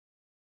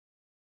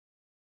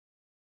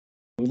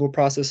removal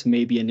process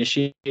may be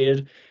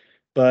initiated.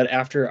 But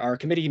after our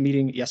committee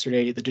meeting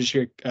yesterday, the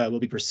judiciary will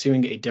be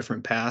pursuing a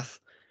different path.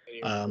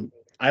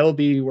 I will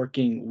be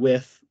working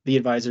with the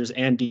advisors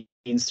and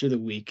deans through the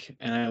week,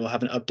 and I will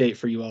have an update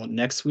for you all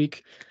next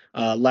week.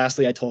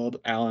 Lastly, I told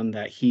Alan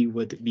that he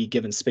would be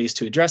given space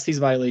to address these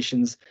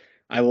violations.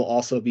 I will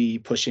also be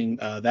pushing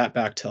that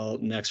back till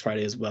next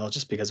Friday as well,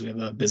 just because we have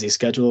a busy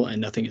schedule and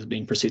nothing is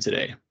being pursued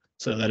today.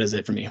 So that is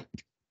it for me.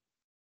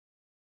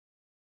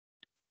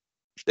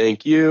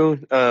 Thank you.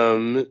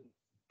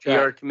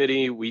 PR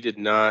committee, we did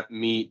not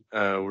meet.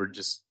 We're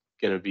just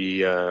going to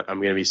be, I'm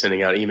going to be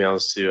sending out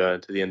emails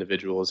to the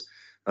individuals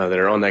that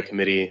are on that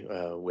committee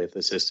with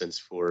assistance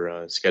for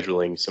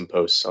scheduling some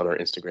posts on our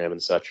Instagram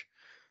and such.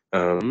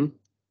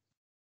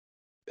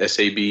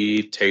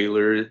 SAB,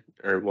 Taylor,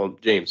 or well,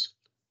 James.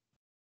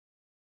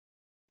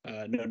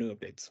 No new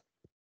updates.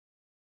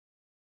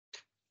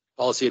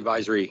 Policy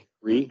advisory,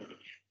 We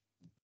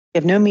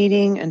have no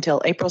meeting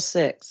until April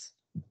 6th,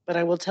 but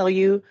I will tell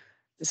you,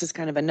 this is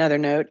kind of another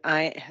note.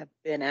 I have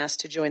been asked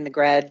to join the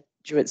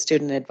Graduate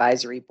Student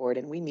Advisory Board,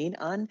 and we meet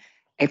on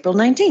April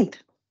 19th.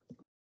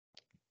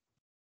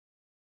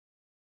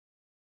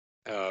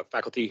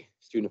 Faculty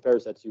Student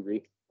Affairs, that's you,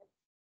 Ree.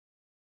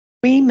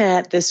 We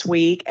met this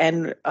week,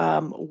 and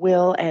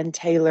Will and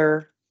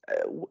Taylor,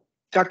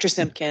 Dr.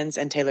 Simpkins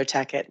and Taylor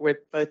Tackett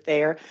were both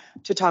there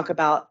to talk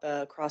about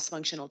the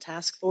cross-functional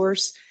task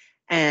force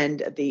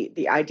and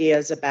the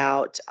ideas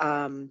about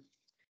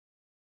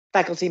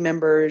faculty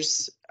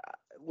members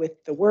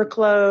with the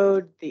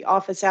workload, the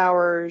office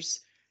hours.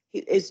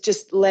 It's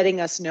just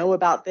letting us know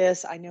about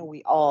this. I know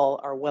we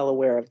all are well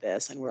aware of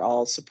this, and we're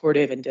all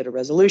supportive and did a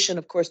resolution,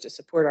 of course, to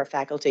support our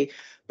faculty,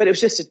 but it was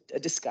just a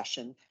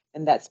discussion,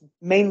 and that's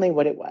mainly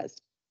what it was.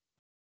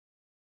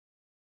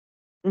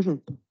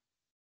 Mm-hmm.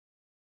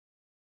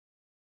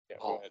 Yeah,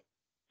 go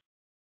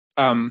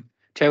ahead.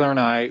 Taylor and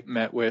I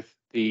met with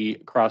the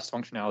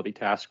cross-functionality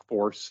task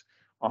force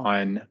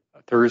on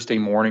Thursday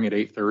morning at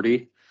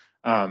 8:30.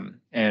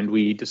 And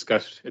we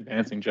discussed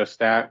advancing just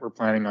that. We're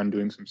planning on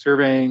doing some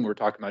surveying. We're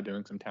talking about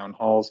doing some town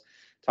halls,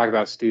 talk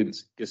about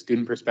students, get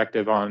student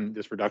perspective on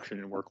this reduction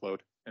in workload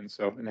and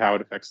how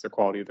it affects the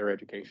quality of their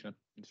education.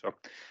 And so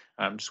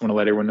just want to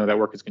let everyone know that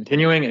work is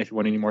continuing. And if you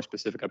want any more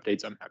specific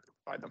updates, I'm happy to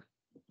provide them.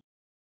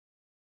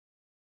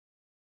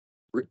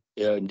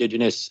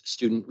 Indigenous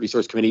Student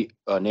Resource Committee,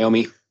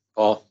 Naomi,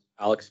 Paul,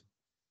 Alex.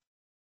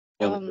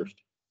 Naomi first.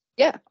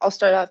 Yeah, I'll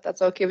start out if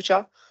that's okay with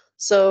y'all.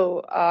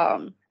 So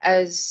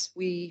as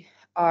we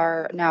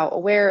are now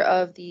aware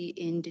of the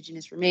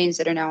Indigenous remains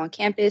that are now on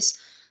campus,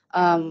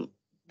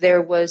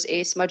 there was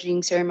a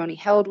smudging ceremony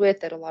held with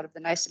that a lot of the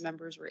NISA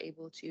members were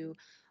able to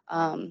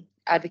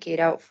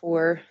advocate out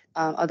for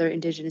other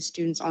Indigenous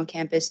students on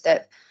campus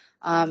that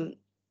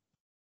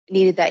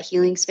needed that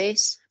healing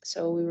space.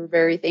 So we were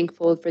very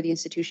thankful for the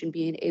institution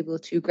being able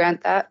to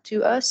grant that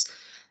to us.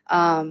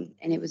 And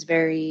it was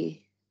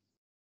very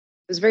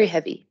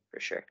heavy for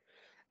sure.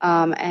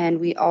 And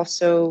we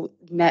also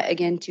met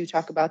again to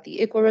talk about the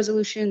ICWA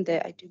resolution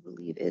that I do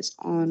believe is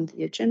on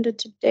the agenda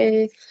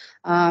today.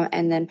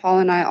 And then Paul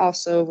and I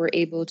also were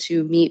able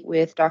to meet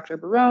with Dr.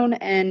 Barone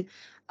and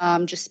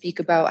just speak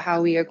about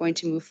how we are going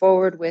to move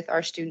forward with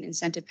our student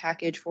incentive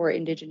package for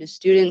Indigenous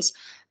students.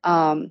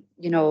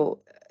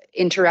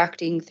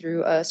 Interacting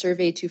through a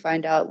survey to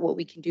find out what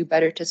we can do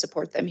better to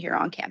support them here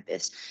on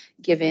campus,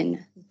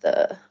 given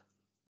the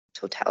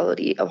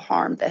totality of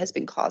harm that has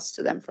been caused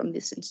to them from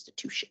this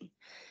institution.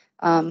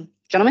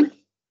 Gentlemen?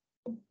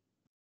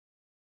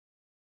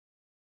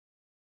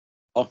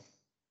 Oh.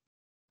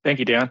 Thank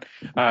you, Dan.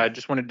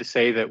 Just wanted to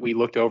say that we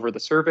looked over the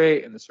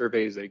survey, and the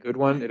survey is a good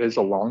one. It is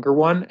a longer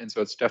one, and so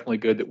it's definitely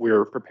good that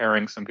we're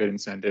preparing some good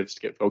incentives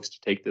to get folks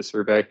to take this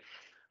survey.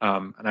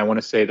 And I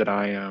want to say that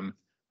I am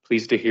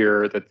pleased to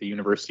hear that the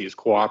university is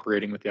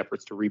cooperating with the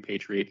efforts to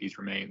repatriate these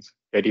remains.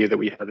 The idea that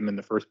we had them in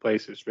the first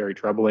place is very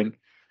troubling,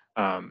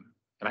 and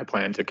I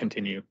plan to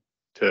continue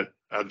to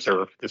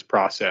observe this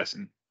process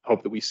and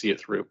hope that we see it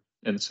through.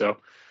 And so,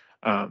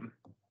 yep,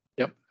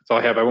 that's all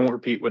I have. I won't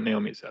repeat what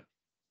Naomi said.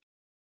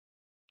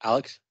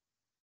 Alex?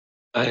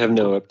 I have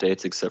no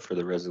updates except for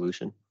the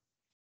resolution.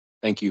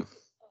 Thank you.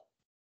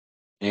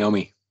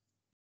 Naomi?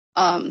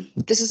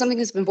 This is something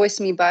that's been voiced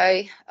to me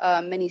by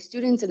many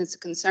students, and it's a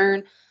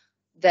concern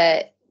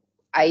that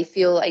I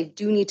feel I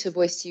do need to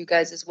voice to you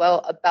guys as well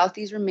about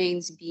these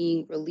remains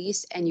being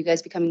released and you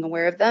guys becoming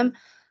aware of them.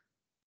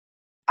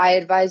 I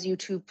advise you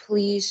to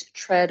please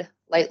tread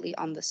lightly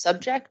on the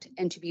subject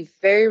and to be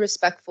very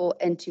respectful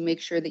and to make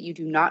sure that you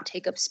do not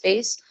take up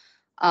space.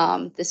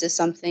 This is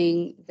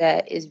something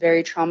that is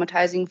very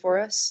traumatizing for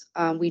us.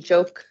 We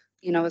joke,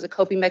 as a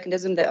coping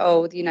mechanism that,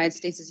 the United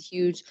States is a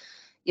huge,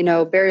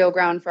 burial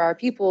ground for our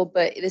people,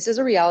 but this is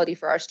a reality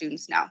for our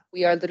students now.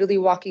 We are literally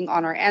walking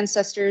on our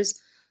ancestors,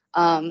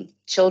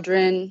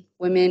 children,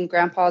 women,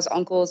 grandpas,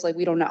 uncles, like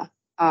we don't know.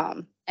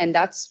 And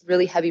that's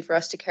really heavy for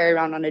us to carry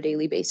around on a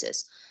daily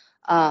basis.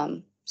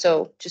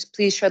 So just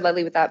please tread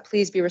lightly with that.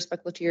 Please be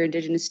respectful to your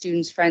Indigenous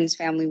students, friends,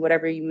 family,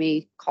 whatever you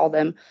may call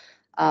them.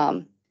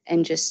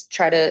 And just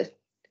try to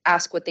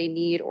ask what they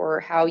need or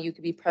how you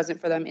could be present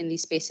for them in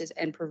these spaces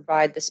and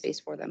provide the space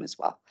for them as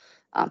well.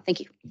 Thank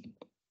you.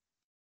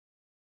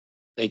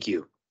 Thank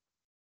you.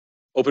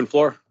 Open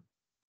floor.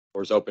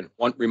 Floor is open.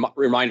 One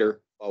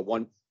reminder,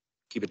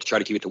 try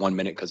to keep it to 1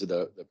 minute because of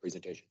the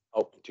presentation.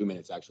 Oh, 2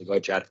 minutes actually. Go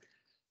ahead, Chad.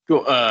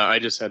 Cool. I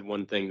just had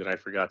one thing that I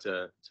forgot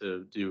to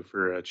do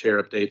for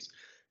chair updates.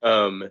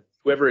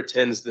 Whoever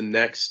attends the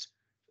next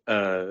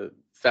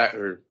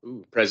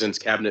President's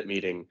Cabinet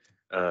meeting,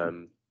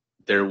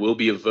 there will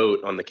be a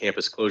vote on the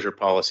campus closure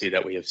policy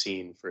that we have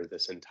seen for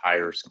this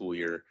entire school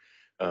year.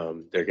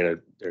 They're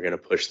gonna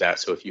push that.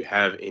 So if you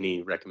have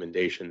any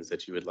recommendations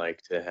that you would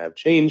like to have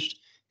changed,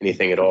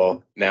 anything at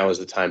all, now is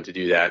the time to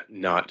do that,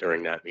 not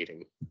during that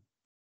meeting.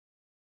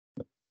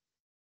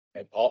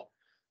 And Paul.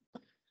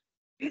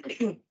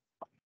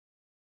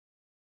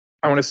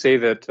 I want to say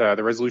that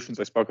the resolutions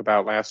I spoke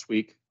about last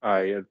week,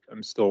 I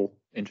am still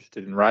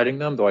interested in writing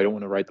them, though I don't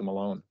want to write them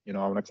alone. You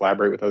know, I want to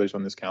collaborate with others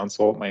on this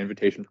council. My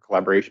invitation for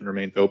collaboration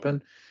remains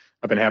open.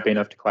 I've been happy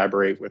enough to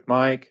collaborate with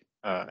Mike,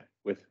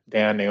 with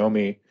Dan,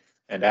 Naomi,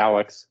 and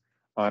Alex,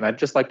 and I'd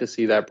just like to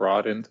see that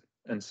broadened.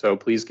 And so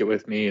please get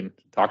with me and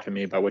talk to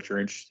me about what you're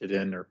interested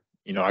in, or,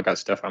 you know, I got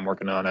stuff I'm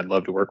working on. I'd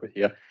love to work with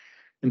you.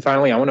 And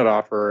finally, I wanted to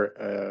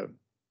offer,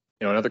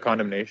 another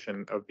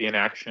condemnation of the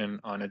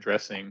inaction on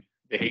addressing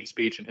the hate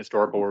speech and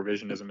historical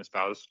revisionism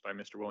espoused by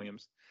Mr.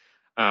 Williams.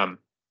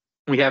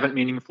 We haven't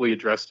meaningfully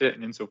addressed it,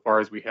 and insofar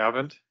as we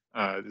haven't,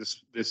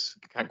 this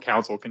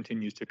council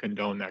continues to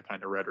condone that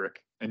kind of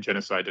rhetoric and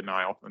genocide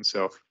denial. And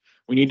so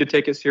we need to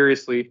take it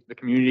seriously. The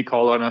community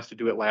called on us to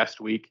do it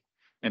last week,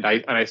 and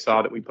I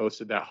saw that we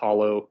posted that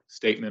hollow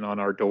statement on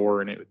our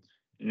door, and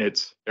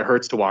it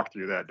hurts to walk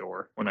through that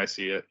door when I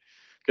see it,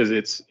 because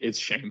it's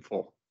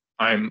shameful.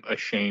 I'm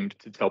ashamed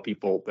to tell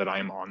people that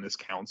I'm on this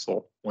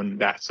council when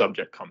that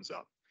subject comes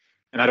up.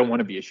 And I don't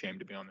want to be ashamed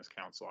to be on this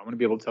council. I want to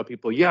be able to tell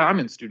people, yeah, I'm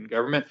in student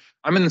government.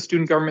 I'm in the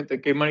student government that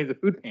gave money to the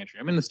food pantry.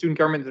 I'm in the student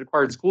government that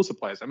acquired school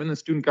supplies. I'm in the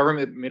student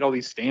government that made all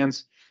these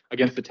stands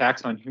against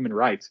attacks on human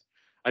rights.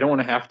 I don't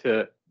want to have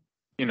to,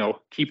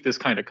 keep this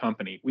kind of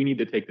company. We need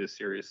to take this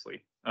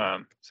seriously.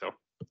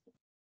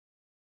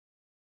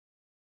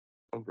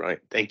 All right,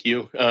 thank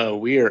you.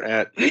 We are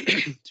at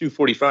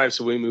 2:45,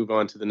 so we move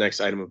on to the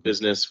next item of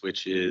business,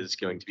 which is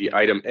going to be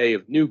item A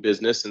of new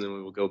business, and then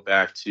we will go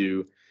back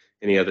to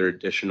any other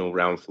additional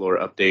round floor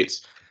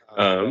updates.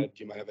 Do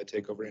you mind if I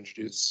take over and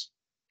introduce,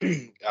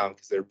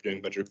 because they're doing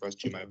budget requests,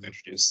 do you mind if I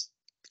introduce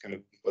kind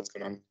of what's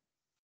going on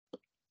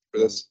for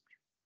this?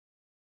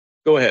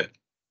 Go ahead.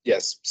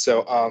 Yes,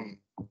 so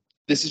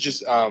this is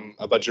just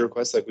a budget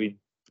request like we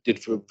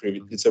did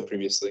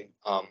previously.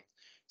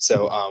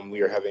 So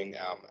we are having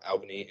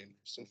Albany and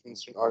Kristen from the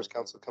Student Honors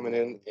Council coming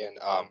in and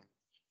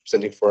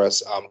presenting for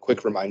us.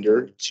 Quick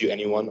reminder to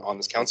anyone on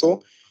this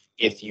council,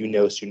 if you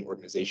know student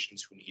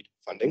organizations who need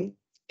funding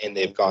and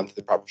they've gone through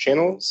the proper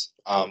channels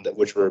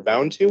which we're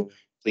bound to,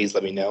 please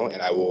let me know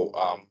and I will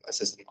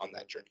assist them on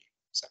that journey.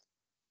 So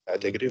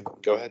take it,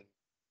 go ahead.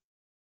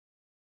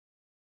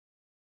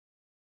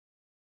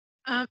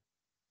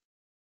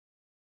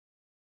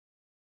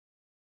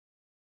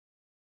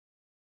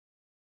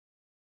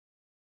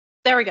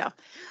 There we go.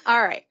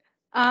 All right.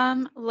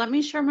 Let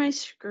me share my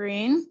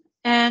screen.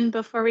 And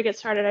before we get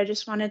started, I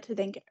just wanted to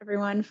thank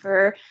everyone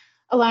for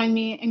allowing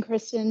me and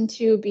Kristen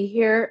to be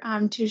here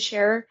to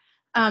share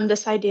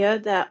this idea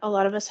that a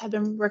lot of us have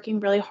been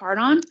working really hard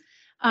on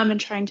and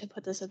trying to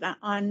put this event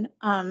on.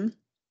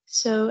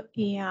 So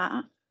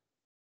yeah.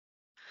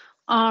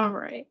 All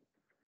right.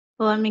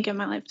 Let me get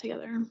my life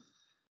together,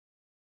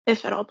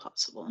 if at all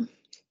possible.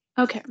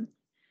 Okay.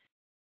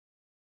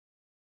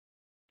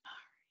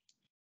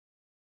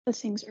 The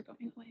things are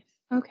going away.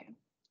 Okay.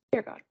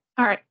 Dear God.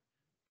 All right.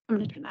 I'm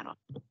going to turn that off.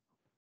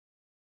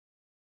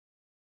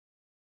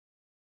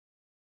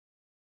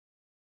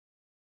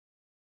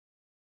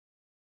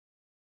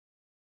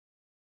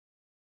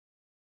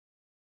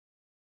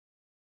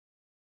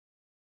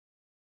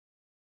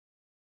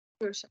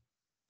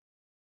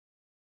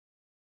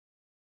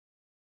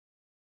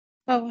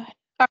 Oh.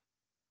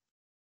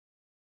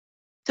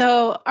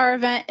 So our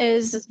event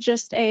is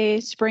just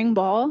a spring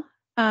ball,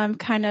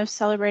 kind of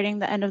celebrating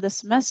the end of the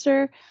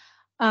semester.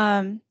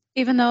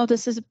 Even though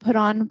this is put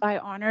on by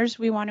honors,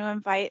 we want to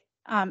invite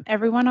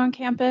everyone on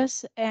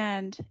campus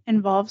and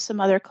involve some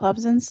other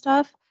clubs and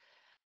stuff.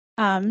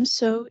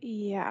 So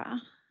yeah,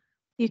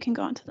 you can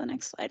go on to the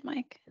next slide,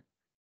 Mike.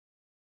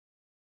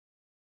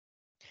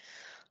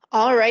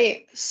 All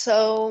right,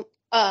 so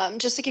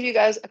just to give you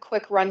guys a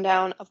quick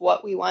rundown of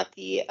what we want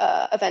the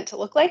event to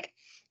look like.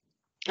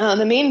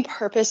 The main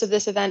purpose of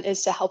this event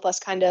is to help us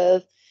kind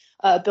of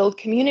build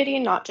community,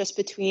 not just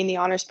between the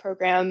honors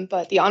program,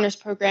 but the honors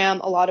program,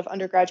 a lot of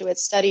undergraduate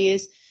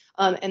studies,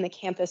 and the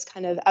campus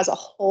kind of as a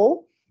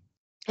whole.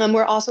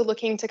 We're also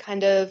looking to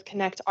kind of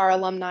connect our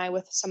alumni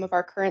with some of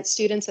our current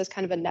students as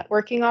kind of a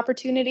networking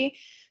opportunity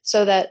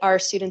so that our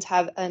students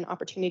have an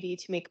opportunity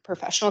to make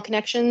professional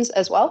connections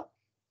as well.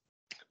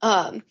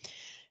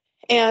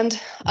 And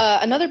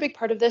another big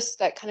part of this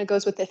that kind of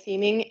goes with the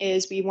theming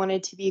is we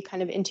wanted to be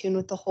kind of in tune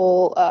with the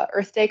whole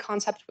Earth Day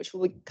concept, which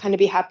will kind of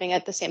be happening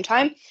at the same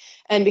time.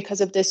 And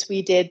because of this,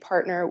 we did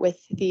partner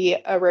with the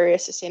Auraria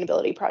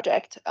Sustainability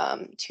Project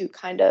to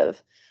kind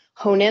of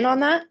hone in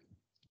on that.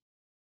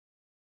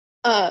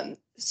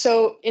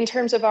 So in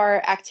terms of our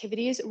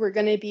activities, we're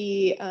going to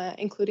be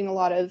including a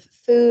lot of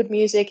food,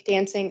 music,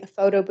 dancing, a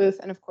photo booth,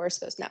 and of course,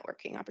 those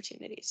networking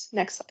opportunities.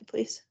 Next slide,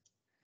 please.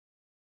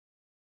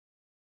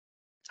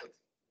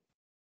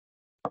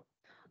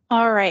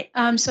 All right.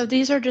 So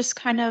these are just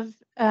kind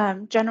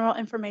of general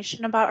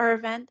information about our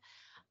event.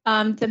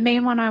 The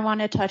main one I want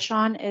to touch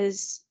on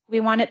is we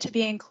want it to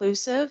be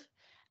inclusive.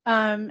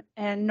 And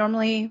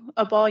normally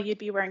a ball, you'd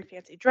be wearing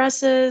fancy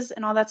dresses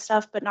and all that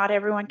stuff, but not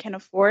everyone can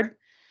afford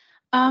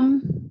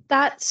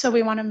that. So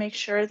we want to make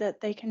sure that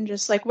they can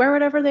just like wear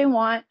whatever they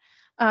want,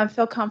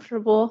 feel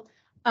comfortable.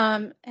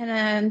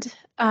 And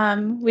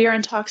we are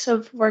in talks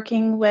of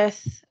working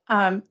with,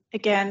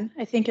 again,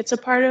 I think it's a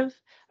part of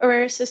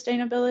Auraria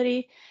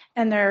Sustainability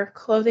and their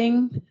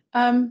clothing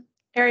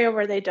area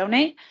where they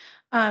donate,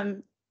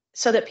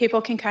 so that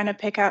people can kind of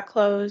pick out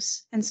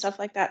clothes and stuff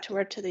like that to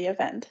wear to the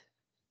event.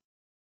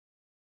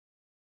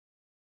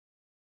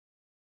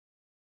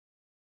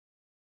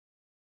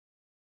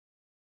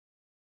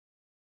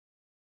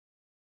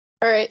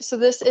 All right, so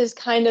this is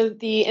kind of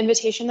the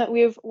invitation that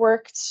we've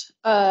worked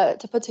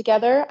to put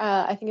together.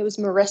 I think it was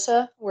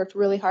Marissa worked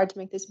really hard to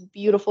make this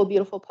beautiful,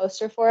 beautiful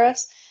poster for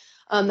us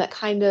that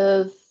kind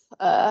of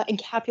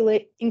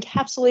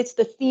encapsulates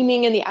the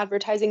theming and the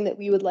advertising that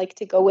we would like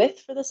to go with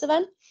for this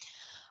event.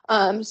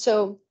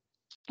 So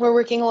we're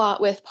working a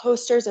lot with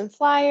posters and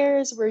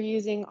flyers. We're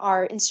using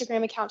our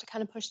Instagram account to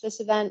kind of push this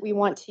event. We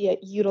want to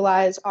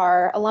utilize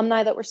our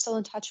alumni that we're still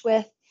in touch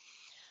with.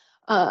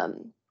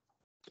 And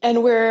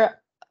we're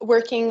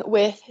working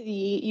with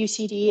the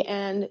UCD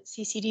and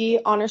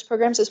CCD honors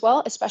programs as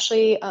well,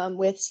 especially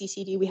with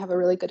CCD. We have a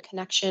really good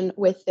connection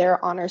with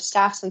their honors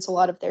staff since a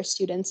lot of their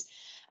students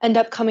end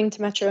up coming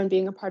to Metro and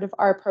being a part of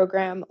our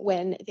program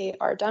when they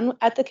are done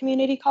at the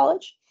community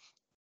college.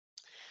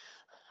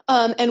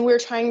 And we're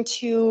trying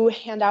to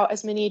hand out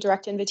as many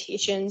direct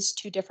invitations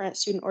to different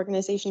student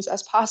organizations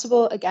as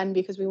possible, again,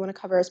 because we want to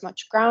cover as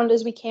much ground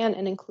as we can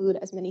and include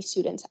as many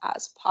students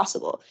as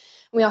possible.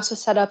 We also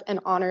set up an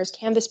honors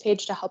Canvas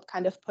page to help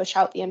kind of push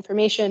out the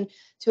information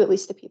to at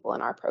least the people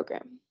in our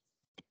program.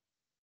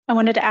 I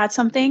wanted to add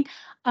something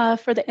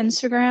for the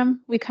Instagram.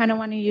 We kind of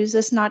want to use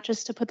this not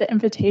just to put the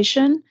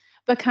invitation,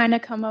 but kind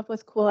of come up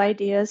with cool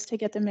ideas to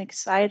get them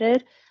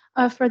excited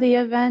for the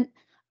event.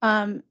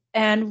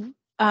 And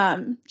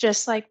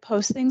just like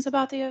post things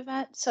about the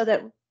event so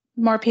that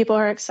more people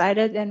are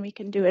excited and we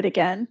can do it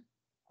again.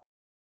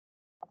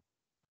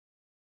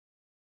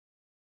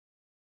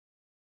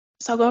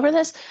 So I'll go over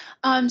this.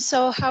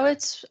 So how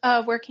it's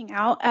working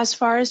out as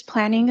far as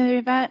planning the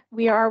event,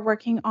 we are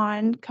working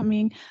on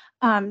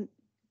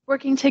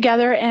working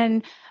together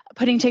and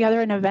putting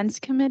together an events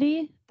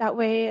committee. That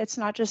way it's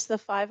not just the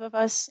 5 of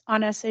us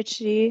on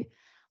SHG,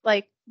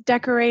 like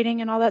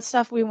decorating and all that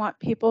stuff. We want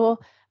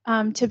people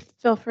to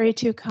feel free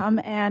to come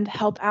and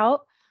help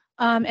out.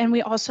 And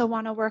we also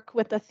want to work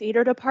with the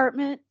theater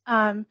department,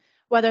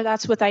 whether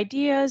that's with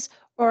ideas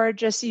or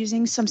just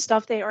using some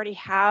stuff they already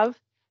have.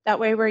 That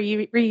way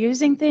we're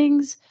reusing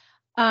things,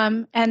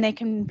 and they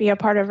can be a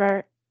part of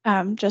our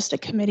just a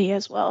committee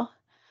as well.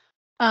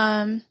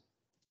 Not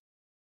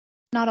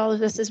all of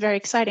this is very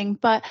exciting,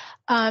 but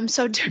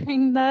so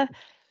during the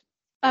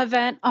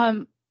event,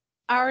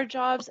 our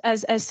jobs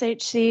as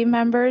SHC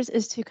members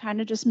is to kind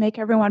of just make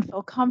everyone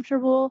feel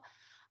comfortable,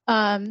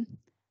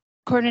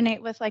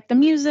 coordinate with like the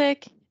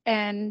music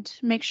and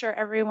make sure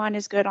everyone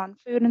is good on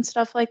food and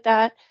stuff like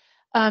that.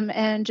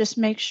 And just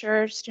make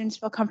sure students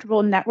feel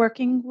comfortable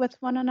networking with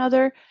one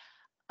another.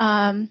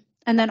 And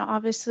then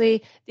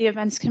obviously the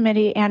events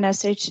committee and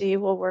SHC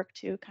will work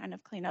to kind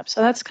of clean up.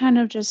 So that's kind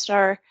of just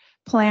our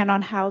plan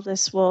on how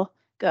this will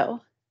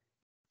go.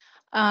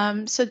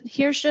 So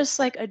here's just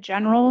like a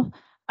general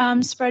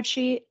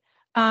spreadsheet.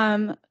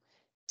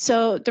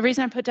 So the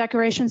reason I put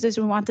decorations is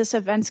we want this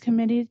events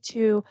committee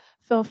to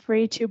feel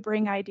free to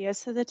bring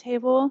ideas to the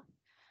table.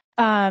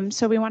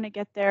 So we want to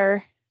get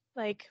their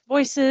like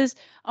voices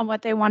on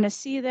what they want to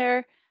see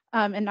there,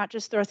 and not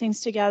just throw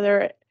things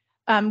together.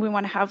 We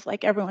want to have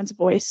like everyone's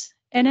voice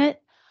in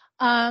it.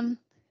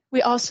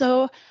 We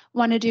also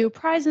want to do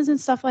prizes and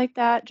stuff like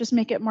that, just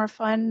make it more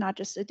fun, not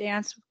just a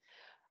dance.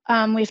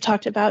 We've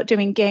talked about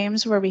doing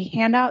games where we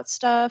hand out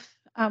stuff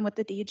with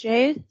the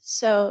DJ.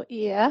 So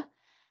yeah.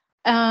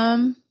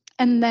 And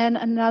then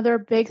another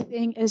big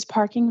thing is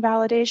parking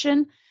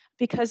validation.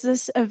 Because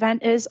this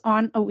event is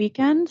on a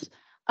weekend,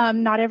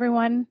 not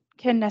everyone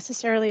can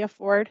necessarily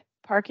afford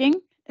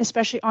parking,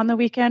 especially on the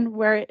weekend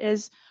where it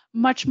is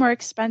much more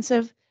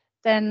expensive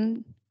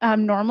than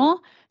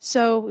normal.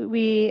 So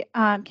we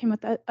came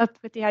up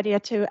with the idea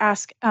to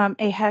ask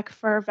AHEC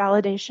for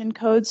validation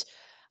codes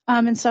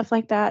and stuff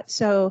like that.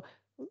 So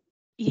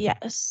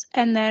yes,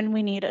 and then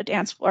we need a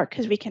dance floor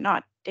because we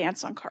cannot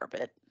dance on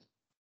carpet.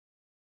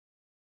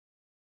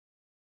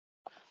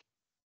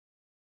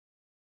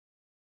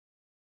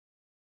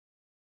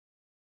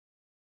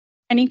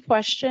 Any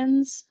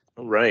questions?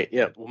 All right.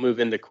 Yeah, we'll move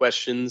into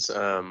questions.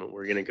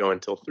 We're going to go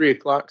until 3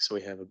 o'clock, so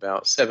we have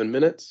about 7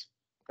 minutes.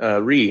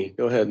 Ree,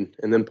 go ahead,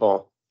 and then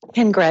Paul.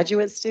 Can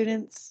graduate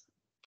students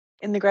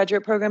in the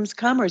graduate programs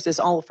come, or is this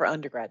all for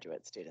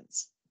undergraduate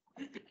students?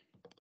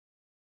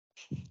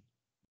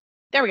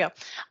 There we go.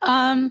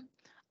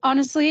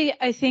 Honestly,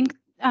 I think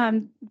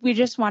we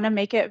just want to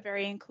make it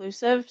very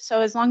inclusive.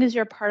 So as long as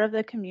you're part of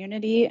the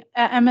community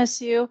at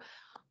MSU,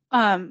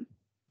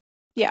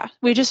 yeah,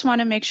 we just want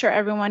to make sure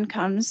everyone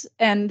comes.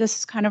 And this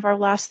is kind of our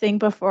last thing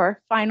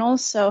before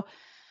finals. So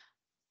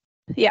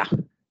yeah,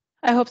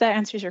 I hope that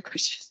answers your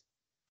questions.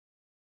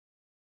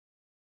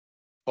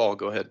 Paul,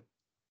 go ahead.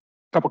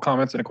 Couple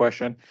comments and a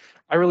question.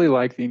 I really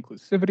like the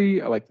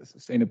inclusivity. I like the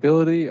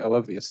sustainability. I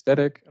love the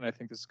aesthetic, and I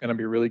think this is going to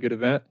be a really good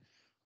event.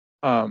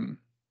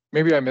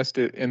 Maybe I missed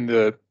it in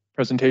the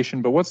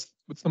presentation, but what's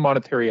the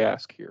monetary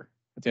ask here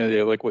at the end of the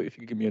day? Like, what if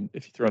you give me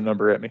if you throw a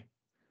number at me?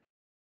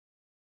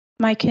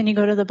 Mike, can you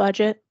go to the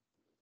budget?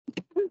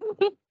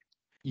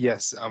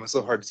 Yes, it's a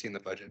little hard to see in the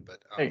budget, but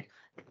Hey.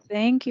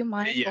 Thank you,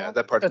 Mike. yeah,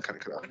 that part kind of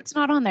cut out. It's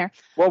not on there.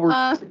 Well, we're.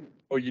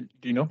 Oh, do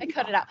you know? I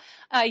cut it out.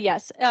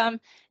 Yes.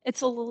 It's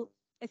a little,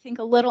 I think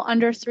a little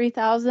under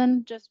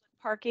 3,000 just with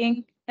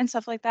parking and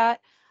stuff like that.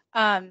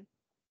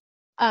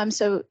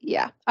 So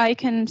yeah, I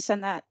can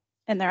send that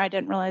in there. I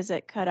didn't realize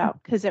it cut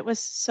out because it was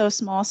so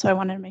small. So I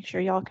wanted to make sure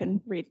y'all can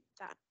read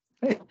that.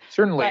 Hey,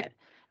 certainly. But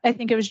I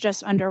think it was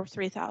just under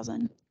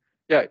 3,000.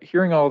 Yeah,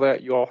 hearing all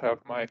that, you all have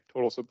my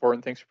total support,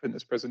 and thanks for putting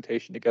this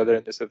presentation together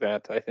in this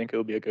event. I think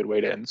it'll be a good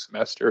way to end the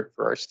semester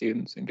for our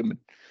students and give them,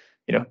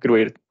 good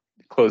way to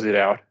close it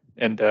out.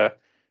 And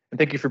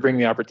thank you for bringing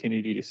the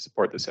opportunity to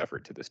support this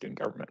effort to the student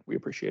government. We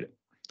appreciate it.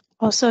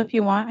 Also, if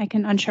you want, I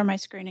can unshare my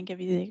screen and give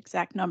you the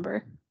exact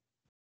number.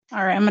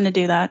 All right, I'm going to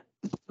do that.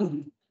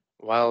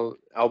 While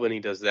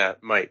Albany does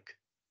that, Mike.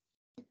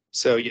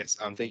 So yes,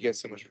 thank you guys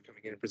so much for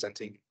coming in and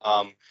presenting.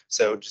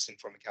 So just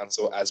inform the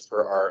council, as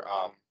per our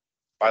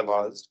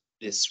bylaws,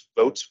 this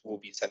vote will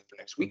be set for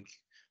next week.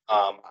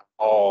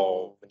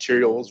 All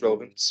materials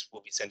relevant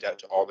will be sent out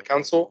to all the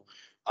council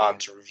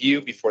to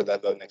review before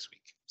that vote next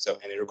week. So,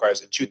 and it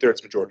requires a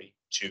 2/3 majority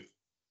to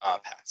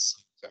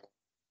pass. So,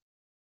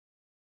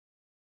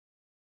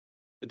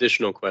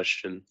 Additional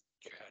question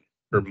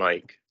for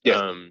Mike.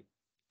 Yeah.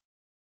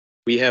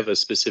 We have a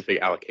specific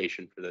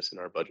allocation for this in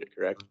our budget,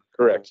 correct?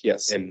 Correct.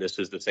 Yes. And this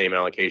is the same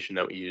allocation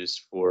that we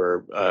used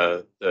for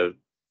the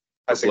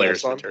Passing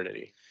Blair's on?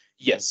 maternity.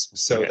 Yes.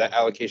 So Okay. that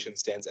allocation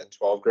stands at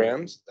 12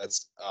 grams.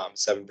 That's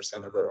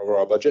 7% of our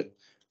overall budget.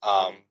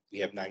 We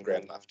have 9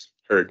 grand left.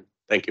 Heard.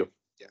 Thank you.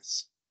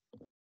 Yes.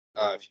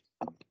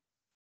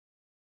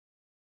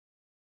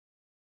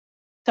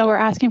 So we're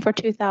asking for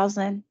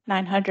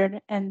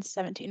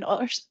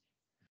 $2,917.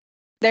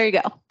 There you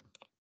go.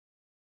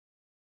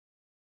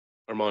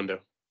 Armando.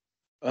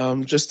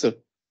 Just a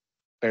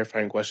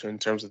clarifying question in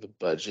terms of the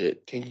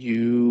budget.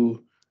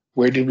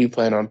 Where did we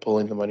plan on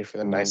pulling the money for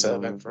the NISA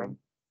event from?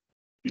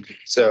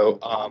 So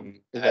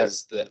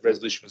as the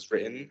resolution was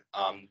written,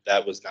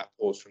 that was not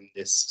pulled from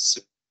this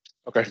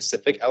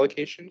specific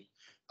allocation.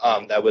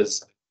 That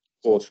was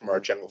pulled from our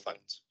general fund.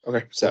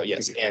 Okay. So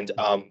yes, and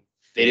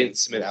they didn't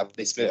submit out,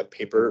 they submit a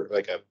paper,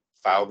 like a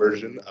file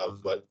version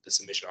of what the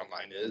submission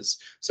online is.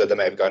 So that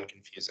may have gotten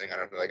confusing. I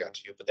don't know if I got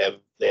to you, but they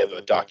have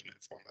a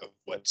document form of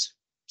what,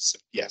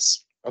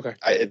 yes. Okay.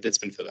 It's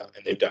been filled out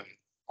and they've done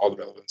all the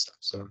relevant stuff.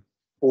 So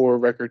For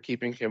record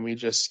keeping, can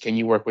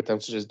you work with them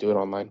to just do it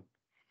online?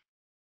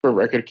 For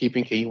record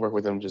keeping, can you work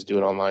with them to just do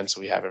it online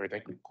so we have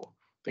everything? Cool.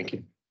 Thank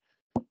you.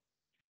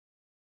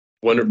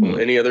 Wonderful.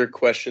 Any other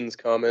questions,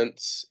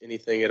 comments,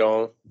 anything at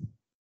all?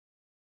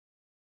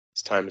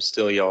 This time is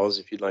still y'all's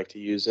if you'd like to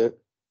use it.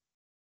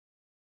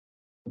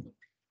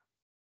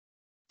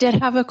 Did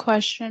have a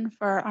question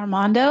for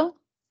Armando.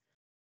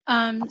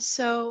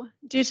 So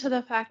due to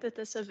the fact that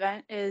this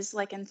event is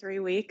like in 3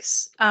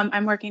 weeks,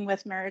 I'm working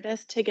with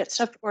Meredith to get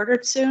stuff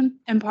ordered soon.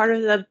 And part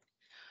of the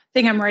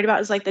thing I'm worried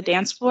about is like the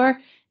dance floor,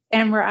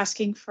 and we're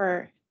asking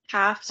for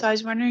half. So I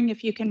was wondering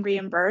if you can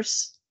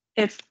reimburse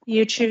if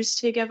you choose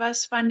to give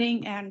us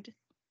funding and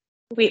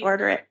we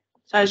order it.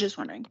 So I was just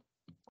wondering.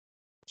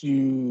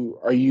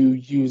 Are you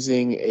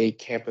using a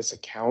campus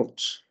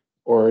account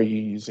or are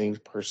you using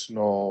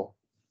personal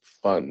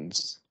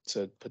funds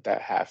to put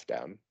that half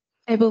down?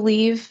 I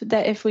believe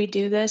that if we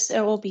do this,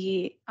 it will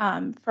be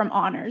from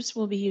honors.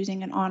 We'll be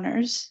using an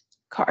honors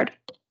card.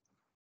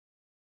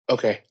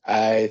 Okay,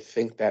 I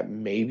think that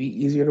may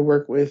be easier to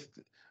work with.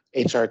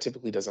 HR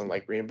typically doesn't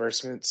like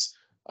reimbursements.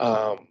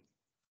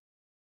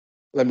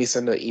 Let me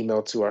send an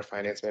email to our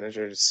finance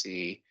manager to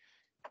see,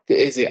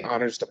 is it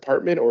honors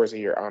department or is it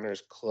your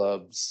honors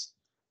club's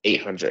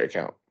 800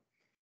 account?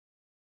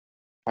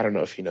 I don't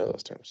know if you know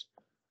those terms.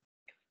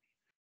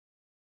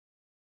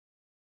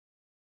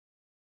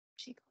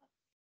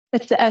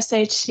 It's the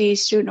SHC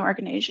student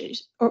organization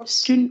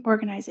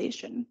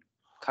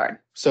card.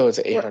 So it's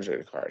an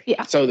 800 card.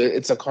 Yeah. So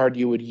it's a card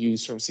you would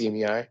use from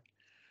CMEI,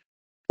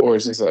 or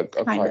is this a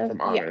Kind card of, from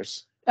yeah.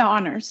 honors?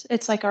 Honors.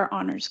 It's like our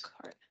honors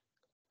card.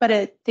 but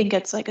I think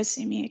it's like a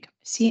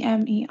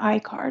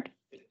CMEI card.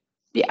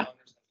 Yeah.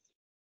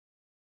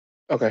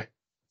 Okay.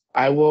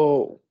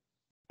 I'll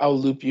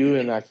loop you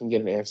and I can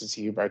get an answer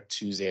to you by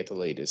Tuesday at the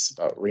latest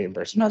about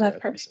reimbursement. No, that's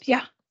perfect.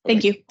 Yeah.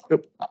 Thank you.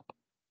 Yep.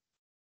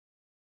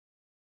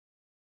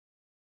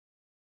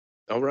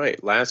 All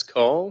right, last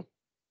call.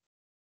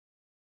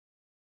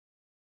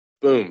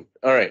 Boom.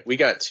 All right, we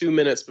got 2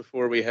 minutes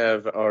before we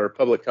have our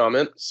public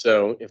comment.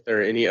 So if there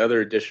are any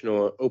other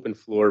additional open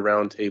floor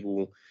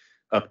roundtable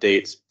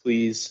updates,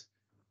 please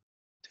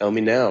tell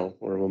me now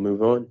or we'll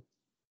move on.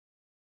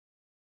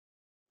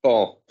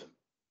 Paul.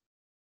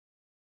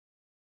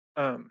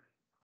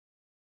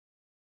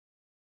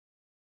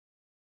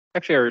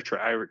 Actually,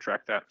 I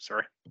retract that.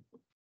 Sorry.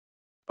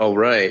 All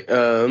right.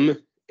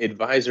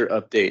 Advisor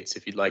updates.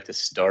 If you'd like to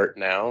start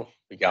now,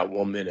 we got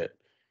 1 minute.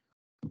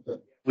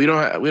 We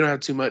don't have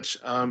too much.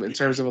 In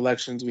terms of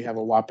elections, we have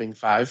a whopping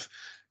 5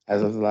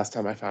 as of the last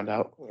time I found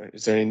out.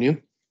 Is there any new?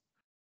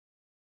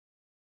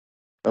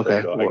 Okay,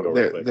 I can go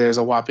real quick. there's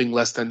a whopping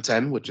less than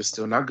 10, which is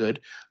still not good.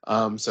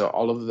 So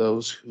all of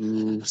those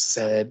who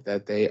said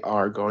that they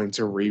are going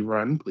to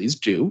rerun, please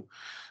do.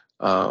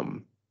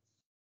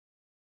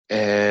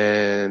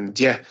 And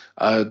yeah,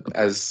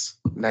 as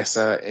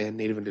NISA and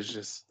Native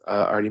Indigenous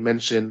already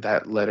mentioned,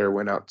 that letter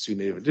went out to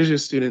Native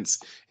Indigenous students,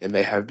 and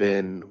they have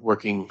been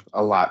working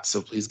a lot.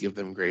 So please give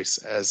them grace,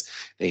 as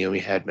Naomi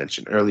had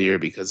mentioned earlier,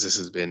 because this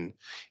has been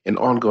an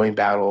ongoing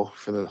battle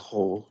for the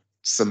whole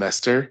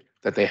semester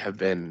that they have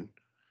been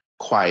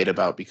quiet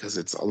about, because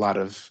it's a lot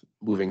of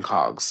moving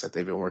cogs that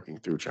they've been working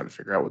through trying to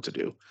figure out what to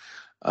do.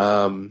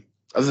 Other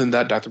than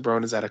that, Dr.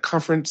 Brown is at a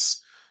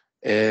conference,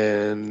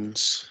 and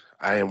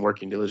I am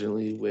working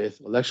diligently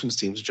with elections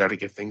teams to try to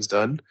get things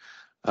done.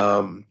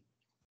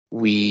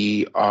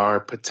 We are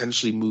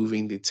potentially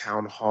moving the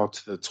town hall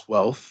to the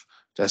 12th.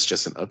 That's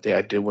just an update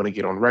I did want to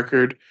get on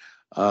record.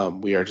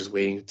 We are just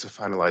waiting to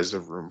finalize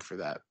the room for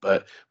that,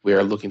 but we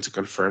are looking to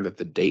confirm that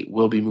the date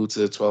will be moved to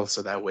the 12th,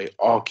 so that way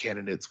all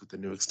candidates with the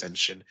new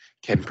extension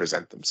can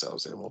present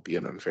themselves and it won't be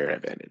an unfair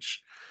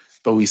advantage.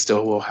 But we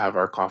still will have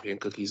our coffee and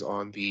cookies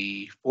on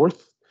the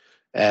 4th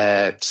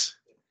at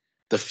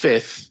the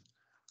 5th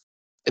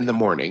in the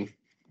morning.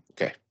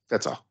 Okay,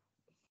 that's all.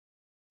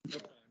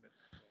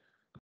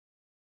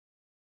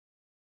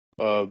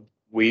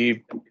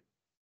 We're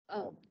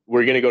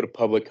gonna go to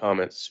public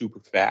comments super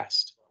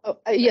fast. Oh,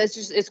 yeah,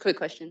 it's a quick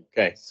question.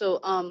 Okay. So,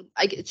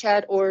 I get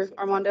Chad or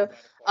Armando.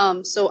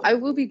 So I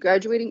will be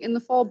graduating in the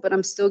fall, but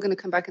I'm still gonna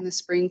come back in the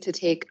spring to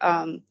take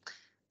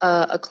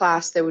a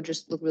class that would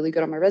just look really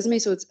good on my resume.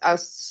 So I'll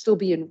still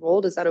be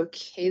enrolled. Is that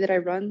okay that I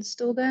run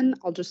still then?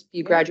 I'll just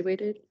be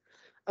graduated.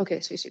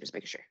 Okay, so you're just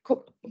making sure.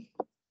 Cool.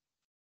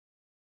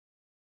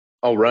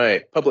 All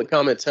right, public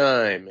comment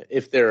time.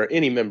 If there are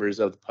any members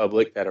of the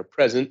public that are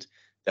present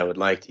that would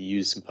like to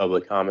use some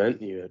public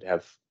comment,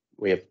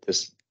 we have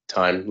this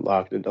time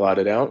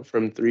allotted out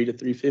from 3 to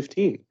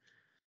 3:15.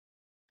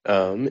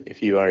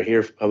 If you are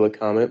here for public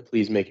comment,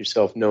 please make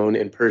yourself known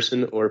in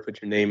person or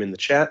put your name in the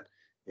chat,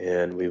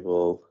 and we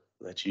will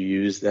let you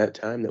use that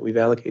time that we've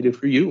allocated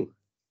for you.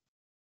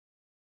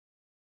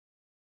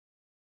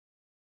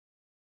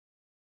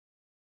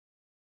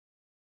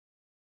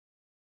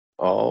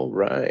 All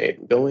right,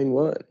 going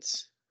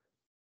once.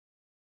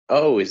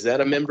 Oh, is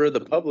that a member of the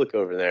public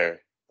over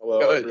there? Hello,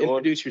 Go ahead, everyone.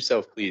 introduce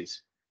yourself,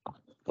 please.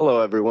 Hello,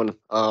 everyone.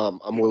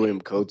 I'm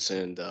William Coates,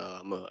 and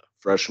I'm a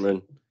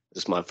freshman.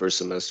 This is my first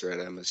semester at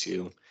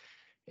MSU,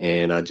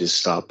 and I just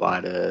stopped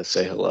by to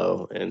say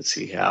hello and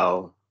see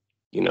how,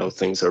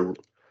 things are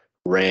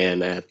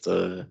ran at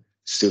the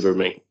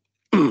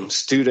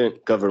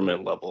student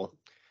government level.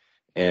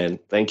 And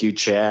thank you,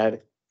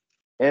 Chad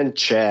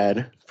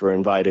for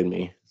inviting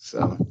me.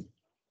 So,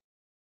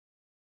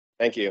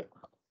 thank you.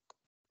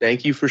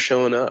 Thank you for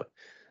showing up.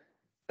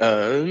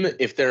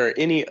 If there are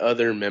any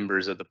other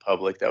members of the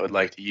public that would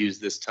like to use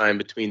this time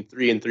between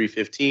 3 and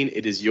 3:15,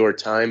 it is your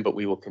time, but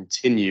we will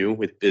continue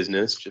with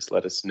business. Just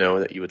let us know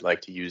that you would like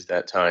to use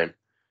that time.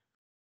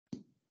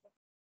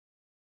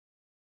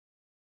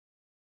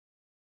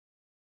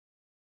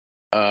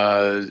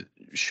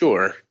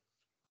 Sure.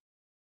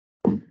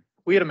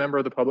 We had a member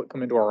of the public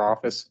come into our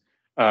office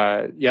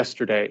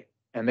yesterday,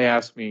 and they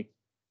asked me,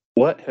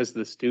 what has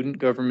the student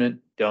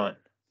government done?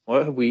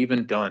 What have we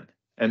even done?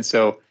 And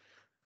so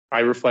I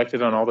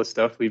reflected on all the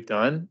stuff we've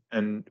done,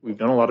 and we've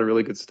done a lot of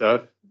really good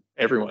stuff.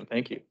 Everyone,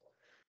 thank you.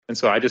 And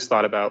so I just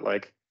thought about,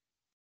 like,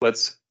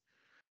 let's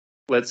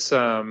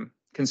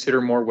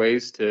consider more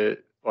ways to,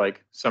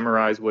 like,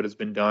 summarize what has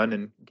been done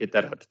and get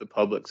that out to the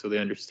public so they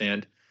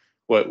understand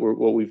what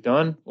we've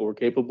done, what we're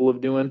capable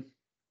of doing.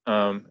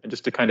 And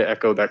just to kind of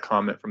echo that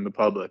comment from the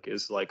public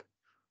is, like,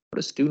 what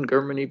is student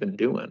government even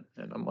doing?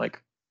 And I'm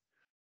like,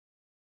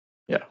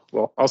 yeah,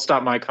 well, I'll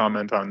stop my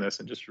comment on this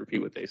and just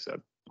repeat what they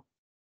said.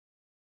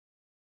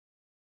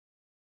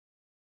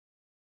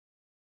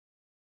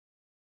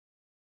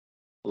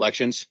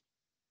 Elections.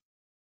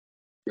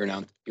 Your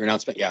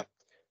announcement, yeah.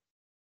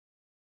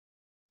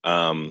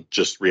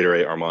 Just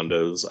reiterate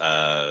Armando's.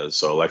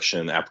 So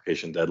election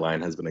application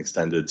deadline has been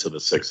extended to the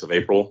 6th of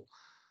April.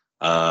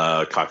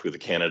 Coffee with the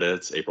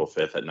candidates, April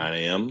 5th at 9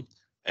 a.m.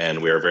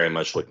 And we are very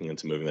much looking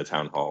into moving the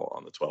town hall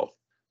on the 12th.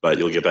 But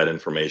you'll get that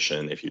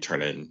information if you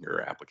turn in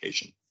your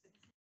application.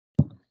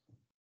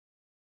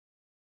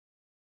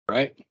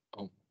 Right?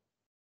 Oh,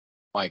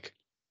 Mike.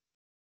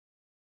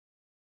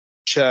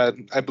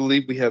 Chad, I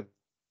believe we have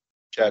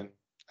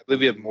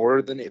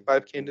more than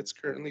 5 candidates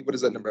currently. What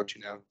is that number up to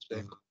now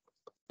today?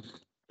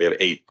 We have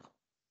 8.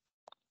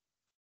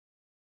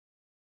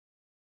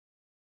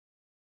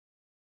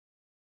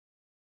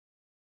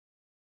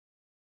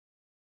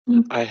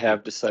 I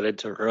have decided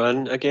to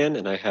run again,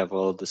 and I have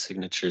all the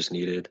signatures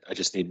needed. I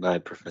just need my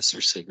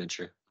professor's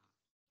signature.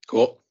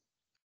 Cool.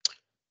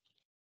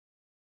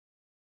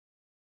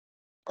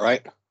 All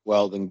right.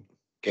 Well, then,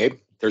 Gabe,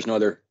 there's no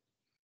other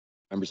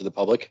members of the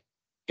public.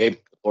 Gabe,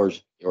 the floor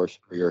is yours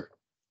for your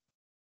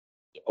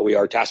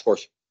OER task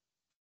force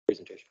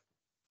presentation.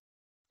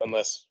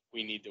 Unless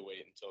we need to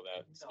wait until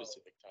that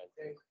specific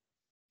time.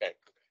 Okay.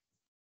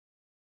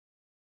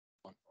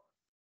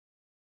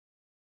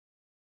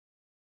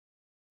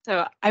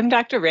 So I'm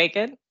Dr.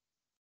 Reagan.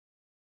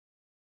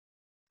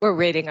 We're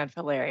waiting on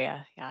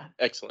Valeria. Yeah.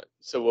 Excellent.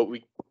 So what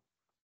we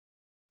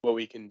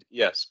can,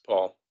 yes,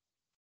 Paul.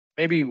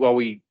 Maybe while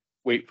we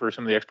wait for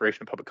some of the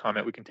expiration of public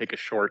comment, we can take a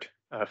short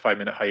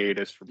 5-minute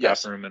hiatus for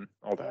Yes. bathroom and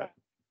all that.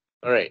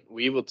 All right.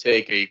 We will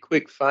take a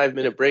quick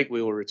 5-minute break.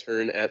 We will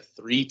return at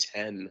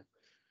 3:10.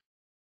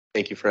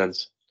 Thank you,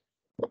 friends.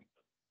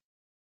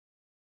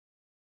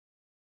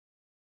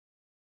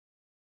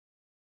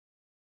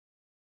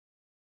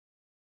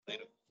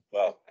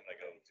 Well, I'm gonna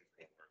go do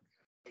homework.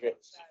 Okay.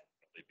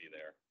 Probably be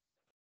there.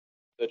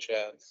 The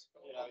chats.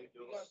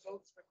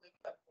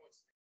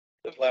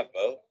 Did Lap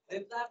vote?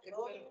 I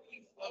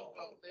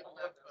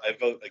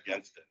vote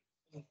against it.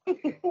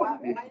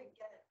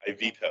 I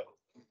veto.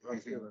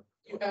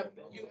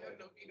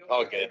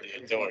 All good,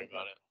 dude. Don't worry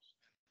about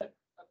it.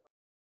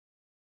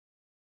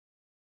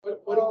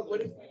 What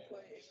if we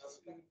play?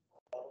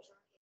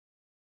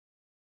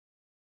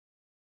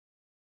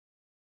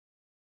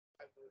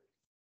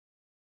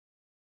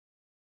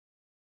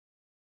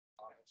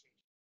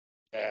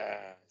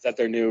 Is that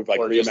their new like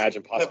Or just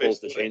reimagine possibles,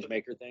 the change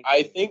maker thing?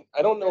 I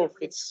don't know if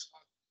it's.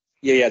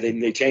 Yeah,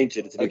 they changed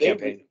it. It's a new Are they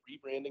campaign.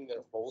 rebranding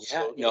their whole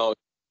Yeah, slogan? no,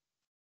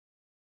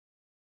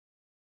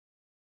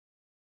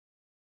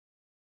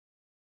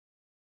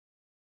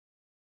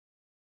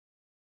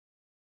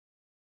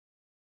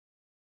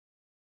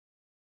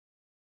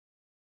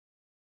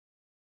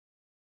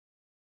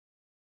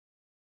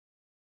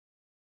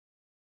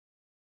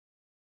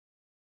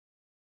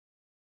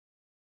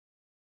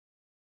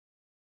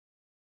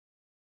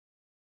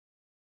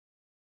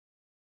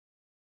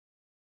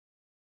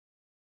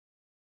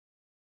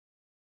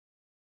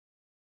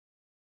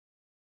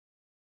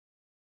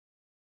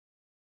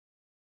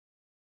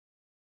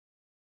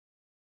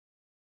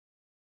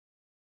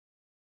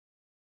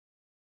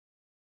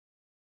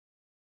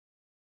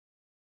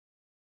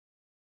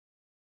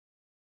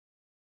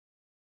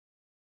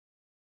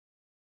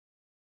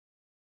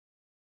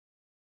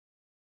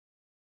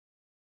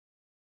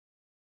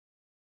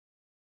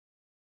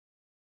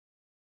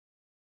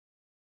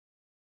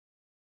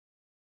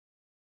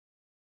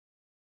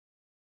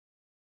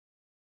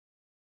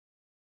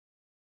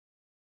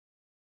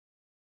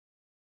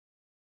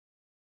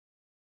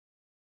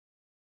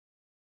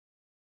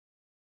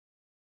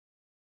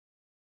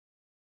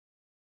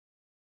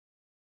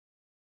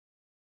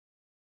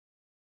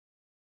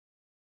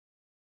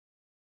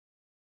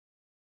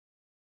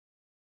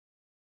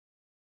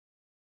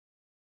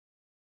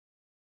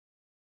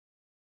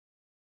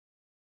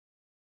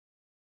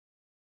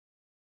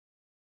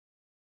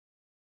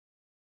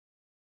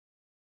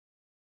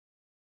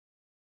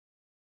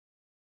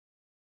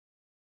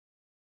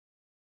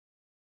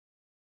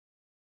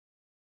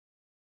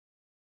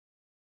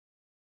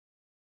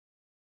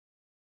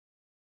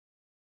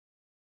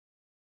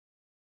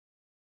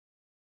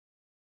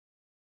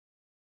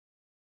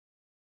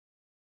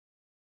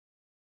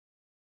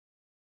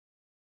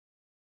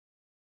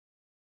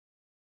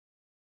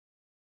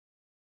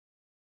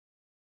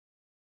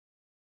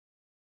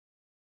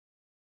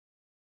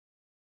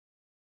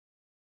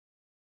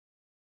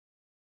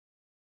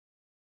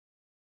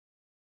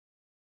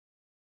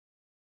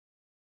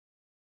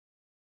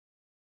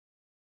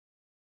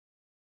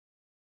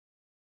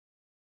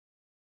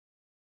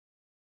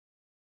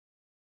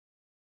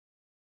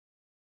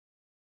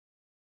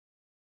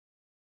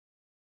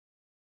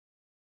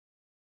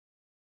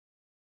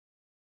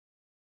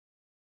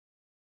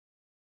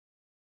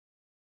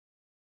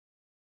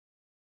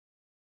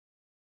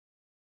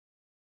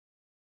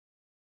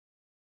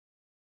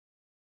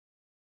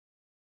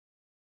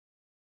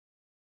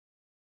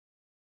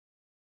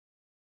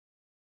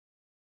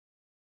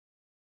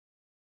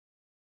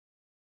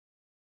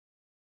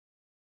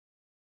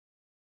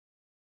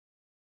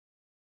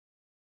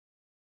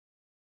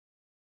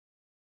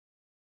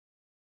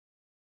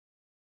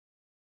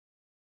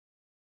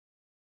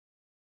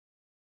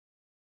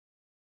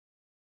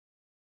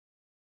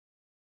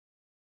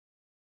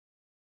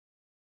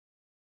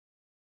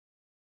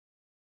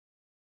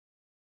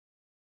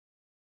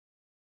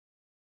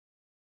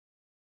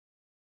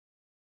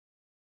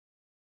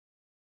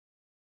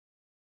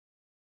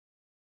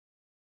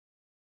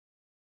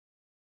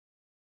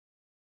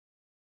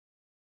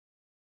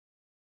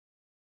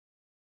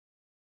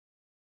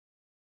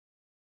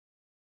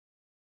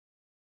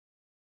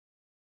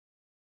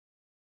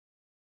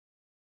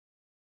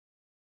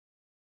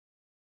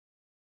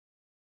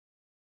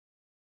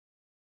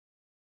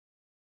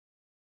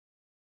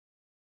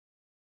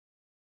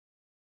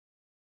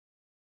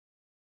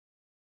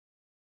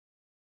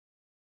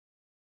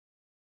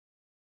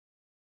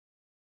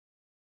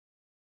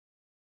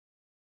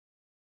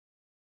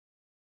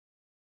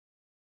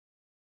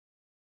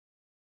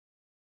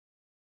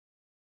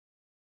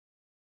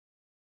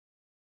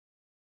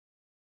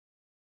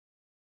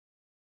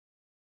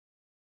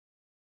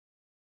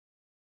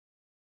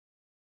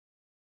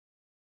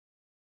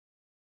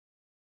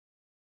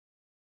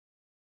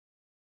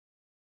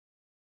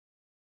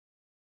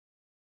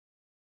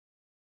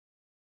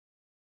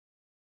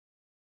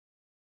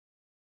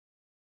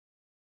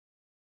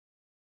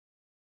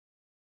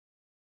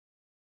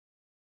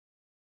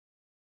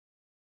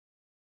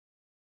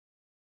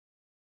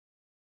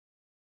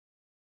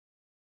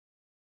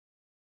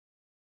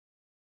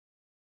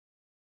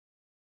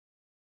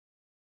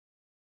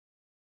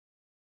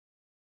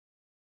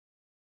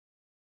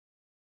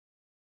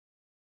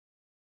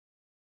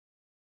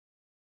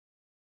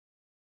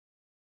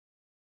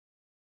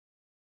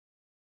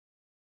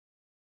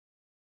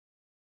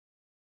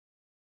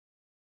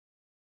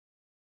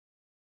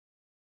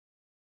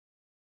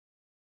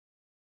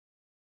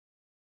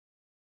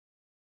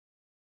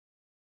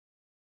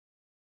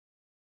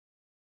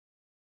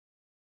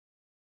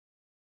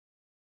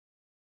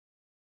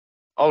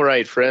 All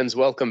right, friends,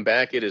 welcome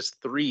back. It is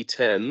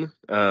 3:10.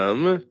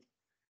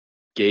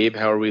 Gabe,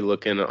 how are we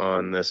looking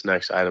on this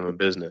next item of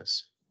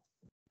business?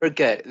 We're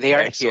good. They are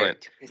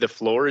Excellent. here. The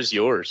floor is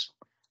yours.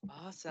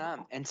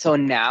 Awesome. And so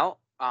now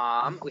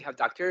we have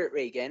Dr.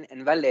 Reagan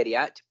and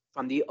Valeria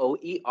from the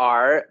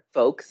OER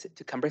folks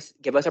to come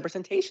give us a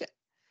presentation.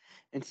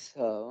 And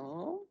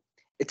so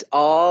it's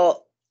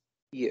all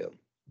you.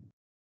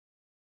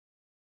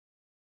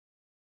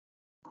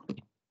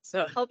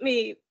 So help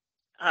me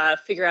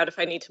figure out if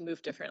I need to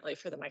move differently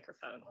for the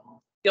microphone.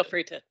 Feel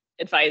free to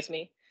advise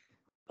me.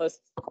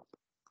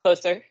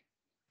 Closer.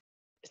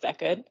 Is that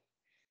good?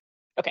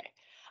 Okay.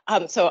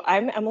 So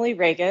I'm Emily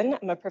Reagan.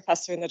 I'm a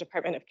professor in the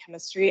Department of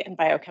Chemistry and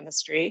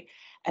Biochemistry.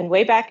 And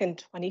way back in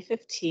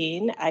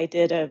 2015, I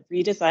did a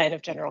redesign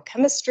of general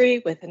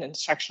chemistry with an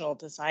instructional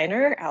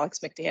designer, Alex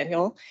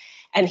McDaniel,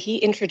 and he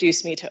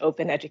introduced me to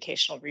open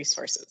educational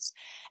resources.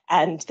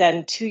 And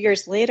then 2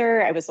 years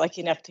later, I was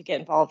lucky enough to get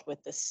involved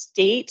with the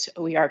state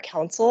OER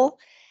Council,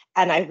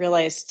 and I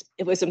realized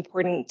it was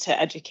important to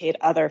educate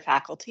other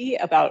faculty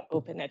about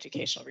open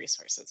educational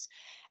resources.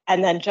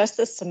 And then just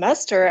this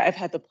semester, I've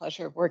had the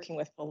pleasure of working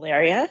with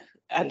Valeria,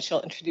 and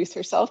she'll introduce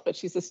herself, but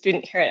she's a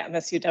student here at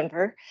MSU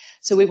Denver.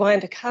 So we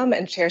wanted to come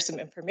and share some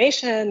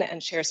information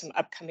and share some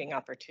upcoming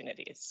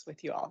opportunities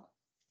with you all.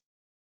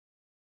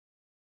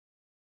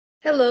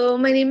 Hello,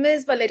 my name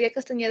is Valeria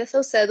Castañeda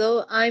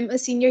Saucedo. I'm a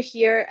senior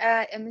here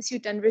at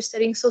MSU Denver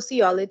studying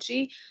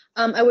sociology.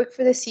 I work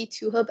for the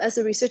C2 Hub as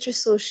a research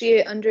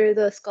associate under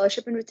the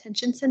Scholarship and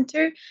Retention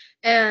Center.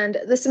 And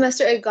this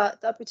semester, I got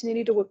the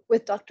opportunity to work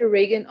with Dr.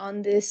 Reagan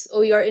on this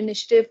OER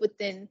initiative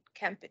within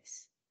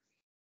campus.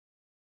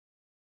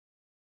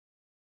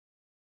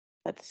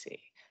 Let's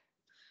see.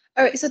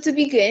 All right, so to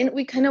begin,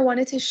 we kind of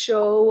wanted to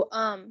show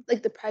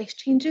like the price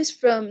changes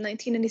from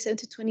 1997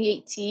 to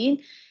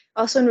 2018.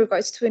 Also in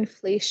regards to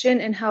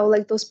inflation and how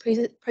like those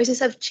prices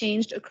have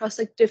changed across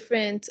like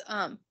different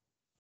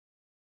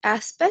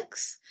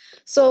aspects.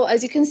 So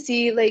as you can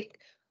see, like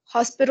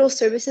hospital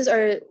services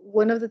are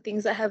one of the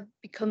things that have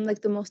become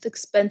like the most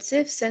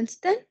expensive since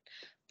then.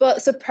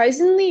 But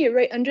surprisingly,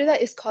 right under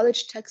that is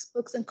college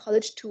textbooks and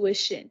college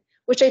tuition,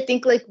 which I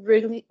think like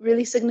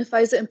really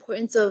signifies the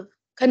importance of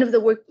kind of the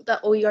work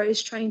that OER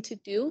is trying to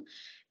do,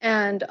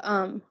 and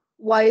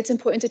why it's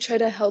important to try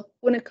to help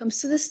when it comes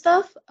to this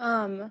stuff.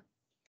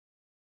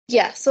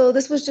 Yeah, so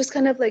this was just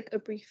kind of like a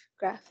brief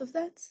graph of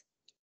that.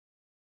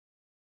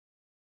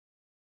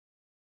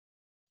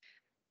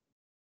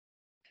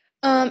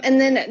 And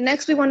then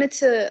next we wanted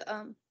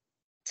to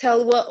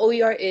tell what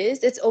OER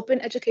is. It's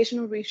open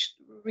educational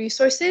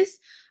resources.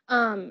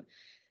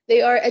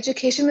 They are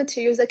education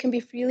materials that can be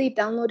freely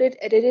downloaded,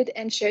 edited,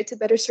 and shared to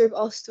better serve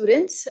all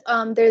students.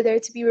 They're there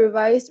to be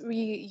revised,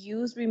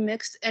 reused,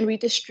 remixed, and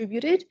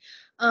redistributed.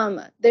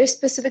 There's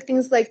specific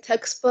things like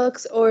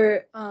textbooks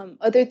or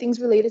other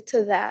things related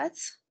to that.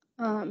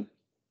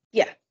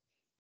 Yeah.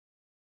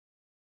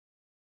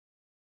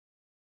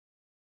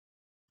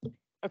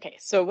 Okay,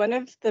 so one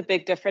of the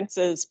big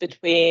differences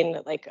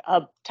between like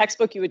a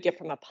textbook you would get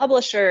from a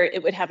publisher,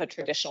 it would have a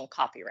traditional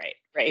copyright,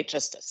 right?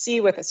 Just a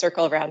C with a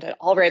circle around it,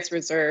 all rights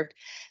reserved.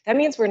 That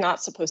means we're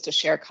not supposed to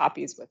share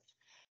copies with,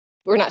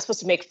 we're not supposed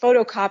to make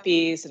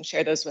photocopies and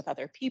share those with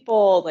other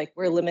people. Like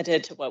we're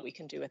limited to what we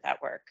can do with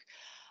that work.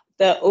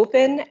 The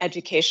open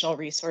educational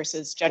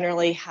resources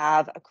generally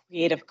have a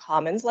Creative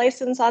Commons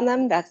license on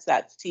them. That's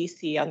that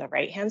CC on the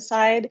right-hand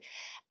side.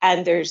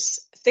 And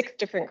there's 6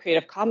 different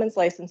Creative Commons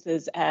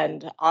licenses,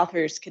 and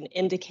authors can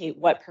indicate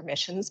what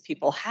permissions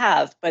people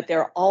have, but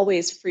they're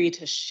always free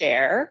to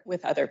share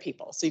with other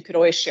people. So you could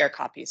always share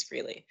copies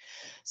freely.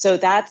 So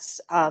that's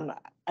a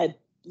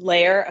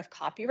layer of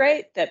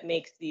copyright that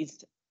makes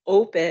these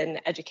open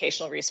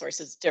educational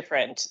resources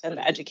different than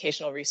the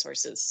educational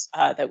resources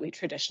that we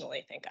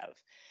traditionally think of.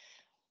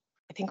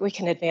 I think we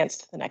can advance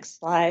to the next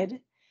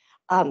slide.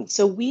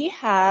 So we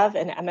have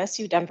an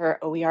MSU Denver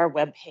OER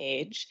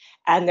webpage,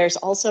 and there's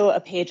also a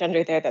page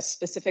under there that's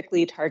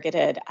specifically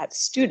targeted at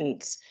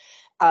students.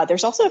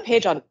 There's also a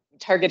page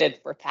targeted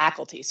for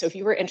faculty. So if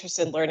you were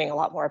interested in learning a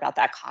lot more about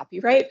that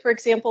copyright, for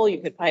example, you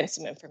could find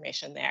some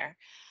information there.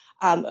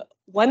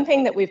 One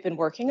thing that we've been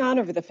working on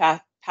over the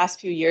past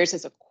few years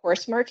is a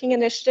course marking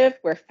initiative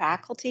where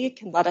faculty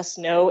can let us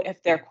know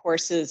if their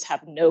courses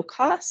have no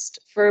cost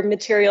for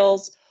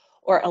materials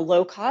or a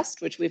low cost,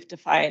 which we've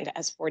defined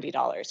as $40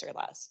 or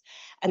less.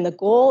 And the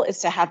goal is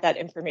to have that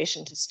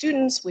information to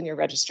students when you're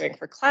registering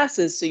for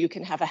classes so you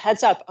can have a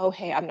heads up, oh,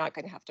 hey, I'm not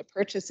going to have to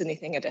purchase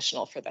anything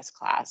additional for this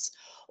class.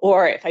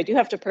 Or if I do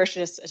have to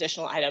purchase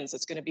additional items,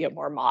 it's going to be a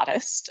more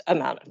modest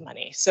amount of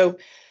money. So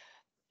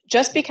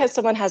just because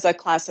someone has a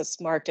class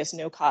that's marked as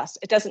no cost,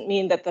 it doesn't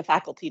mean that the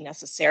faculty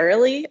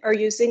necessarily are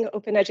using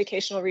open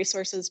educational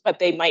resources, but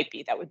they might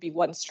be. That would be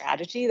one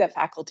strategy that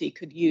faculty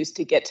could use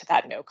to get to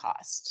that no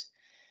cost.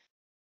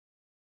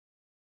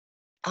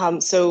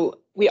 So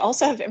we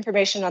also have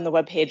information on the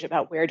webpage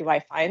about where do I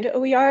find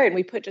OER, and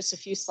we put just a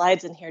few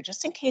slides in here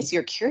just in case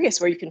you're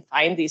curious where you can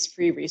find these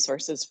free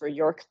resources for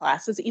your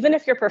classes. Even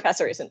if your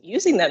professor isn't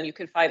using them, you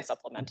could find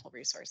supplemental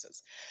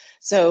resources.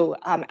 So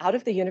out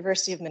of the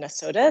University of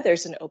Minnesota,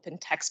 there's an open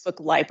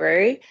textbook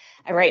library,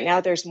 and right now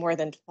there's more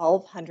than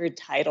 1,200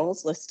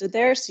 titles listed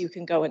there, so you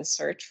can go and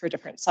search for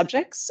different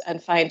subjects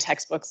and find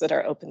textbooks that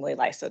are openly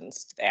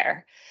licensed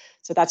there.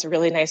 So that's a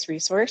really nice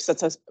resource.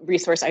 That's a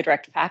resource I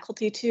direct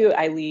faculty to.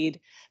 I lead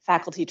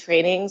faculty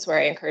trainings where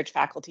I encourage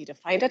faculty to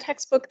find a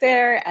textbook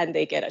there, and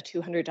they get a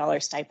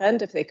 $200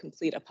 stipend if they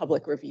complete a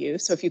public review.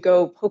 So if you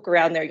go poke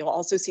around there, you'll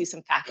also see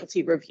some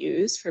faculty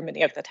reviews for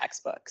many of the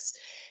textbooks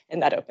in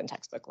that open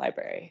textbook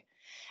library.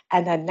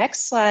 And then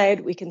next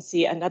slide, we can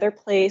see another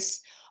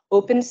place.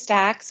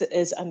 OpenStax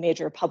is a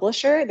major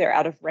publisher. They're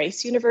out of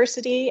Rice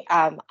University.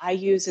 I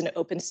use an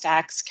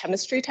OpenStax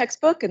chemistry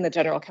textbook in the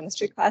general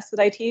chemistry class that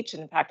I teach.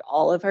 And in fact,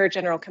 all of our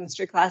general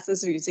chemistry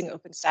classes are using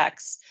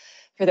OpenStax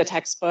for the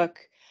textbook.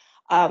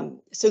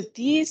 So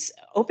these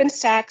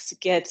OpenStax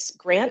gets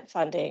grant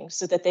funding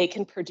so that they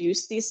can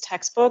produce these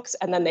textbooks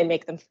and then they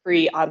make them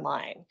free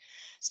online.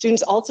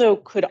 Students also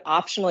could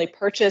optionally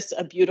purchase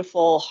a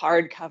beautiful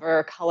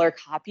hardcover color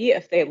copy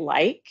if they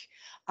like.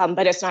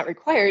 But it's not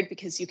required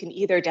because you can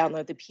either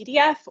download the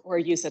PDF or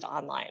use it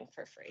online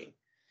for free.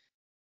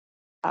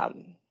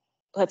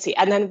 Let's see.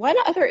 And then one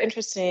other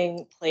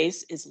interesting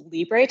place is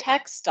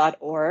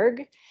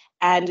libretext.org.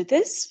 And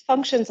this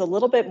functions a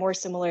little bit more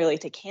similarly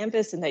to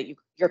Canvas in that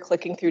you're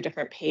clicking through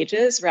different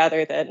pages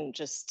rather than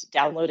just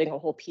downloading a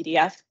whole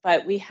PDF.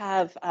 But we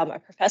have a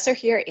professor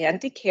here,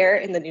 Andy Kerr,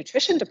 in the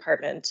nutrition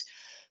department,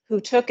 who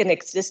took an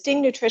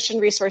existing nutrition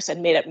resource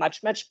and made it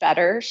much, much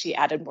better. She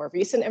added more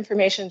recent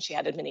information. She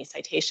added many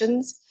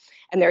citations.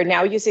 And they're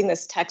now using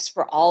this text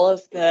for all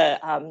of the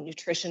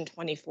Nutrition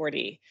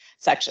 2040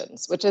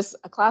 sections, which is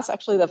a class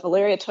actually that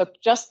Valeria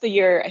took just the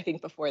year, I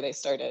think, before they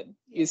started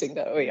using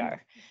the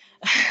OER.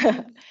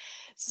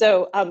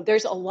 So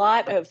there's a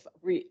lot of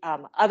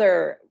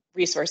other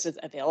resources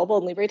available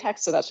in LibreText,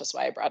 so that's just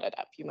why I brought it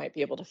up. You might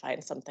be able to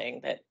find something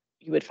that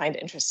you would find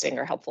interesting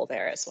or helpful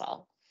there as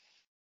well.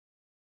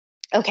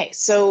 Okay,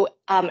 so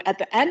at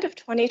the end of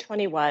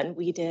 2021,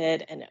 we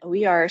did an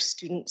OER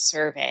student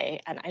survey,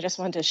 and I just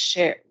wanted to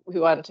share, we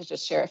wanted to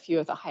just share a few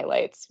of the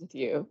highlights with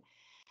you.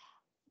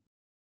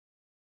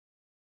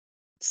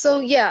 So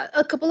yeah,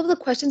 a couple of the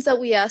questions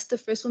that we asked, the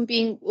first one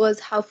being was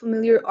how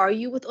familiar are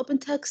you with open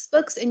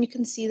textbooks? And you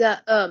can see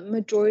that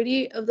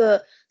majority of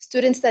the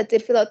students that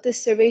did fill out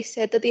this survey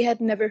said that they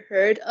had never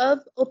heard of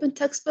open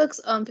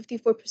textbooks.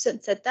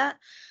 54% said that.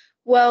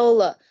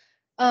 Well,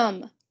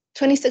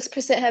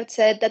 26% have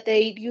said that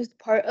they used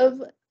part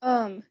of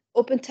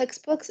open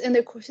textbooks in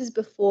their courses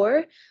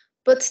before,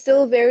 but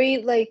still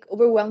very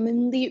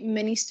overwhelmingly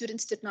many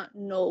students did not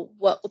know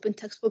what open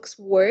textbooks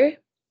were.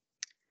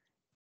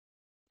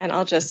 And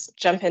I'll just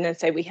jump in and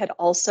say we had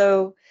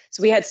also,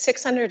 so we had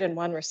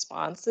 601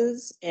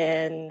 responses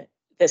in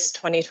this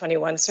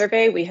 2021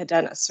 survey. We had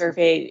done a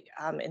survey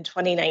in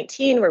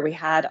 2019 where we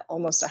had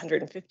almost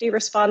 150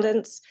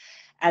 respondents,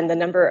 and the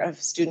number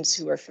of students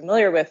who were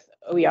familiar with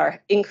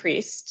OER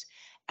increased,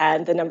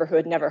 and the number who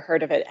had never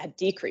heard of it had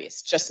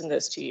decreased just in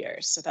those 2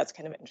 years. So that's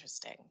kind of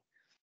interesting.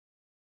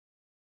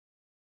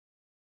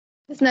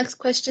 This next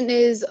question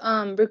is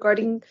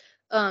regarding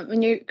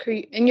in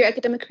your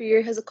academic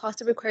career, has the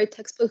cost of required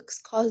textbooks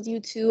caused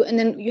you to, and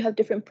then you have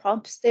different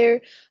prompts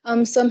there.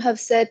 Some have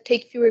said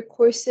take fewer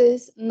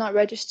courses, not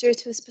register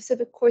to a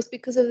specific course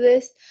because of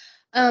this.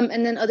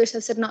 And then others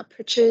have said not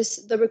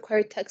purchase the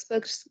required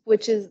textbooks,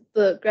 which is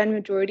the grand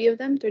majority of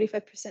them,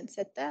 35%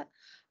 said that.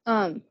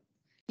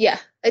 Yeah,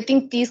 I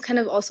think these kind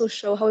of also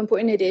show how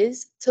important it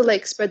is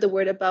to spread the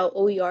word about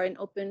OER and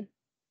open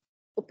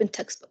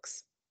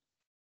textbooks.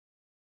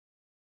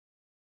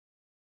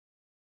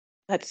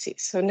 Let's see,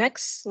 so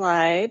next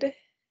slide.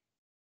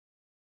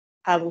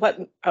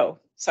 Oh,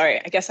 sorry,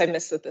 I guess I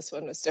missed that this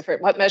one was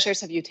different. What measures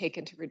have you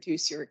taken to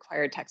reduce your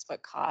required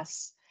textbook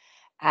costs?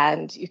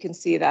 And you can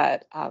see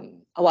that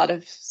a lot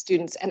of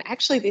students, and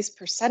actually these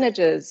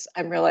percentages,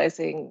 I'm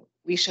realizing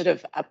we should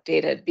have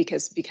updated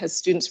because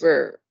students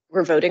were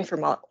voting for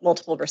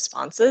multiple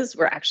responses,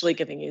 we're actually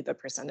giving you the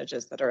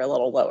percentages that are a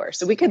little lower.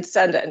 So we could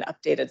send an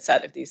updated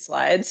set of these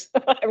slides.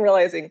 I'm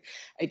realizing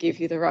I gave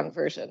you the wrong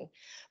version.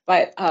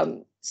 But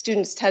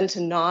students tend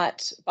to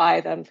not buy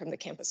them from the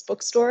campus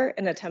bookstore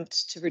in an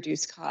attempt to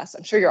reduce costs.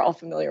 I'm sure you're all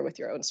familiar with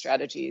your own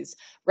strategies,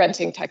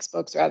 renting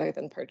textbooks rather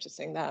than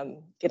purchasing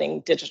them,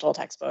 getting digital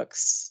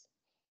textbooks.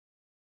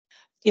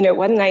 You know,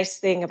 one nice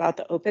thing about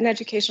the open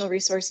educational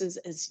resources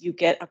is you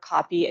get a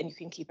copy and you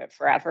can keep it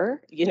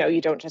forever. You know,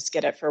 you don't just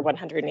get it for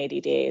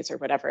 180 days or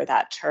whatever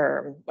that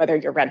term, whether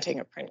you're renting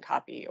a print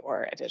copy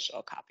or a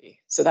digital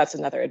copy. So that's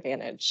another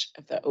advantage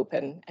of the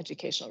open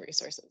educational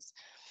resources.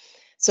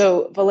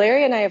 So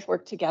Valeria and I have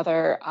worked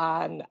together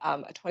on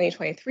a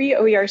 2023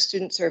 OER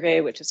student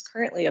survey, which is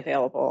currently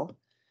available.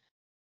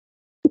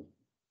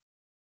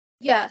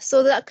 Yeah,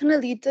 so that kind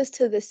of leads us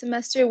to this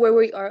semester where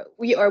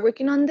we are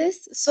working on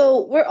this.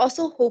 So we're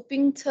also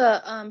hoping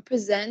to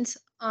present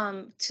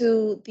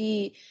to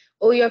the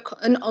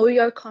an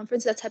OER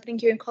conference that's happening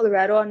here in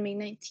Colorado on May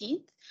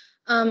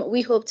 19th.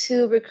 We hope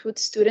to recruit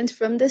students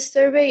from this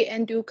survey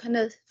and do kind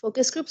of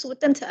focus groups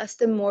with them to ask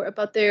them more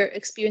about their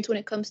experience when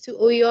it comes to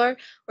OER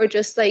or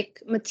just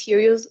like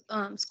materials,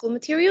 school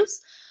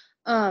materials.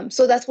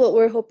 So that's what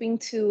we're hoping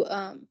to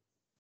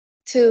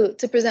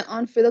present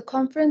on for the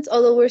conference,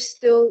 although we're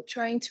still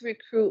trying to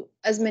recruit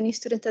as many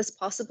students as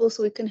possible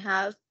so we can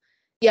have,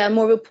 yeah,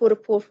 more of a pool to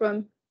pull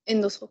from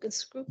in those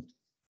focus groups.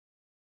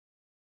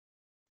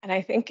 And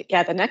I think,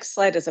 yeah, the next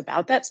slide is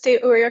about that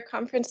state OER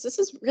conference. This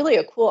is really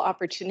a cool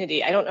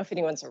opportunity. I don't know if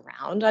anyone's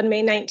around on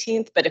May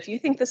 19th, but if you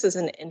think this is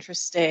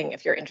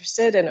if you're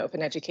interested in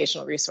open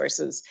educational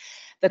resources,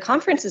 the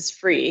conference is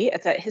free.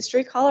 It's at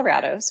History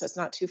Colorado, so it's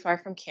not too far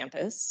from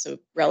campus, so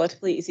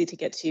relatively easy to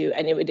get to,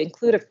 and it would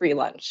include a free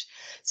lunch.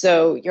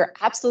 So you're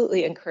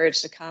absolutely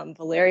encouraged to come.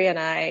 Valeria and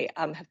I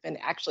have been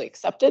actually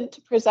accepted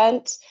to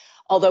present.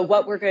 Although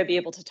what we're going to be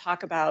able to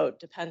talk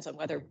about depends on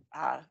whether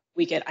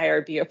we get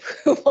IRB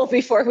approval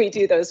before we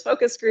do those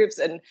focus groups,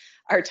 and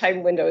our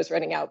time window is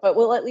running out. But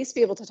we'll at least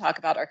be able to talk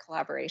about our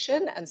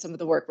collaboration and some of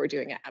the work we're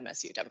doing at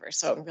MSU Denver.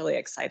 So I'm really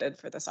excited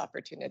for this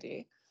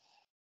opportunity.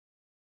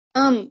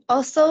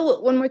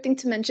 Also, one more thing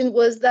to mention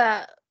was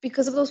that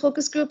because of those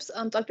focus groups,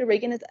 Dr.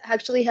 Reagan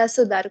actually has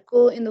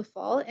sabbatical in the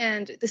fall,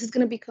 and this is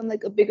going to become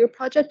like a bigger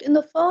project in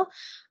the fall.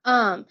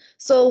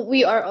 So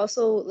we are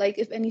also like,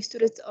 if any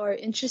students are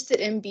interested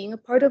in being a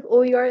part of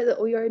OER, the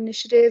OER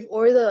initiative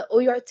or the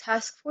OER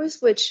task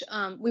force, which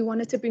we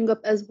wanted to bring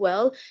up as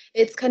well.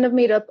 It's kind of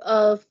made up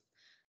of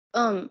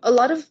a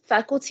lot of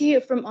faculty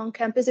from on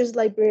campus. There's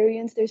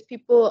librarians, there's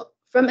people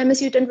from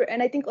MSU Denver,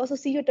 and I think also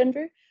CU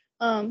Denver.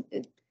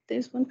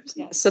 There's one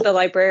person. Yeah, so the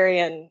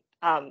librarian,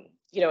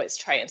 is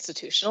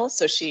tri-institutional,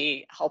 so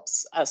she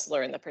helps us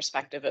learn the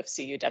perspective of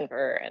CU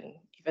Denver and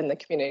even the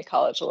community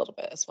college a little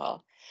bit as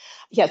well.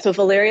 Yeah, so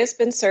Valeria's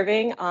been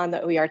serving on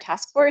the OER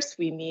task force.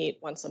 We meet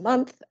once a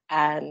month,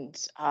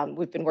 and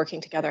we've been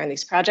working together on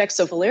these projects.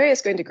 So Valeria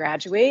is going to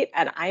graduate,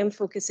 and I am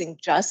focusing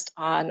just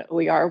on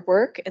OER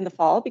work in the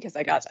fall because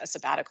I got a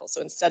sabbatical. So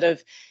instead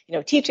of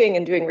teaching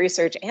and doing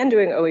research and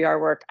doing OER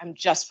work, I'm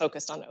just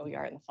focused on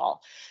OER in the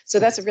fall. So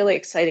that's a really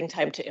exciting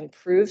time to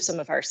improve some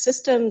of our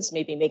systems,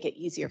 maybe make it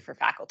easier for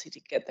faculty to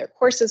get their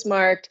courses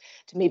marked,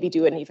 to maybe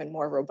do an even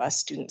more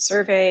robust student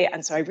survey.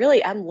 And so I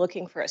really am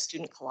looking for a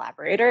student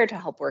collaborator to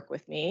help work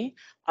with me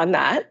on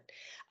that.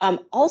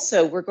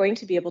 Also, we're going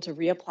to be able to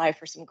reapply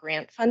for some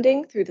grant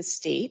funding through the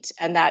state,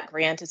 and that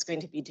grant is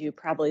going to be due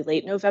probably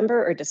late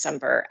November or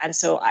December. And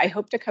so I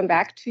hope to come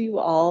back to you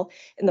all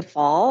in the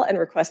fall and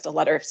request a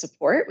letter of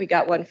support. We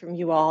got one from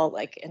you all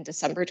like in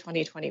December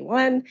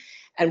 2021,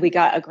 and we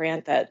got a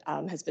grant that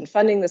has been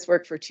funding this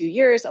work for 2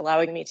 years,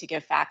 allowing me to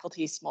give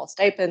faculty small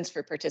stipends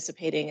for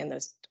participating in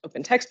those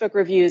open textbook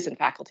reviews and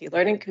faculty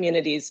learning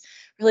communities,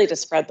 really to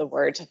spread the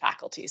word to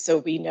faculty so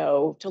we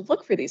know to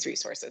look for these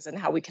resources and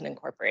how we can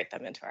incorporate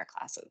them into our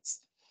classes.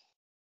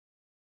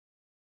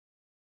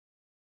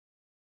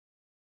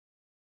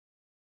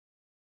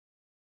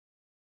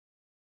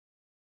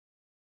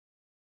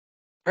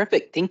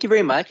 Perfect. Thank you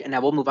very much. And I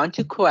will move on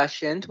to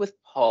questions with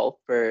Paul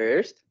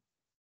first.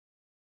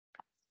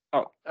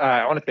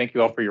 I want to thank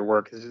you all for your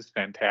work. This is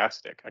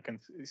fantastic. I can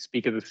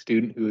speak as a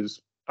student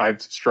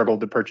I've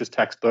struggled to purchase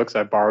textbooks.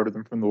 I've borrowed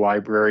them from the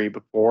library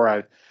before.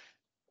 I've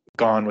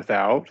gone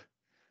without,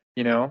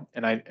 and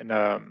I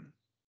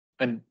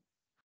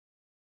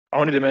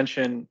wanted to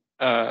mention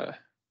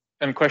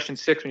in question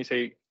 6, when you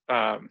say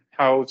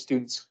how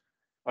students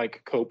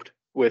like coped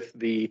with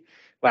the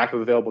lack of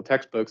available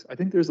textbooks, I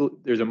think there's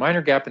a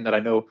minor gap in that.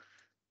 I know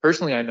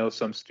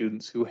some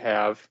students who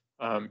have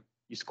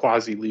used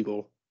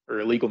quasi-legal or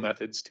illegal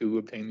methods to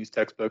obtain these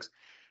textbooks.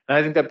 And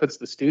I think that puts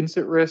the students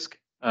at risk,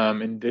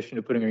 in addition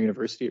to putting our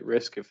university at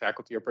risk if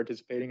faculty are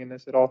participating in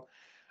this at all.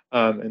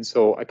 And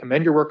so I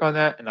commend your work on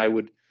that. And I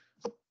would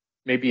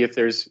maybe, if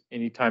there's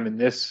any time in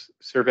this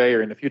survey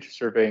or in a future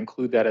survey,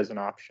 include that as an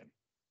option.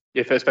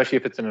 Especially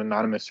if it's an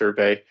anonymous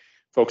survey,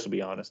 folks will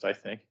be honest, I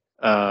think.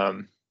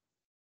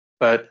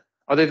 But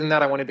other than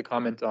that, I wanted to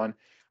comment on,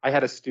 I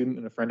had a student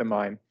and a friend of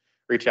mine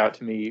reach out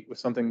to me with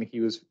something that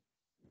he was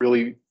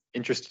really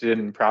interested in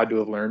and proud to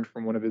have learned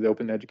from one of his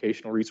open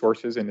educational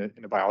resources in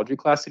a biology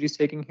class that he's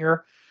taking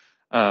here.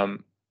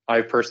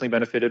 I've personally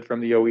benefited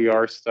from the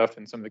OER stuff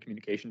and some of the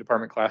communication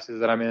department classes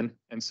that I'm in,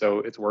 and so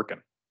it's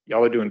working.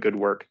 Y'all are doing good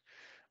work.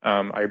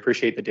 I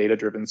appreciate the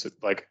data-driven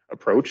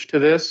approach to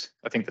this.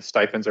 I think the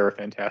stipends are a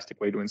fantastic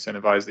way to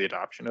incentivize the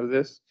adoption of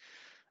this,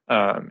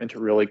 and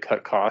to really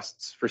cut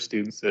costs for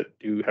students that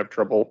do have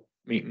trouble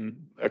meeting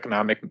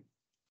economic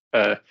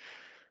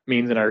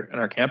means in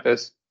our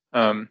campus.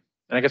 And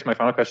I guess my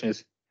final question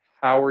is,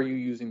 how are you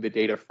using the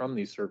data from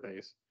these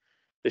surveys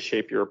to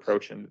shape your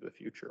approach into the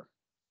future?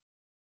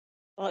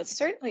 Well, it's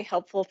certainly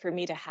helpful for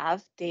me to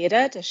have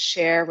data to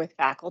share with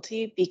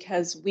faculty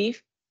because we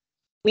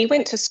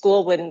went to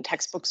school when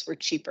textbooks were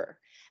cheaper.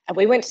 And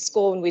we went to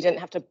school when we didn't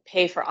have to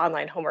pay for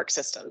online homework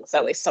systems.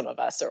 At least some of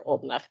us are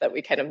old enough that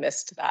we kind of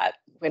missed that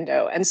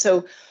window. And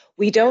so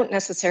we don't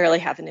necessarily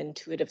have an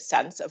intuitive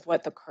sense of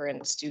what the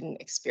current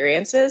student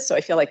experience is. So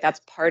I feel like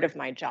that's part of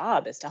my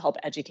job, is to help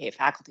educate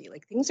faculty.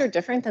 Like, things are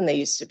different than they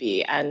used to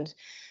be. And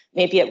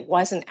maybe it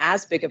wasn't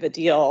as big of a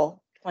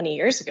deal 20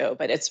 years ago,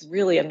 but it's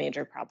really a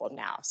major problem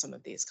now, some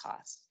of these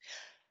costs.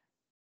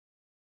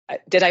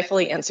 Did I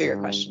fully answer your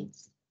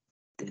questions?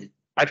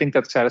 I think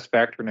that's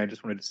satisfactory. And I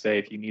just wanted to say,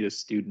 if you need a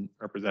student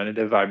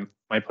representative,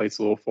 my plate's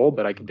a little full,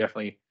 but I can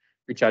definitely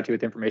reach out to you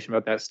with information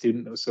about that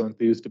student that was so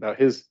enthused about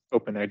his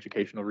open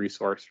educational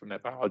resource from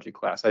that biology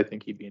class. I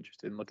think he'd be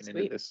interested in looking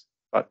into this.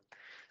 But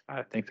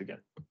thanks again.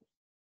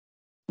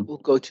 We'll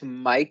go to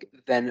Mike,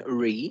 then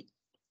Ree.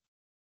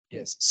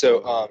 Yes.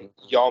 So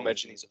y'all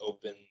mentioned these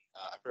open.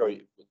 I forgot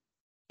what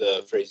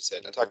the phrase you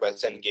said. I talked about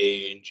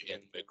Cengage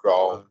and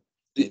McGraw.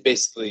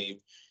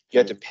 Basically, you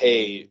have to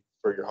pay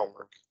for your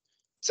homework,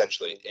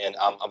 essentially. And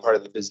I'm part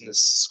of the business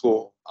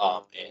school.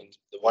 And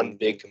the one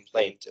big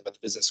complaint about the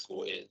business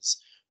school is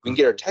we can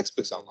get our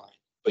textbooks online,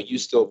 but you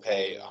still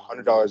pay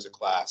 $100 a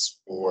class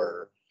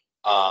for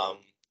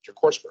your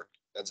coursework.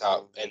 That's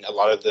how, and a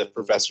lot of the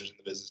professors in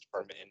the business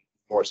department, and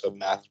more so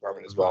math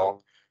department as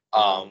well,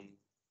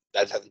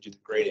 that's how they do the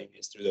grading,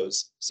 is through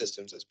those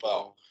systems as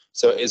well.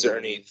 So is there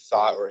any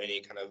thought or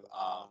any kind of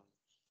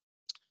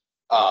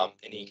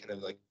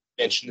like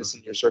mention this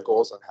in your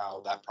circles on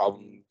how that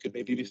problem could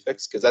maybe be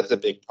fixed? Because that's a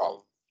big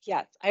problem.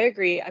 Yes, I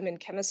agree. I'm in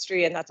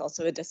chemistry, and that's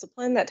also a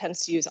discipline that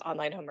tends to use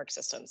online homework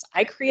systems.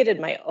 I created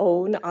my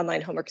own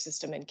online homework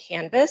system in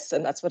Canvas,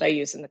 and that's what I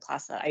use in the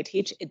class that I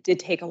teach. It did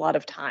take a lot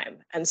of time.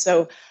 And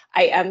so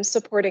I am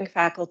supporting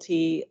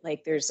faculty.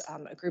 Like, there's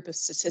a group of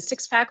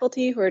statistics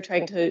faculty who are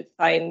trying to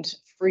find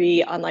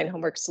free online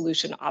homework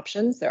solution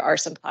options. There are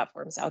some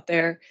platforms out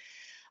there.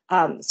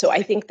 So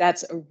I think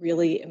that's a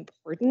really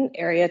important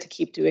area to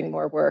keep doing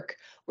more work.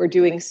 We're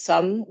doing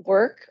some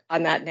work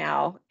on that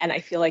now, and I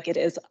feel like it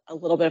is a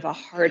little bit of a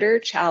harder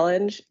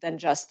challenge than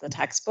just the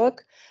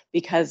textbook,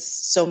 because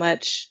so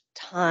much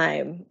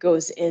time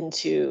goes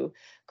into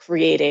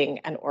creating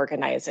and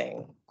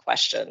organizing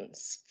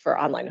questions for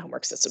online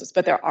homework systems,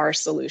 but there are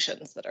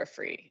solutions that are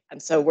free.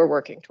 And so we're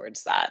working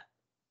towards that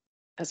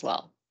as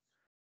well.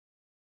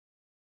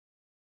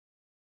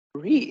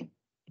 Ree.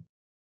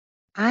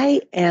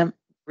 I am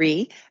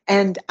Ree,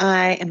 and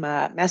I am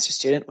a master's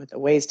student with a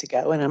ways to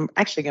go, and I'm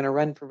actually going to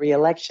run for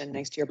re-election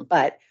next year.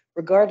 But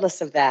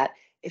regardless of that,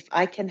 if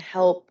I can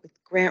help with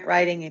grant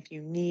writing, if you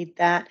need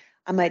that,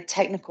 I'm a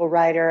technical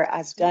writer.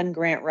 I've done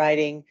grant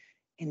writing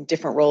in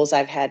different roles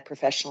I've had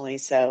professionally,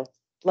 so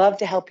love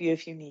to help you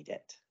if you need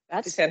it.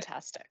 That's Just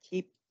fantastic.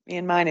 keep me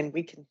in mind, and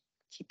we can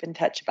keep in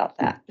touch about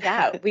that.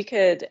 Yeah, we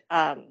could,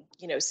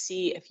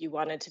 see if you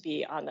wanted to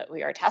be on the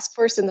OER task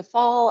force in the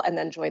fall and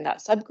then join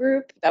that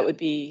subgroup. That would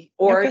be,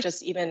 or Okay.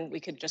 just even, we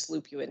could just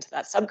loop you into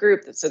that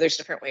subgroup. So there's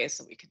different ways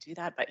that we could do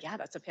that. But yeah,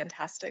 that's a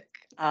fantastic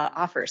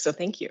offer. So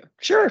thank you.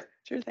 Sure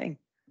thing.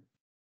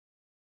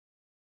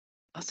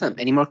 Awesome.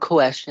 Any more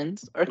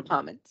questions or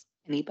comments?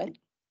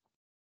 Anybody?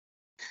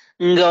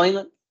 Going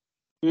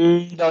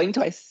once. Going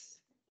twice.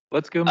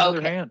 Let's give them another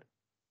Okay. hand.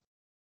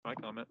 My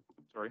comment.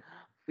 Sorry.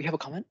 We have a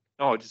comment?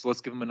 No, just let's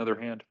give them another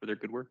hand for their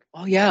good work.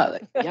 Oh, yeah.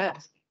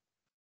 Yes.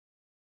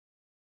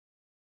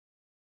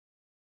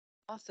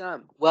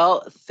 Awesome.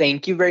 Well,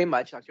 thank you very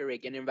much, Dr.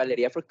 Reagan and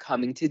Valeria, for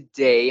coming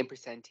today and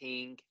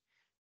presenting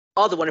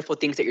all the wonderful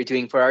things that you're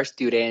doing for our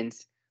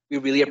students. We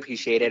really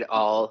appreciate it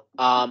all.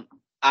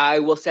 I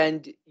will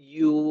send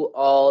you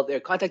all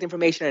their contact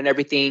information and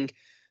everything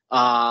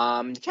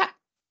in the chat.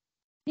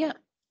 Yeah.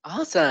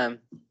 Awesome.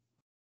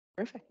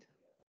 Perfect.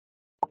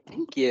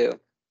 Thank you.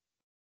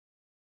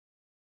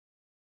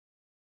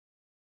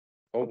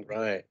 All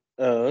right.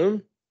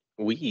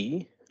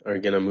 We are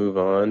going to move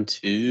on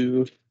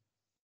to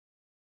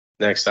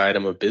next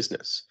item of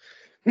business.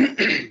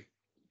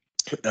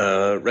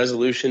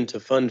 Resolution to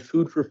fund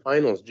food for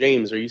finals.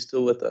 James, are you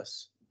still with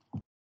us?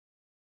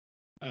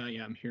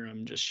 Yeah, I'm here.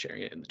 I'm just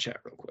sharing it in the chat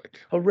real quick.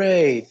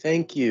 Hooray!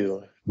 Thank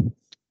you.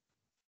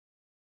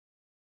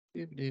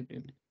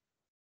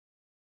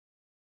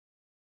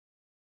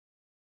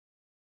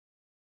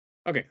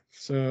 Okay,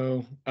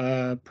 so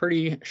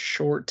pretty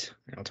short.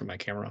 I'll turn my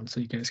camera on so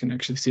you guys can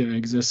actually see I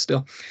exist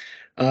still.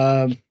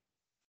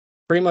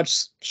 Pretty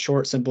much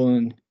short, simple,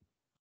 and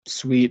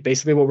sweet.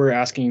 Basically, what we're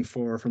asking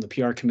for from the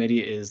PR committee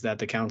is that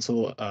the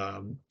council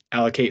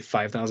allocate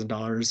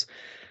 $5,000,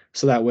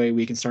 so that way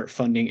we can start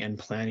funding and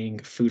planning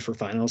food for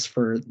finals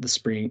for the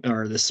spring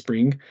or this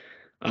spring.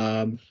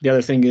 The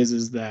other thing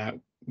is that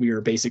we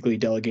are basically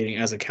delegating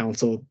as a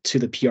council to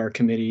the PR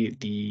committee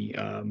the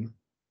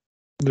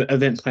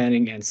event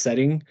planning and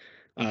setting.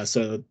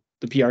 So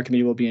the PR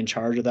committee will be in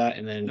charge of that.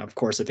 And then, of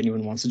course, if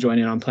anyone wants to join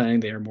in on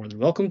planning, they are more than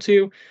welcome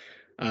to.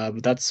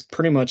 But that's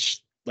pretty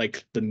much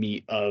like the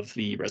meat of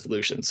the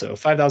resolution. So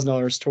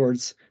 $5,000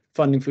 towards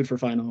funding food for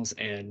finals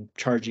and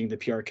charging the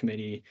PR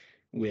committee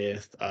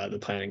with the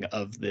planning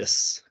of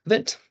this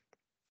event.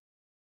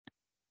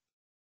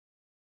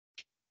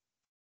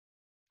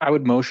 I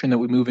would motion that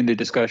we move into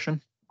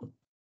discussion.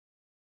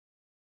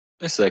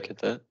 I second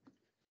that.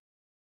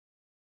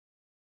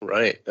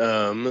 Right.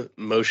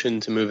 Motion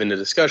to move into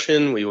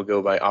discussion. We will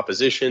go by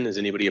opposition. Is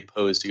anybody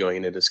opposed to going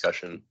into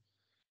discussion?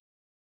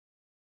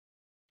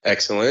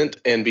 Excellent.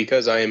 And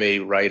because I am a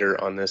writer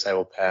on this, I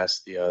will pass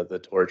the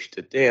torch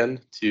to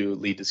Dan to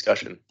lead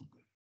discussion.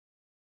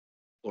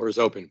 Floor is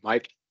open.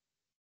 Mike?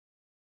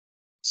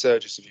 So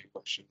just a few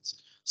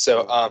questions.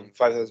 So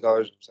 $5,000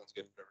 sounds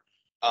good.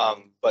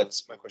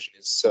 But my question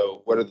is,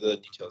 so what are the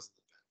details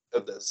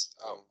of this?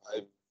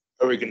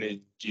 Are we going to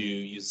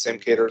use the same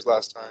caterers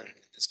last time?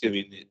 It's going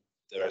to be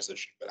the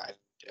resolution, but I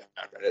have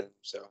not read it.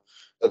 So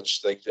I'd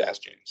just like to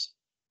ask James.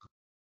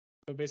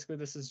 So basically,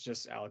 this is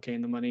just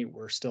allocating the money.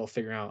 We're still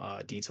figuring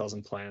out details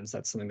and plans.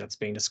 That's something that's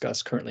being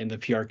discussed currently in the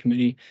PR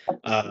committee.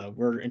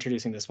 We're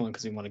introducing this one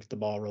because we want to get the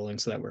ball rolling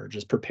so that we're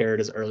just prepared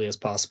as early as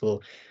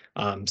possible,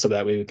 so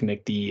that way we can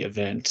make the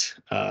event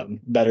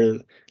better.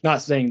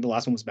 Not saying the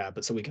last one was bad,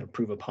 but so we can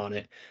improve upon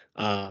it.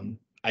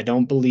 I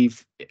don't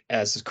believe,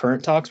 as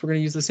current talks, we're going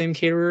to use the same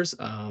caterers.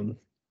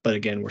 But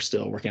again, we're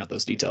still working out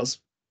those details.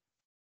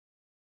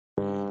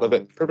 Love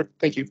it. Perfect.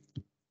 Thank you.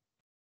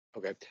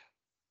 Okay.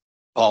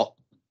 Paul?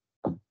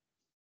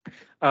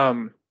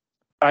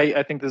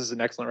 I think this is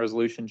an excellent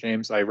resolution,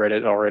 James. I read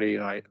it already,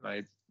 and I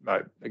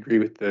agree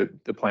with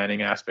the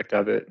planning aspect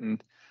of it.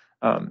 And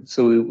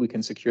so we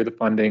can secure the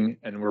funding,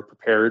 and we're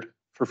prepared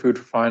for Food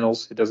for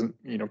Finals. It doesn't,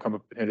 come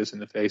up and hit us in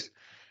the face.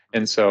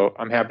 And so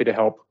I'm happy to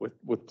help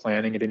with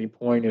planning at any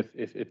point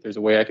if there's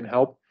a way I can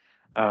help.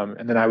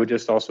 And then I would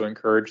just also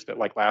encourage that,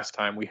 like last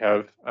time, we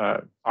have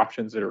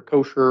options that are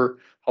kosher,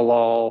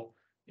 halal,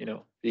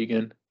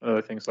 vegan,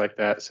 other things like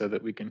that, so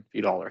that we can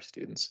feed all our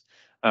students.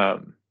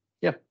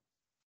 Yeah.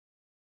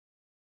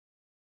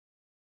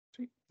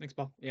 Sweet. Thanks,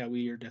 Paul. Yeah,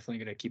 we are definitely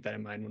going to keep that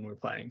in mind when we're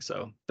planning.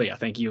 So, but yeah,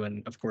 thank you.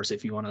 And of course,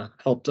 if you want to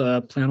help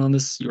plan on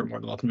this, you're more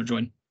than welcome to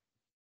join.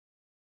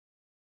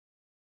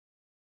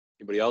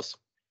 Anybody else?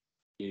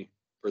 Any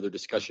further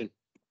discussion?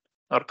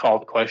 I'll call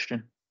the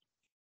question.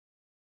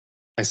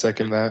 I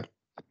second that.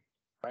 All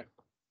right.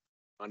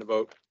 On the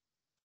vote.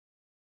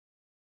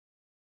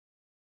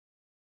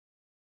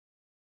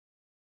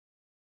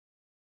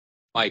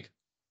 Mike?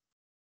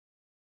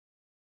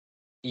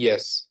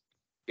 Yes.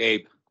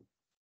 Gabe?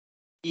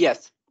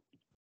 Yes.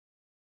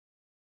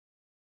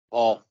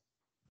 Paul?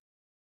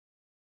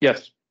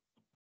 Yes.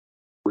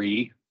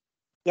 Bree?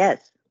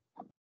 Yes.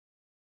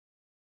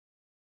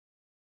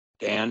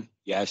 Dan?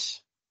 Yes.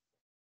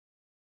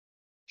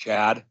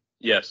 Chad?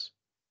 Yes.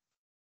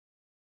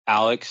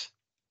 Alex?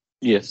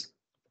 Yes.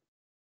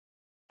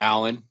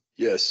 Alan?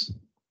 Yes.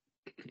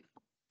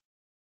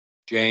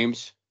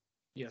 James?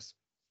 Yes.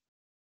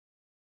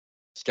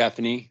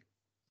 Stephanie?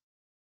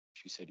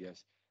 She said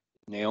yes.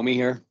 Naomi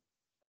here?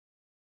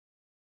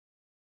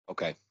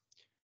 Okay.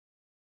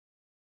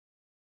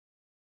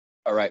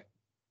 All right.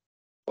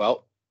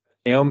 Well,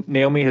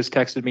 Naomi has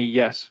texted me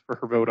yes for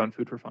her vote on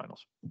Food for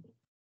Finals.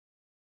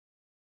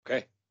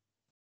 okay.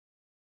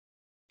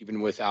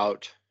 Even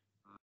without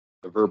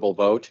the verbal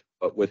vote,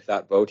 but with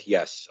that vote,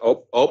 yes.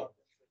 Oh,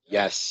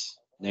 yes.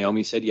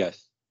 Naomi said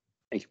yes.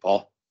 Thank you,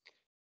 Paul.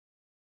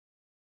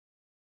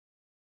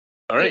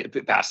 All right.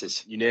 It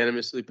passes.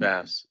 Unanimously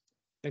pass.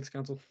 Thanks,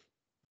 Council.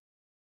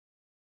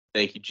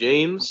 Thank you,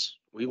 James.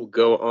 We will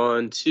go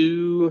on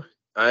to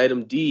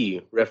item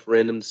D,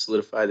 referendum to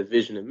solidify the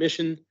vision and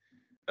mission.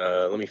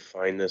 Let me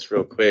find this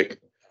real quick.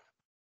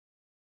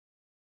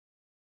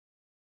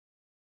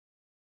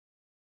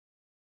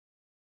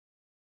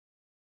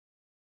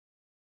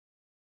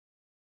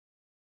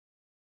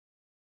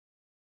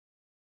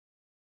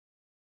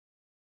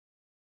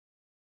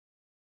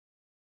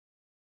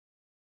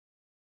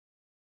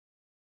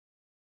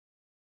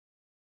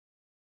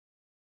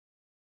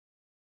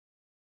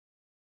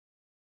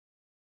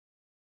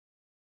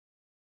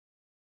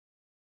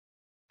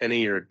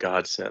 Penny, you're a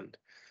godsend.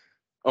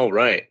 All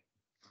right.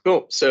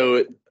 Cool.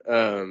 So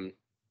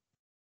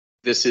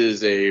this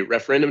is a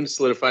referendum to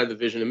solidify the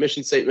vision and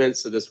mission statement.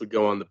 So this would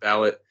go on the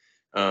ballot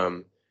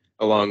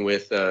along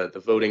with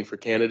the voting for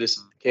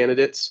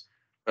candidates.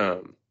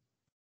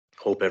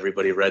 Hope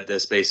everybody read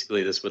this.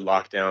 Basically, this would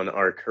lock down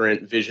our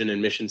current vision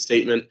and mission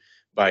statement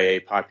by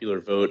a popular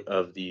vote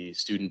of the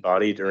student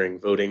body during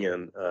voting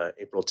on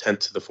April 10th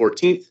to the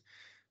 14th.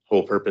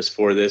 Whole purpose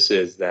for this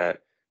is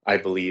that I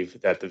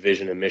believe that the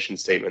vision and mission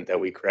statement that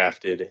we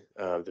crafted,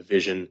 the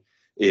vision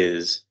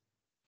is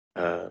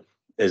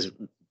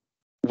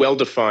well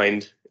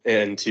defined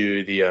and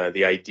to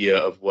the idea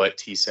of what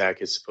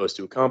TSAC is supposed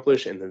to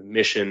accomplish, and the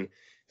mission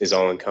is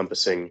all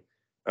encompassing,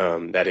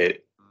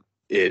 that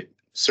it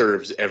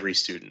serves every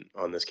student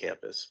on this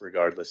campus,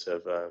 regardless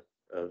of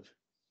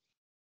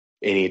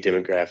any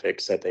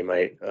demographics that they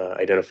might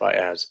identify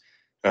as.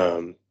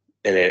 And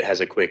it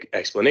has a quick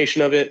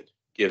explanation of it,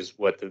 gives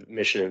what the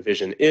mission and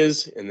vision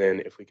is, and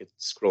then if we could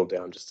scroll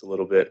down just a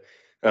little bit,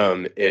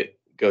 it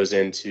goes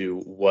into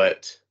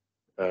what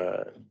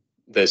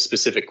the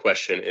specific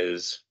question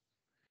is: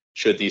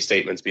 should these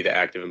statements be the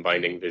active and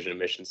binding vision and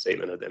mission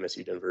statement of the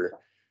MSU Denver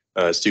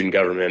student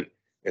government?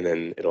 and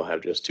then it'll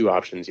have just two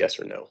options, yes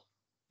or no.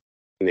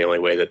 And the only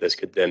way that this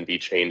could then be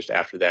changed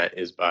after that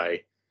is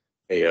by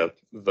a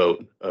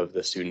vote of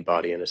the student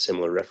body in a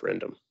similar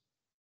referendum.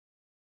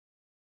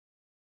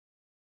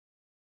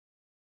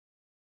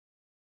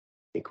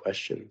 Any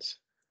questions?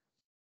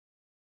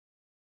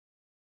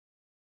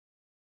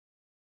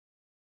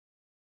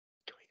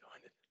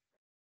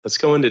 Let's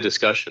go into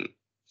discussion.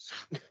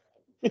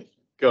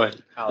 Go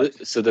ahead,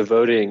 Alex. So the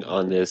voting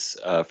on this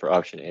for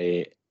option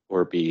A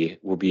or B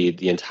will be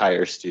the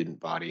entire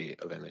student body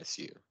of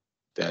MSU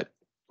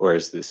or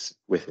is this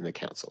within the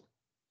council?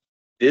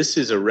 This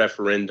is a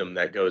referendum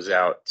that goes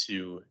out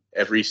to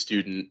every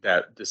student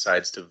that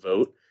decides to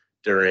vote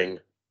during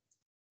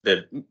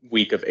the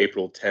week of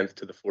April 10th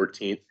to the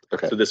 14th.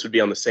 Okay. So this would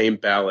be on the same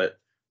ballot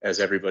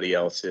as everybody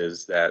else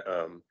is that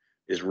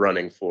is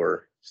running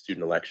for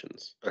student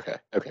elections. Okay.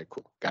 Okay,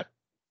 cool. Got it.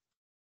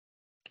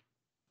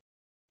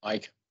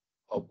 Mike,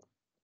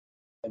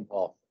 and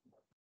Paul.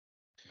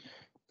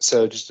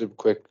 So just a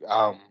quick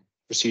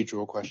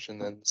procedural question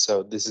then.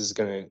 So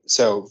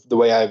the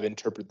way I've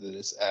interpreted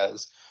this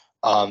as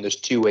there's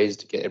two ways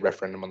to get a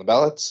referendum on the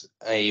ballots.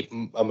 A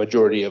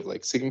majority of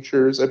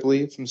signatures, I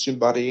believe, from the student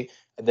body,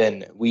 and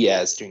then we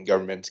as student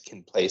government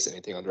can place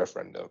anything on the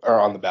referendum or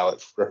on the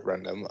ballot for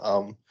referendum,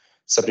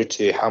 subject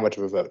to how much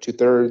of a vote?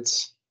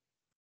 2/3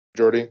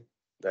 majority?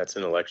 That's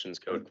an elections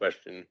code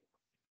question.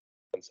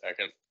 1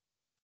 second.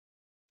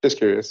 Just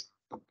curious.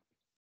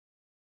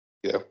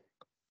 Yeah.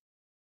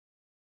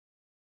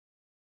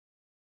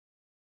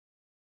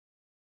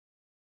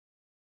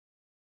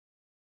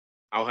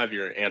 I'll have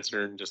your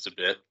answer in just a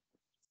bit.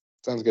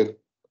 Sounds good.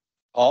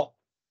 Paul?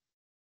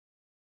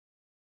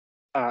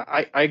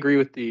 I agree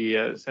with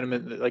the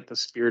sentiment, that, the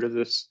spirit of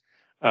this.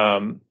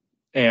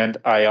 And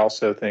I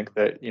also think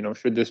that,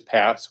 should this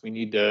pass, we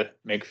need to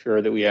make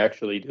sure that we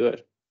actually do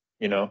it.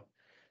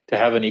 To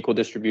have an equal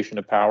distribution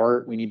of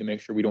power, we need to make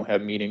sure we don't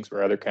have meetings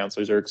where other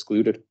counselors are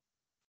excluded.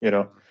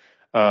 It's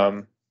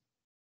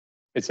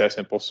that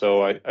simple.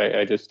 So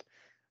I just,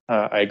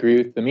 I agree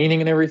with the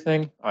meaning and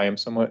everything. I'm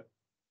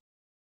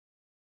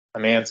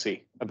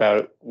antsy about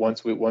it.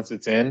 Once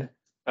it's in,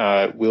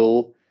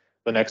 will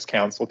the next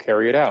council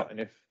carry it out?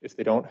 And if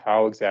they don't,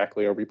 how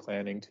exactly are we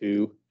planning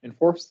to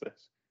enforce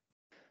this?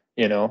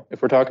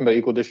 If we're talking about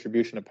equal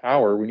distribution of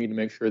power, we need to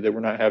make sure that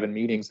we're not having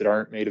meetings that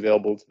aren't made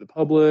available to the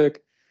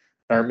public,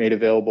 aren't made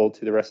available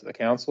to the rest of the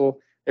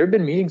council. There have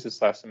been meetings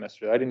this last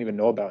semester that I didn't even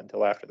know about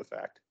until after the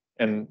fact,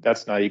 and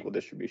that's not equal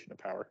distribution of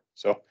power.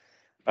 So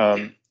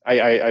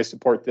I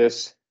support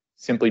this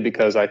simply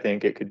because I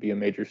think it could be a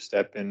major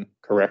step in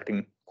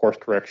course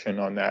correction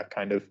on that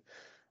kind of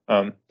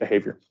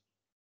behavior.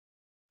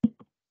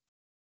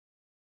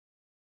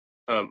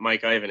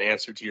 Mike, I have an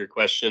answer to your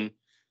question.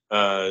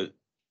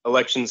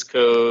 Elections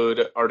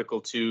Code, Article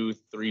 2,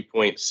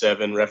 3.7,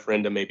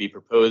 referenda may be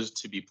proposed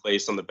to be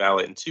placed on the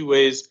ballot in two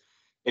ways.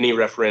 Any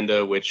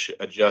referenda which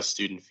adjust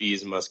student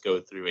fees must go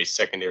through a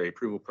secondary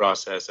approval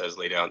process as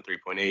laid out in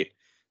 3.8.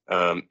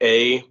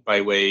 A,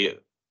 by way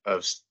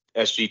of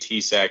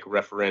SGTSAC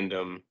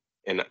referendum,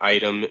 an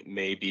item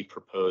may be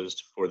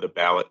proposed for the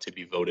ballot to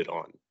be voted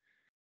on.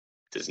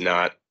 Does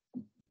not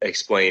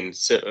explain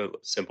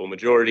simple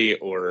majority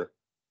or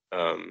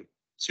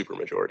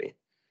supermajority.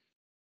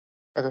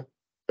 Okay,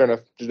 fair enough.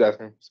 Just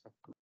asking.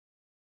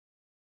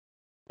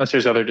 Unless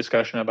there's other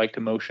discussion, I'd like to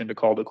motion to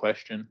call the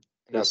question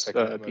this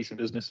second piece of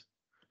business.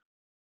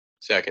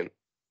 Second.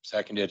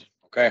 Seconded.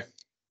 Okay.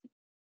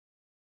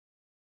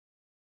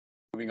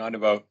 Moving on to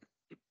vote.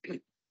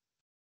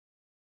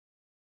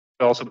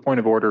 Also, point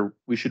of order,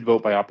 we should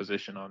vote by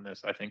opposition on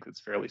this. I think it's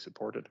fairly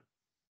supported,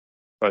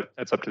 but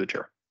that's up to the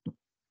chair. Is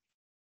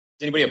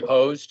anybody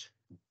opposed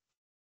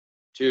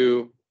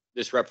to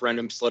this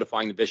referendum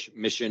solidifying the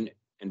mission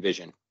and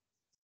vision?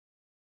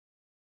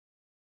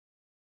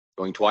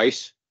 Going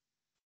twice?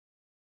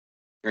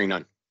 Hearing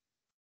none.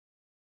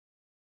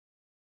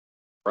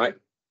 All right,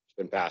 it's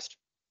been passed.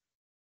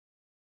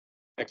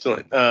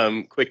 Excellent.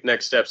 Quick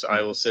next steps.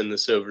 I will send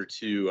this over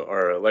to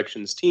our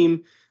elections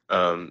team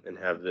and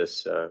have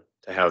this to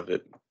have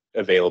it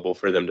available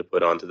for them to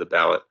put onto the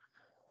ballot.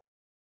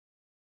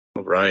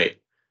 All right.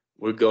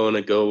 We're going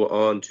to go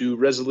on to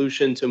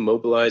resolution to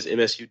mobilize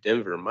MSU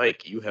Denver.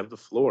 Mike, you have the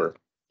floor.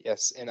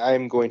 Yes, and I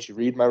am going to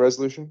read my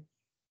resolution.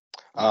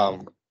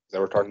 That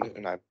we're talking,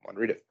 and I want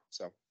to read it.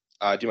 So,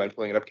 do you mind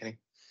pulling it up, Kenny?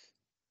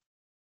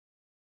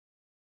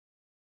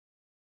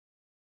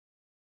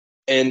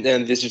 And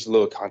this is just a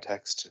little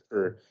context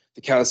for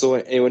the council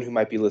and anyone who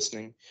might be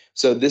listening.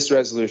 So this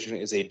resolution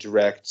is a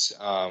direct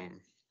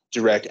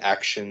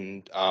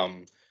action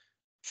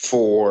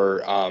for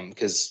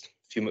because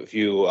a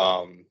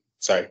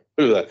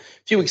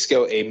few weeks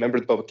ago, a member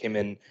of the public came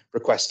in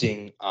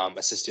requesting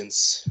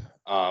assistance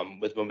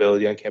with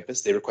mobility on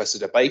campus. They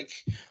requested a bike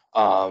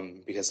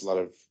because a lot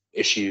of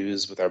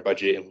issues with our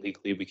budget, and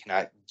legally we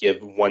cannot give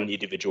one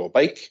individual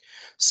bike.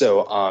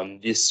 So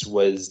this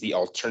was the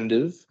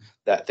alternative.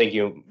 Thank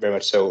you very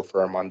much so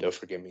for Armando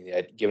for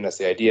giving us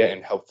the idea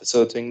and help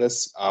facilitating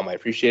this. I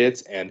appreciate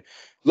it. And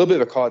little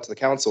bit of a call out to the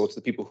council, to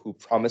the people who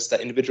promised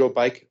that individual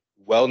bike,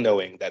 well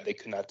knowing that they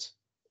could not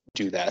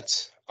do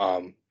that.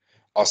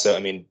 Also, I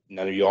mean,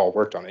 none of you all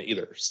worked on it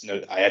either.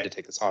 So I had to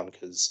take this on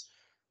because,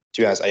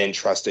 to be honest, I didn't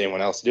trust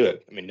anyone else to do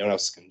it. I mean, no one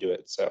else can do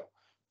it. So,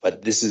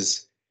 but this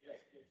is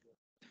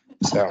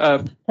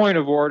so. Point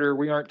of order: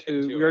 we are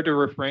to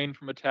refrain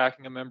from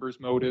attacking a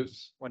member's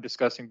motives when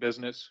discussing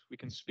business. We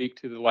can speak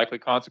to the likely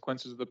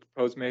consequences of the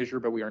proposed measure,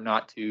 but we are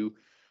not to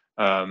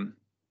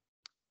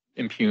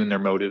impugn their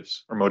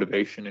motives or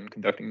motivation in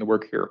conducting the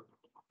work here.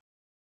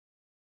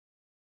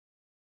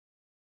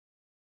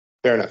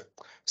 Fair enough.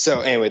 So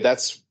anyway,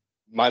 that's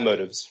my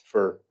motives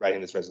for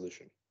writing this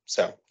resolution.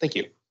 So thank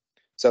you.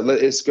 So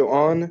let's go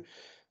on.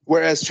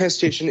 Whereas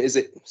transportation is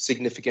a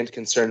significant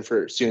concern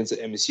for students at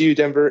MSU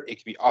Denver, it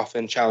can be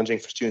often challenging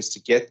for students to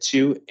get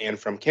to and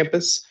from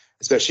campus,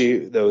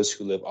 especially those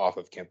who live off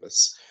of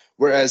campus.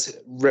 Whereas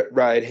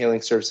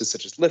ride-hailing services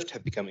such as Lyft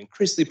have become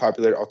increasingly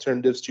popular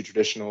alternatives to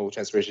traditional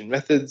transportation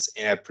methods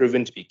and have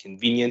proven to be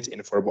convenient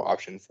and affordable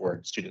option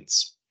for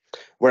students.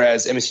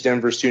 Whereas MSU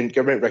Denver student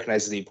government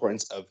recognizes the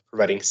importance of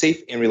providing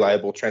safe and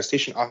reliable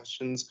transportation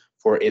options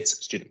for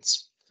its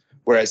students.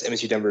 Whereas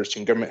MSU Denver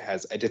student government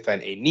has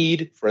identified a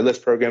need for a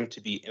Lyft program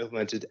to be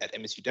implemented at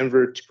MSU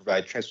Denver to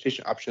provide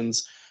transportation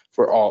options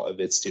for all of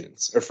its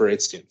students, or for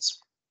its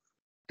students.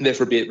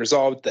 Therefore, be it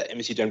resolved that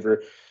MSU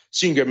Denver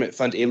student government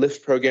fund a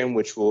Lyft program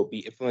which will be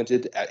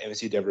implemented at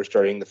MSU Denver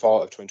starting the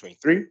fall of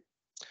 2023.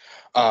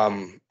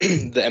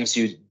 The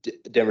MSU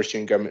Denver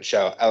student government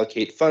shall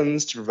allocate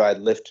funds to provide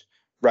Lyft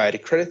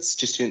ride credits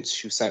to students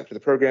who sign up for the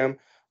program.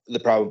 The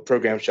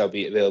program shall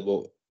be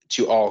available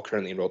to all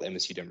currently enrolled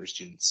MSU Denver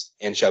students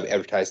and shall be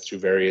advertised through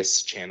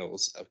various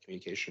channels of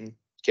communication,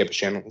 campus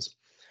channels.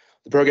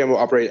 The program will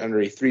operate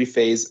under a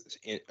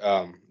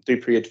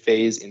three-period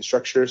phase in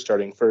structure,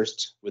 starting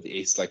first with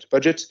a select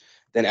budget,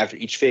 then after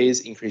each phase,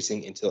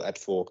 increasing until at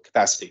full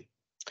capacity.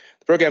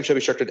 The program shall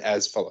be structured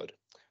as followed.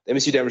 The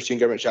MSU Denver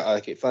student government shall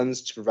allocate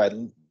funds to provide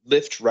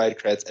Lyft ride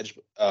credits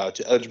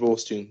to eligible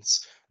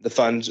students. The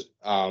fund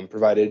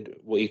provided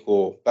will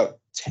equal about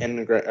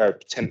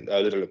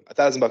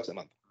 $1,000 a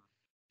month.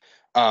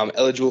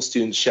 Eligible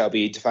students shall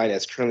be defined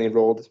as currently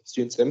enrolled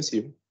students at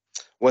MSU.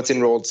 Once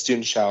enrolled,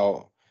 students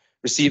shall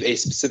receive a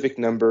specific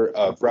number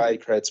of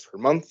ride credits per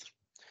month.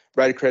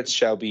 Ride credits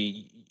shall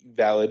be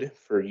valid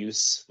for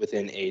use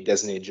within a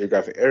designated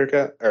geographic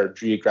area, their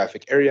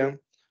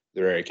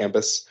area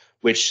campus,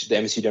 which the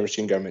MSU Denver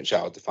student government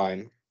shall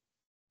define.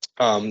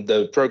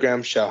 The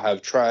program shall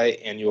have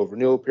tri-annual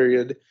renewal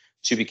period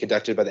to be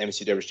conducted by the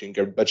MSU Denver Student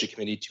Government Budget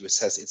Committee to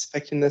assess its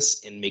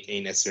effectiveness and make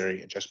any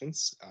necessary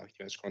adjustments. You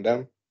can scroll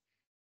down.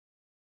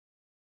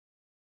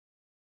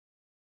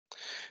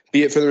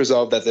 Be it further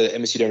resolved that the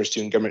MSU Denver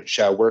student government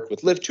shall work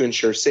with Lyft to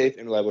ensure safe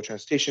and reliable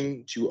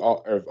transportation to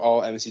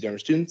all MSU Denver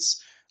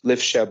students.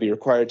 Lyft shall be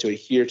required to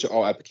adhere to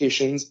all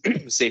applications,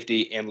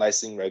 safety, and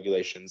licensing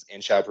regulations,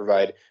 and shall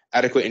provide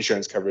adequate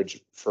insurance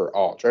coverage for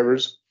all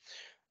drivers.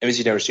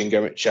 MSU Denver student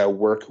government shall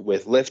work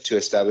with Lyft to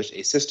establish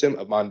a system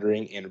of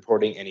monitoring and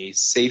reporting any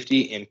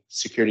safety and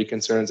security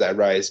concerns that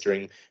arise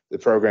during the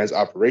program's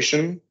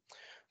operation.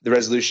 The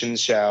resolution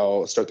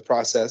shall start the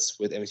process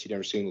with MSU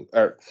Denver student,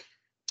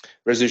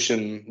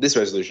 this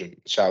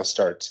resolution shall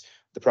start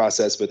the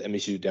process with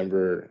MSU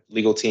Denver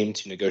legal team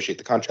to negotiate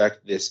the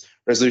contract. This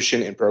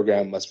resolution and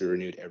program must be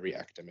renewed every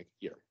academic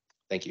year.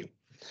 Thank you.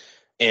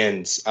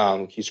 And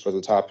can you scroll to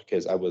the top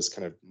because I was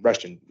kind of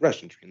rushed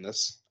between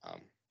this.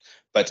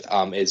 But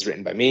is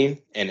written by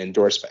me and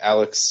endorsed by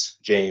Alex,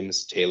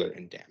 James, Taylor,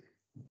 and Dan.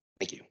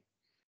 Thank you.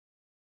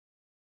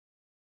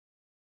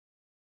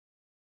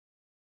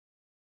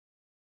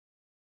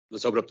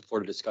 Let's open up the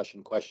floor to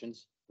discussion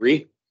questions.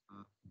 Ree?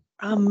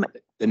 Then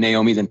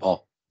Naomi, then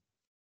Paul.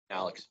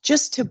 Alex.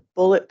 Just to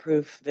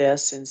bulletproof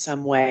this in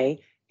some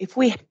way, if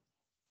we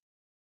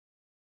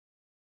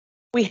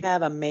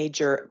have a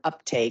major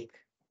uptake,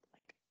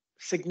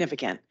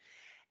 significant,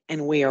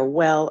 and we are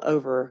well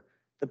over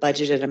the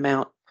budgeted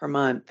amount per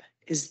month,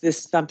 is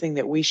this something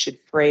that we should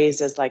phrase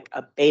as like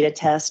a beta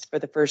test for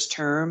the first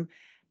term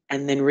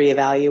and then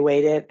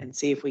reevaluate it and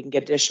see if we can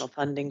get additional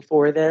funding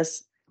for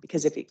this?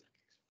 Because I'd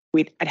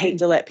hate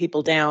to let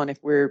people down if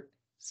we're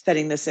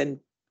setting this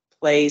in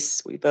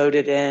place, we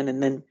voted in,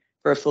 and then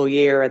for a full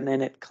year, and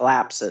then it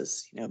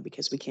collapses,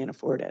 because we can't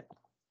afford it.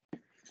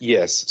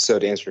 Yes. So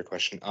to answer your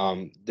question,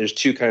 there's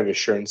two kind of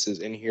assurances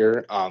in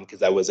here, because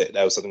that was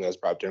something that was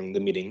brought up during the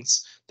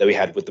meetings that we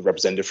had with the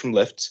representative from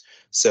Lyft.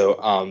 So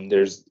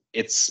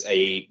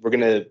we're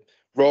gonna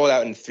roll it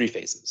out in 3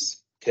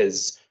 phases,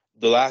 because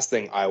the last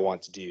thing I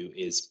want to do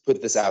is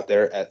put this out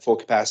there at full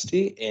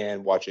capacity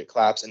and watch it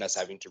collapse and us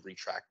having to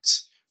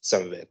retract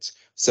some of it.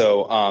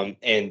 So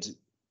and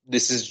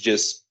this is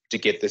just to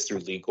get this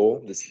through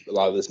legal. A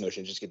lot of this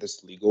motion just to get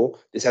this legal.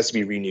 This has to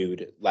be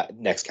renewed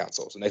next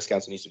council. So next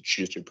council needs to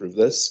choose to approve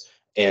this.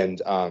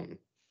 And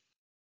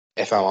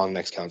if I'm on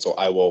next council,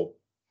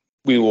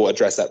 we will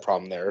address that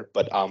problem there.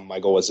 But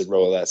my goal is to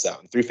roll this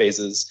out in 3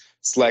 phases,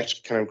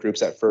 select kind of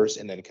groups at first,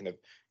 and then kind of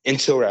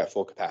until we're at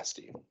full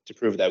capacity to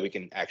prove that we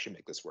can actually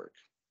make this work.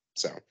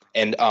 So,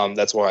 and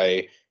that's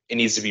why it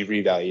needs to be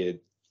reevaluated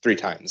 3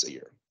 times a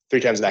year, 3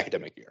 times an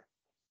academic year.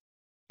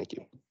 Thank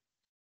you.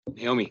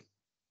 Naomi.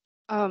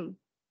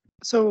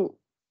 So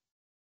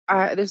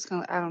this is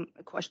kind of I don't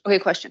a question. Okay,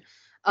 question.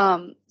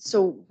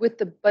 So with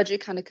the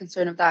budget kind of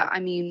concern of that, I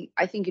mean,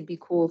 I think it'd be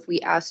cool if we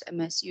asked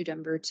MSU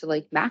Denver to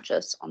like match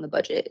us on the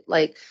budget.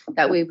 Like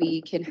that way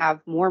we can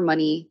have more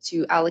money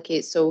to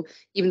allocate. So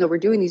even though we're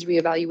doing these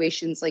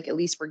reevaluations, like at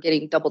least we're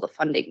getting double the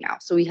funding now.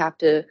 So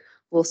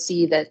we'll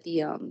see that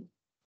the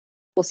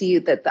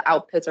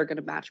outputs are going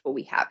to match what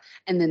we have.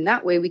 And then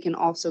that way we can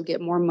also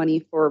get more money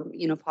for,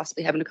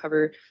 possibly having to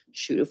cover,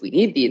 shoot, if we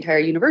need the entire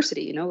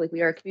university, like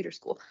we are a commuter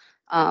school.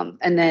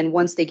 And then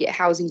once they get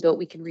housing built,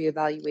 we can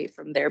reevaluate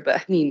from there. But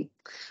I mean,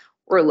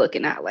 we're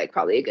looking at like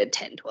probably a good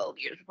 10, 12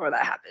 years before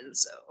that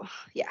happens. So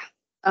yeah,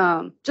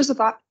 just a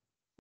thought.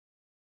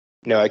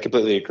 No, I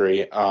completely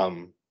agree.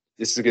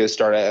 This is going to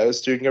start as a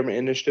student government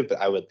initiative,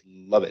 but I would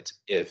love it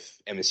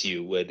if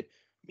MSU would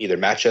either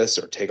match us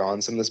or take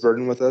on some of this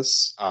burden with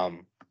us.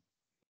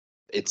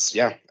 It's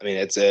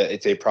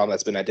a problem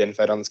that's been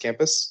identified on this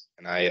campus,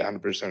 and I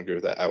 100% agree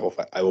with that. I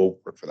will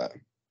work for that.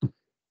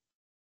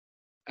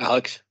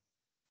 Alex.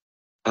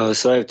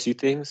 So I have 2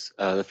 things.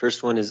 The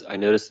first one is I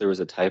noticed there was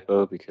a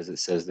typo because it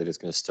says that it's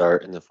going to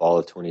start in the fall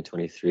of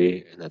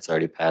 2023, and that's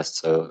already passed.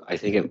 So I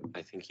think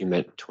you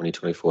meant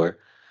 2024,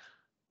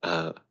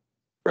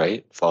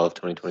 right? Fall of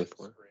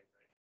 2024.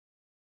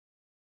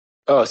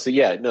 Oh, so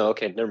yeah, no,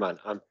 okay, never mind.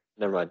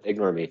 Never mind.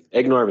 Ignore me.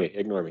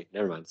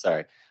 Never mind.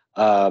 Sorry.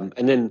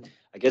 And then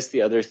I guess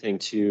the other thing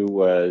too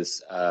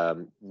was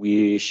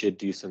we should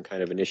do some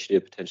kind of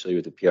initiative potentially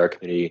with the PR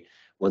committee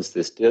once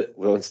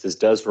this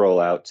does roll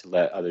out to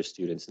let other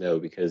students know,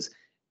 because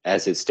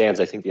as it stands,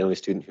 I think the only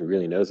student who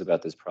really knows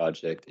about this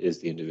project is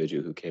the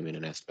individual who came in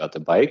and asked about the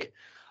bike.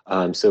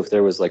 So if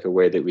there was like a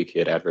way that we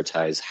could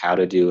advertise how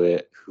to do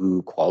it,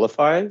 who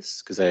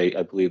qualifies, because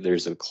I believe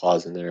there's a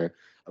clause in there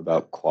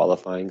about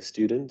qualifying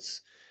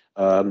students.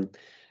 And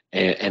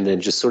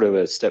then just sort of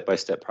a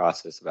step-by-step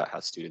process about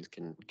how students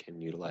can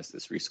utilize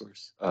this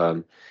resource.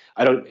 I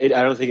don't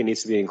think it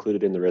needs to be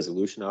included in the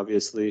resolution,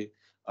 obviously,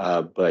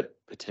 but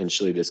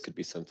potentially this could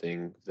be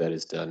something that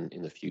is done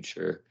in the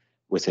future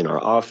within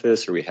our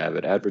office, or we have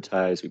it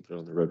advertised, we put it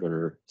on the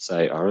Roadrunner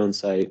site, our own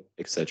site,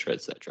 et cetera,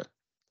 et cetera.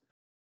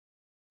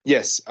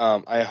 Yes,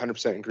 I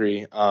 100%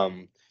 agree.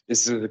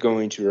 This is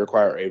going to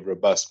require a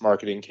robust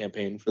marketing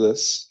campaign for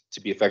this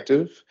to be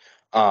effective.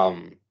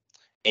 I'm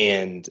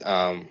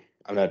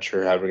not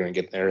sure how we're going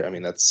to get there. I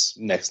mean, that's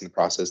next in the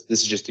process.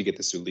 This is just to get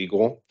this to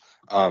legal.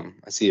 I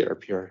see our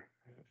PR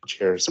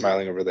chair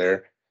smiling over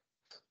there.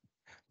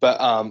 But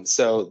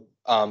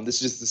this is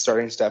just the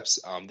starting steps.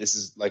 This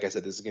is, like I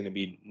said, this is going to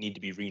need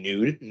to be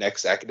renewed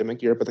next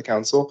academic year by the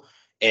council.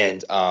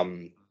 And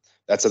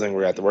that's something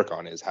we're going to have to work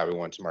on, is how we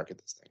want to market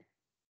this thing.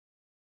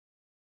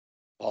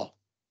 Paul.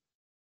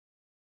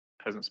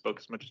 Hasn't spoke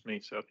as much as me,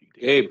 so if you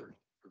could. Gabe,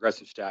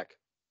 Progressive Stack.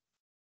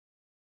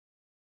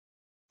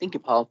 Thank you,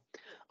 Paul.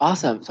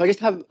 Awesome. So I just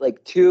have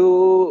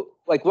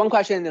one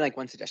question and then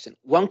one suggestion.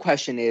 One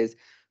question is,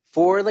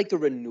 for the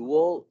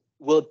renewal,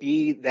 will it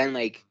be then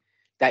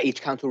that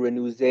each council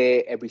renews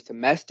it every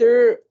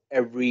semester,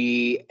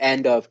 every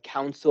end of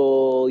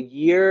council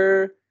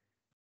year,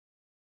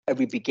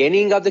 every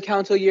beginning of the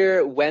council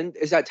year? When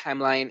is that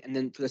timeline? And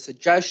then for the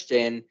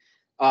suggestion,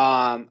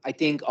 I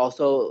think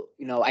also,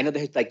 I know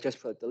there's just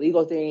for the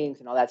legal things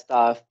and all that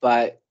stuff,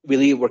 but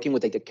really working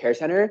with the care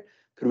center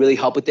could really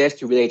help with this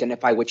to really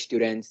identify which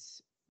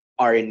students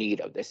are in need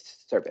of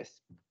this service.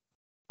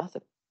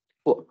 Awesome.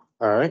 Cool.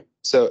 All right.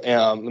 So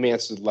let me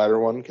answer the latter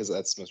one, because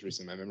that's most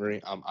recent in my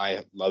memory.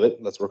 I love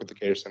it. Let's work with the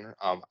care center.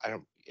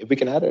 If we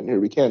can add it in here,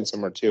 we can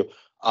somewhere too.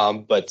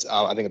 But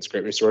I think it's a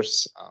great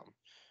resource.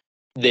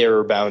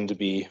 They're bound to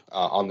be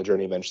on the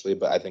journey eventually,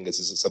 but I think this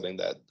is something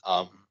that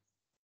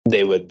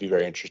they would be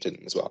very interested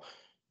in as well.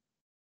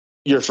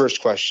 Your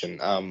first question.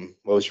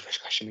 What was your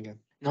first question again?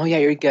 No, yeah,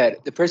 you're good.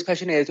 The first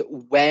question is,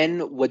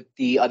 when would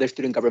the other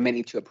student government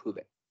need to approve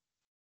it?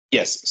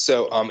 Yes.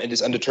 So it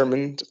is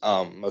undetermined,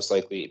 most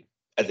likely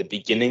at the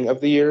beginning of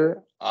the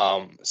year.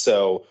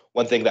 So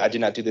one thing that I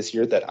did not do this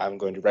year that I'm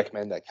going to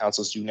recommend that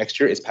councils do next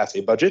year is pass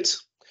a budget.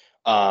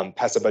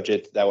 Pass a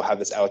budget that will have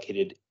this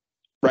allocated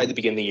right at the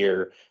beginning of the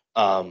year.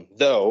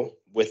 Though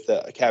with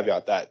the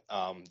caveat that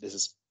this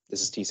is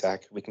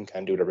TSAC, we can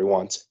kind of do whatever we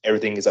want.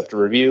 Everything is up to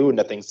review.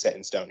 Nothing's set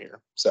in stone here.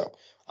 So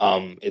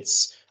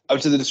it's up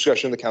to the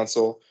discretion of the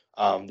council.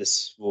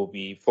 This will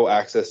be full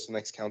access to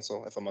next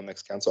council. If I'm on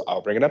next council,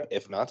 I'll bring it up.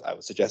 If not, I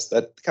would suggest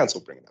that the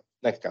council bring it up.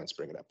 Next council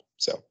bring it up.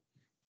 So.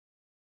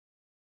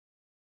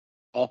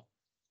 Paul.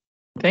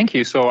 Thank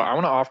you. So I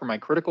want to offer my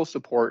critical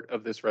support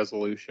of this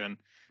resolution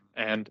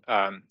and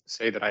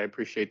say that I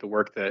appreciate the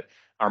work that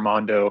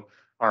Armando,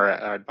 our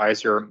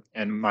advisor,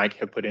 and Mike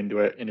have put into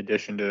it, in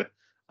addition to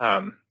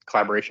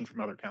collaboration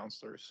from other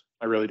counselors.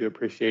 I really do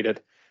appreciate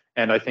it.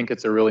 And I think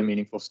it's a really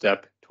meaningful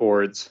step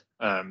towards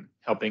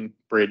helping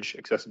bridge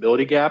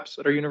accessibility gaps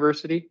at our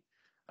university.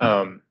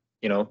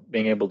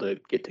 Being able to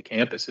get to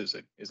campus is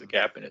a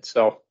gap in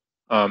itself.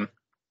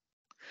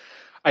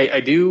 I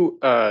do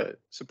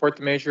support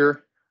the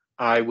measure.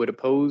 I would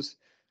oppose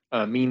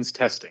means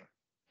testing,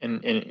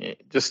 and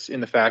just in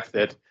the fact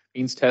that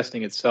means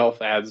testing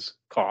itself adds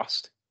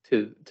cost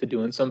to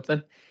doing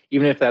something,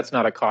 even if that's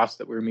not a cost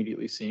that we're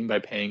immediately seeing by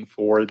paying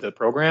for the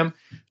program.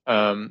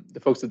 The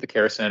folks at the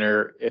care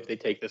center, if they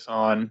take this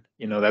on,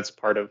 that's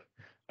part of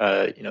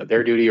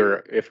their duty,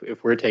 or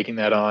if we're taking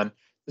that on,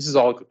 this is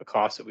all a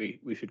cost that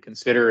we should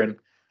consider. And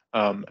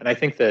I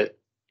think that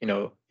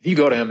if you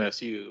go to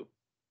MSU,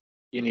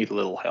 you need a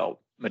little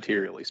help,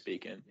 materially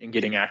speaking, in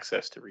getting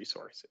access to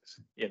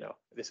resources.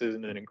 This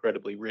isn't an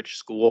incredibly rich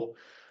school.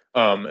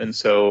 And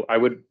so I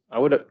would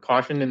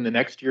caution in the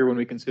next year when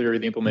we consider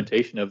the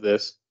implementation of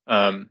this,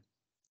 and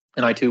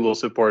I too will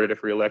support it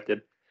if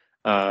reelected.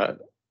 I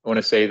want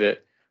to say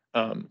that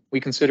we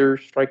consider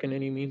striking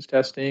any means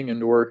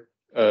testing or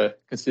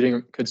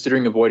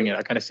considering avoiding it.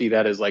 I kind of see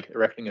that as like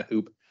erecting a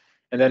hoop.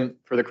 And then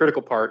for the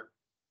critical part,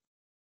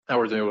 that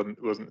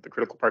wasn't the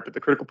critical part, but the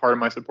critical part of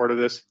my support of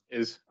this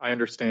is I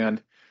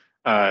understand,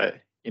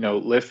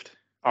 Lyft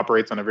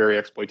operates on a very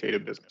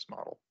exploitative business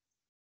model,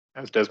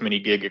 as does many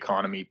gig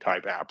economy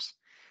type apps,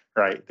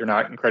 right? They're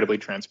not incredibly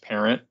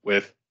transparent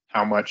with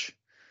how much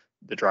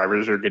the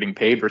drivers are getting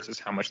paid versus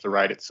how much the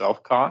ride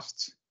itself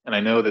costs. And I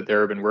know that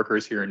there have been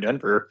workers here in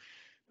Denver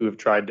who have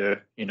tried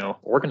to,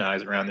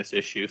 organize around this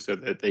issue so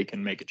that they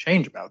can make a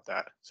change about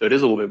that. So it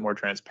is a little bit more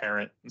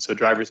transparent. And so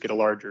drivers get a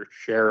larger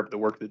share of the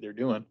work that they're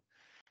doing.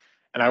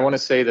 And I want to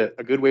say that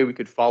a good way we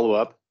could follow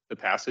up the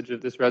passage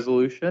of this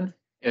resolution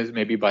is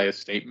maybe by a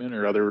statement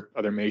or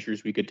other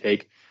measures we could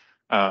take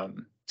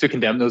to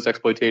condemn those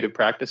exploitative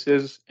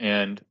practices.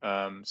 And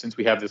since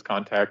we have this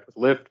contact with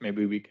Lyft,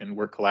 maybe we can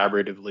work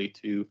collaboratively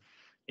to,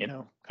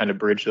 kind of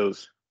bridge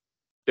those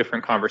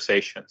different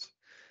conversations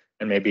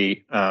and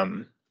maybe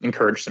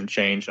encourage some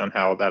change on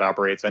how that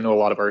operates. I know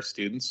a lot of our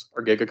students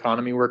are gig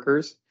economy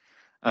workers,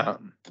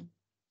 and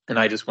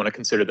I just want to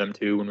consider them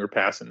too when we're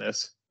passing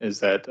this. Is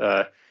that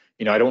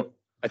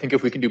I think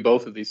if we can do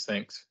both of these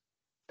things,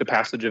 the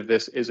passage of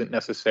this isn't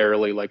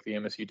necessarily like the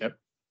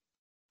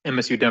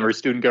MSU Denver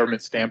student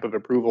government stamp of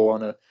approval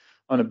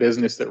on a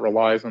business that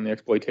relies on the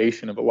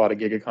exploitation of a lot of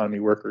gig economy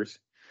workers.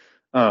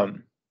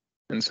 And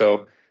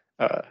so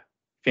if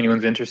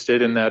anyone's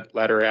interested in that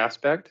latter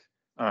aspect,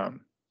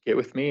 get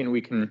with me and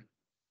we can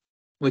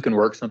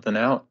work something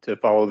out to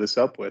follow this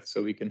up with,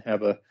 so we can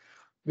have a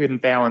good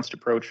and balanced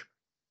approach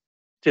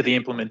to the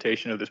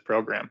implementation of this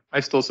program. I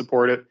still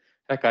support it.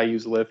 Heck, I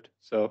use Lyft,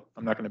 so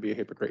I'm not going to be a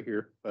hypocrite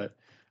here, but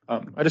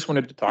I just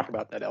wanted to talk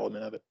about that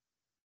element of it.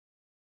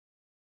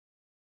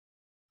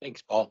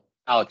 Thanks, Paul.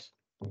 Alex.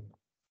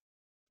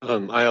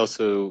 I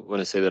also want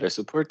to say that I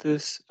support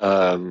this.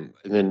 And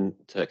then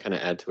to kind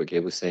of add to what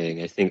Gabe was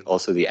saying, I think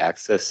also the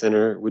Access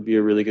Center would be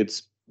a really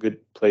good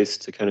place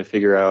to kind of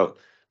figure out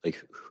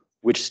like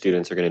which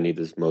students are going to need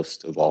this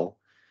most of all.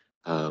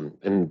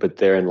 But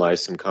therein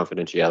lies some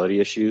confidentiality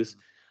issues.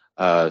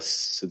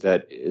 So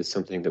that is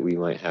something that we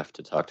might have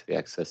to talk to the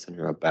Access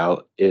Center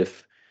about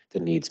if the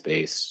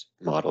needs-based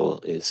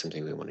model is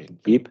something we want to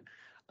keep,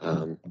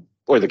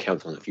 or the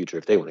council in the future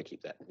if they want to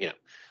keep that.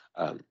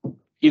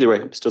 Either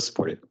way, still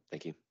support it.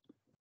 Thank you.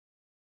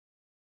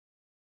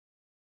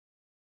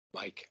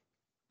 Mike.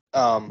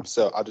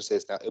 So I'll just say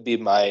this now. It'll be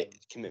my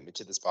commitment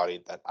to this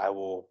body that I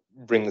will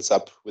bring this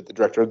up with the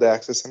director of the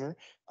Access Center,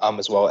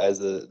 as well as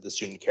the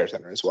Student Care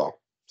Center as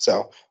well.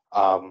 So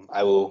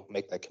I will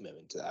make that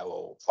commitment. I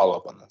will follow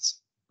up on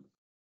this.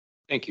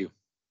 Thank you.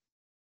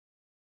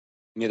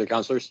 Any other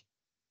counselors?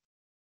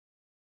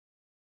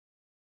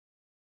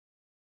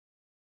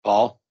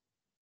 Paul?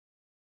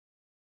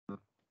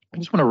 I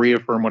just want to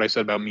reaffirm what I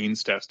said about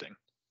means testing.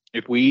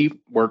 If we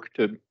work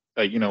to,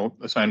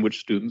 assign which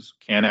students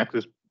can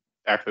access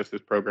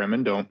this program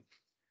and don't,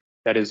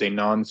 that is a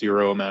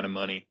non-zero amount of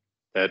money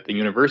that the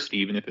university,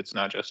 even if it's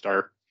not just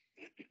our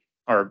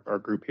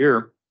group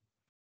here,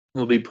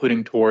 will be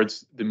putting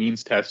towards the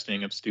means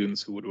testing of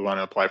students who would want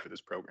to apply for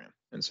this program.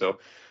 And so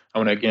I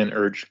want to again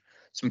urge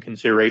some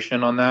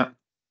consideration on that.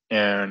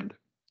 And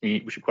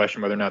we should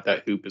question whether or not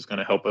that hoop is going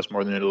to help us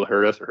more than it'll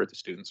hurt us or hurt the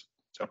students.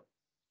 So.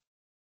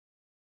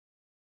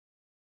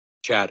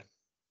 Chad.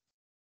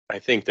 I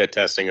think that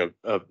testing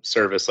a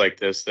service like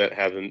this that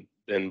hasn't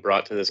been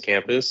brought to this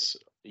campus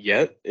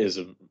yet is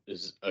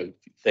a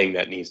thing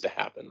that needs to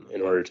happen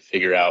in order to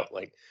figure out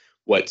like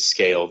what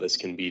scale this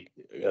can be,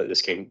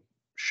 this can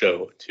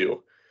show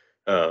to.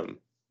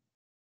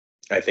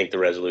 I think the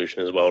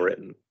resolution is well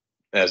written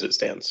as it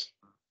stands.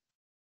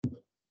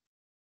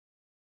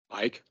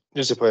 Mike,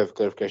 just a point of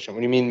clarification.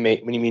 When you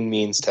mean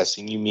means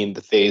testing, you mean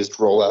the phased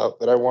rollout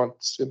that I want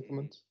to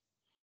implement?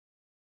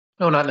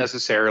 No, not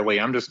necessarily.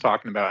 I'm just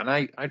talking about,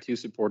 and I too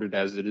support it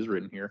as it is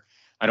written here.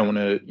 I don't want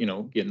to,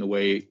 get in the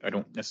way. I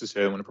don't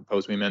necessarily want to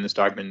propose we amend this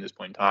document at this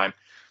point in time.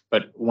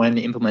 But when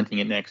implementing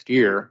it next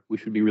year, we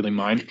should be really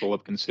mindful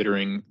of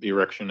considering the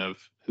erection of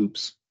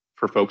hoops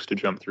for folks to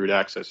jump through to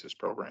access this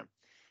program,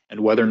 and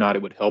whether or not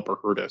it would help or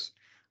hurt us.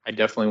 I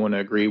definitely want to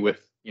agree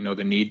with,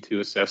 the need to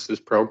assess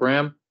this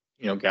program,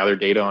 gather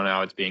data on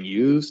how it's being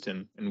used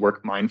and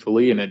work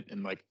mindfully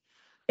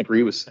and like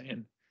Ree was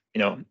saying,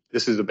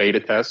 this is a beta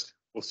test.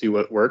 We'll see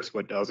what works,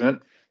 what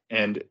doesn't,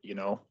 and,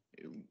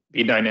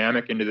 be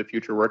dynamic into the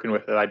future working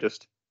with it. I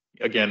just,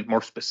 again,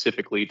 more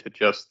specifically to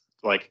just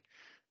like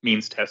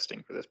means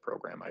testing for this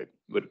program, I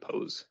would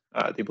oppose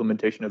the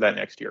implementation of that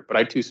next year. But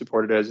I too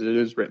support it as it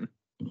is written.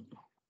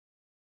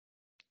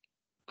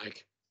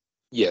 Mike.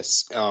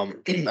 Yes,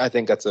 I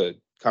think that's a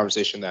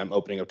conversation that I'm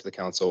opening up to the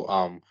council.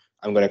 I'm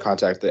going to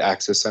contact the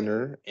Access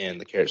Center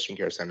and the Student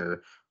Care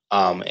Center,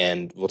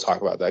 and we'll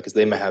talk about that because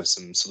they might have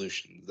some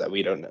solutions that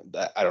we don't know,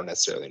 that I don't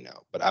necessarily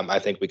know. But I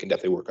think we can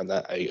definitely work on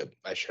that.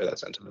 I share that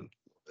sentiment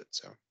a little bit.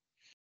 So,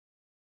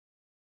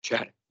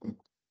 Chad.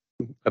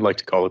 I'd like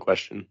to call the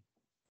question.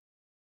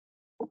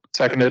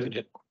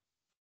 Seconded.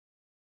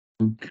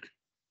 You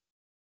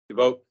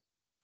vote.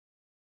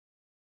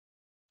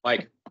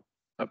 Mike.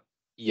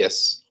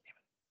 yes.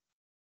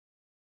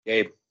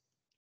 Gabe.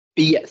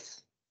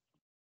 Yes.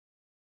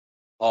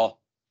 Paul.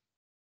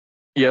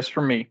 Yes,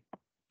 for me.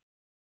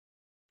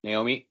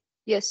 Naomi.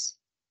 Yes.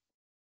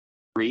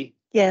 Bree.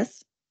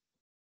 Yes.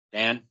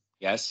 Dan.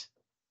 Yes.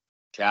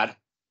 Chad.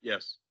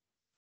 Yes.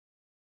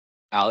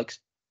 Alex.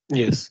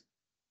 Yes.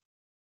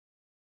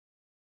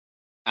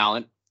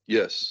 Alan.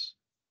 Yes.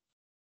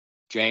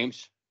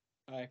 James.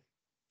 Aye.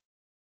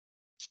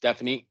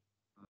 Stephanie.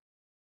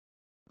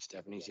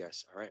 Stephanie's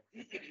yes. All right.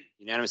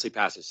 Unanimously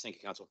passes. Thank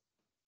you, council.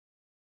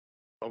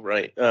 All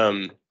right.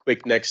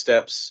 Quick next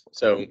steps.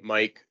 So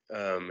Mike,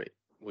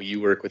 will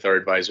you work with our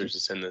advisors to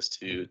send this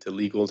to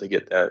legal to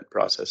get that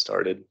process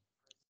started?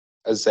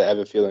 As I say, I have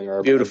a feeling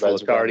our Beautiful.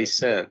 It's advisors- already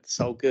sent. It's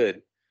all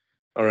good.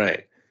 All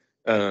right.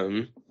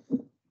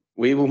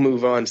 We will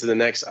move on to the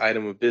next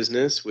item of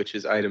business, which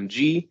is item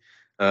G,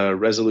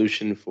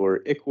 resolution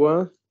for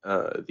ICWA,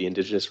 the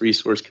Indigenous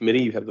Resource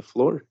Committee. You have the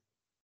floor.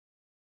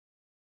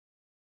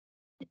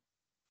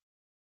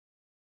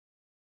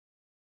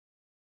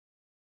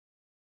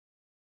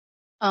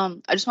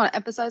 I just want to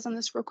emphasize on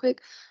this real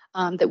quick,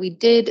 that we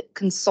did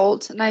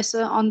consult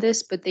NISA on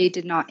this, but they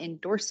did not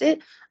endorse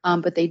it.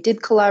 But they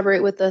did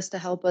collaborate with us to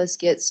help us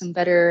get some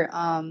better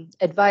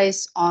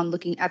advice on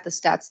looking at the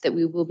stats that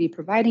we will be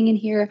providing in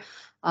here.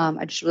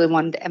 I just really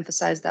wanted to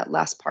emphasize that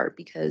last part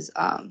because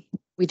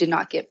we did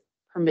not get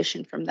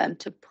permission from them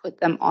to put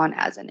them on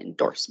as an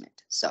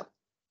endorsement. So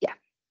yeah,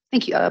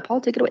 thank you. Paul,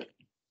 take it away.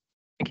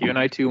 Thank you. And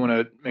I too want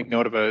to make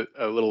note of a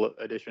little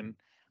addition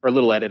or a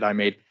little edit I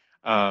made.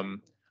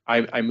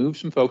 I moved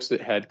some folks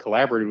that had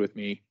collaborated with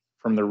me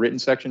from the written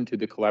section to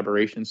the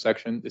collaboration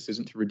section. This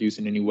isn't to reduce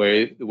in any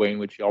way the way in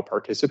which y'all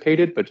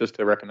participated, but just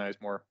to recognize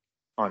more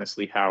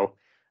honestly how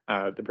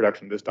the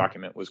production of this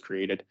document was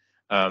created.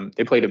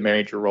 They played a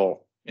major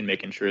role in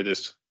making sure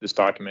this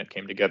document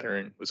came together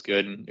and was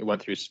good, and it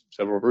went through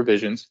several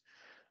revisions.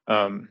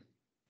 I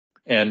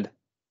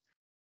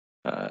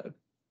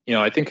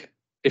think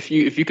if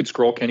you could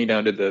scroll Kenny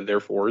down to the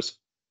therefores,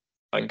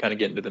 I can kind of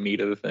get into the meat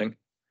of the thing.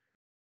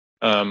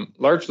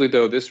 Largely,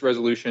 though, this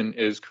resolution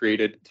is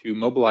created to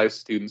mobilize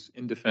students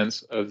in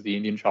defense of the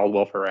Indian Child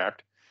Welfare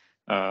Act.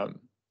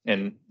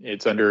 And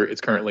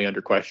it's currently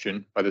under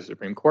question by the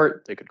Supreme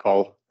Court. They could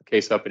call the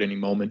case up at any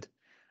moment.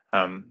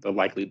 They'll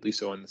likely do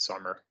so in the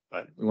summer,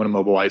 but we want to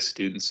mobilize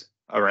students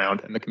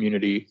around and the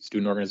community,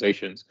 student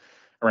organizations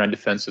around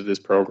defense of this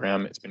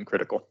program. It's been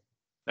critical.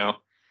 Now,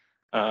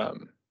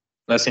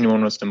 unless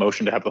anyone wants to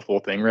motion to have the full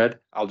thing read,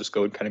 I'll just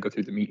go and kind of go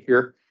through the meat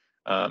here.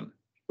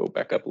 Go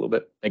back up a little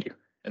bit. Thank you.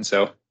 And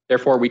so,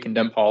 therefore, we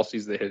condemn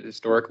policies that have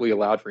historically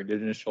allowed for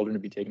Indigenous children to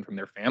be taken from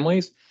their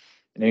families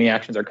and any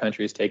actions our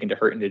country has taken to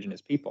hurt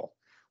Indigenous people.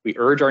 We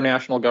urge our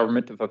national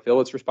government to fulfill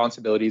its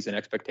responsibilities and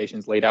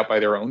expectations laid out by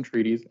their own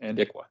treaties and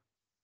ICWA.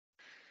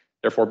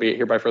 Therefore, be it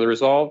hereby further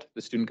resolved,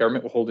 the student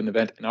government will hold an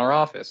event in our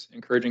office,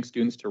 encouraging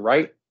students to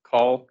write,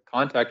 call,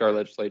 contact our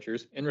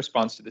legislatures in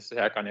response to this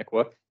attack on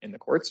ICWA in the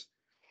courts.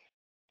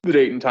 The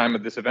date and time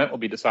of this event will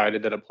be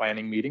decided at a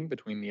planning meeting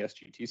between the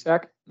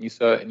SGTSAC,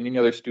 NISA, and any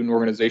other student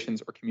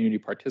organizations or community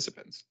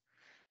participants.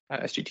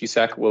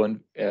 SGTSAC will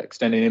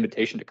extend an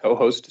invitation to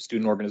co-host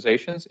student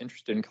organizations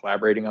interested in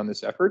collaborating on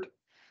this effort.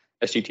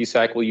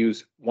 SGTSAC will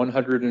use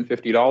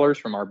 $150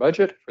 from our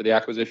budget for the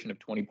acquisition of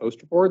 20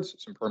 poster boards,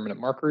 some permanent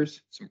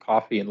markers, some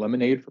coffee and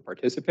lemonade for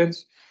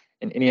participants,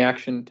 and any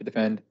action to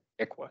defend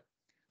ICWA.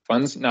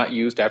 Funds not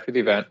used after the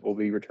event will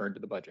be returned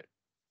to the budget.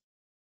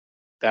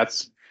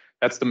 That's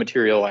the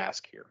material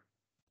ask here.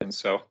 And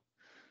so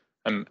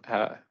I'm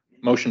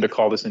motion to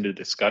call this into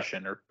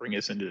discussion or bring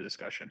this into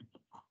discussion.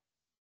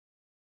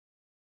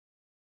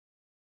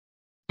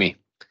 Me.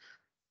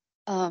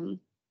 I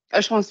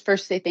just want to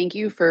first say thank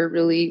you for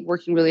really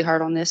working really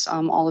hard on this,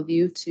 all of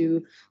you,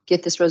 to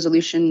get this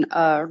resolution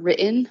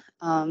written.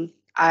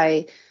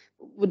 I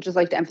would just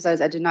like to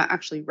emphasize I did not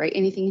actually write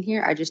anything in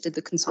here. I just did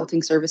the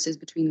consulting services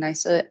between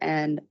NISA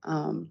and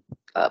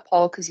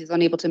Paul because he's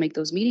unable to make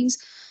those meetings.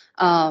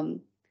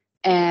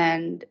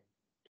 And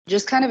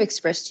just kind of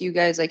express to you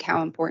guys like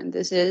how important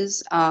this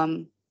is,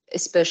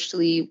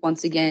 especially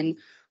once again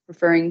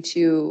referring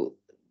to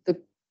the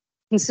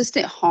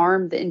consistent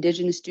harm that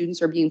Indigenous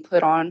students are being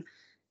put on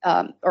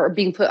or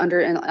being put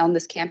under on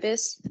this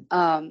campus.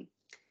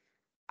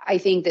 I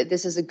think that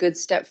this is a good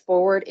step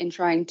forward in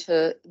trying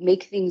to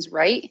make things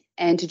right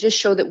and to just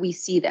show that we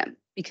see them,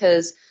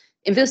 because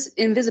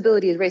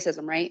invisibility is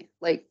racism, right?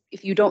 Like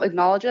if you don't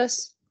acknowledge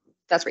us,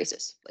 that's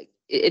racist. Like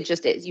it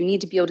just is. You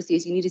need to be able to see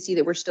us. You need to see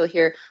that we're still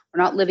here.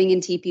 We're not living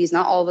in teepees.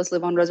 Not all of us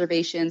live on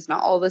reservations.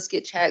 Not all of us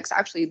get checks.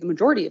 Actually, the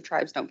majority of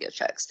tribes don't get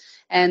checks,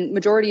 and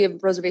majority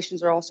of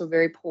reservations are also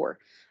very poor.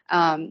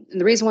 And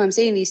the reason why I'm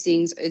saying these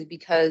things is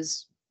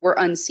because we're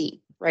unseen,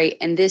 right?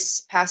 And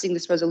this passing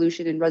this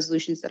resolution and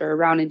resolutions that are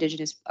around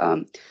Indigenous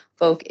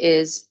folk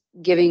is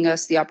giving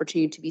us the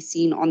opportunity to be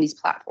seen on these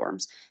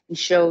platforms and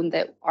shown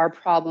that our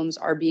problems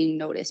are being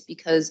noticed,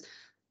 because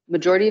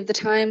majority of the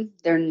time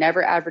they're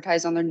never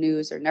advertised on their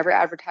news. They're never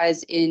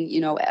advertised in,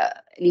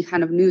 any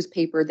kind of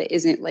newspaper that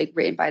isn't like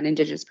written by an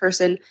Indigenous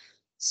person.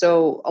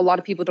 So a lot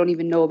of people don't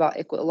even know about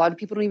ICWA. A lot of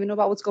people don't even know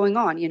about what's going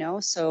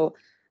on. So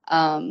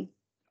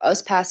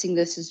us passing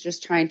this is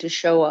just trying to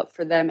show up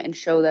for them and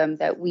show them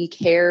that we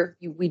care.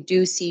 We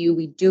do see you,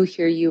 we do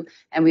hear you,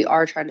 and we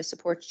are trying to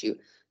support you.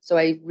 So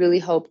I really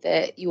hope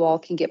that you all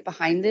can get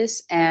behind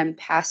this and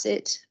pass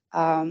it.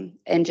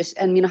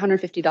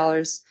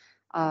 $150.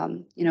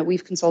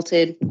 We've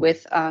consulted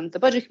with the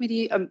budget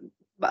committee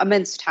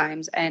immense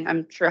times, and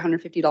I'm sure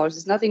 $150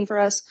 is nothing for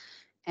us.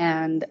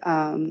 And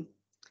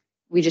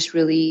we just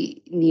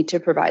really need to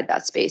provide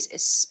that space,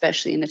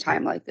 especially in a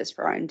time like this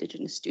for our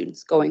Indigenous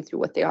students going through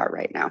what they are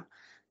right now.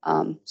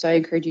 So I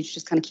encourage you to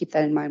just kind of keep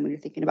that in mind when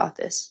you're thinking about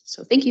this.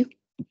 So thank you.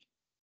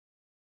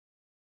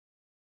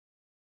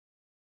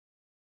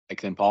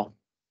 Thanks, then Paul.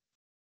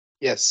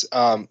 Yes.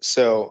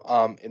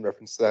 In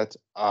reference to that,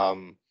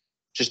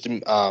 just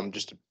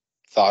a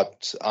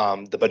thought.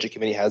 The budget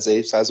committee has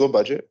a sizable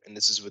budget, and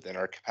this is within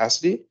our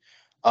capacity.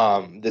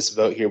 This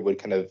vote here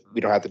would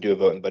we don't have to do a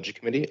vote in budget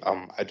committee.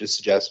 I just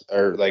suggest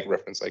or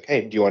reference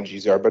hey, do you want to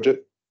use our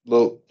budget,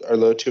 our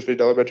low $250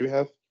 budget we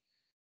have?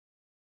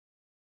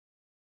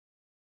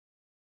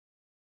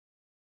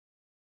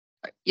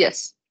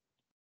 Yes.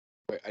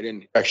 Wait, I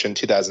didn't. Correction,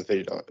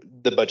 $2,050.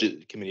 The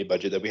budget committee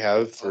budget that we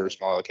have for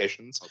small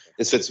allocations. Okay.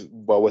 This fits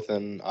well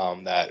within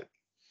that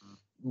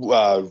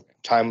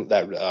time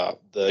that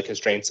the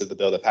constraints of the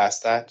bill that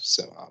passed that.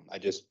 So I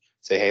just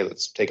say, hey,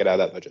 let's take it out of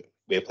that budget.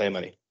 We have plenty of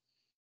money.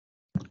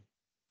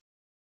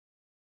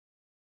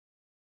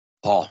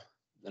 Paul,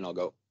 then I'll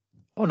go.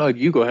 Oh, no,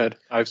 you go ahead.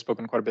 I've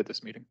spoken quite a bit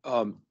this meeting.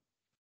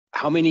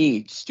 How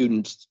many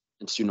students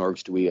and student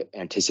orgs do we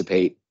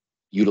anticipate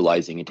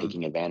utilizing and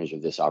taking advantage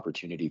of this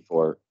opportunity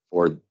to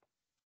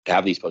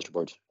have these poster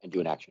boards and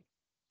do an action?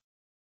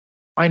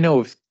 I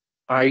know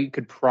I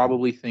could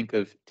probably think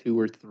of 2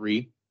 or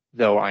 3,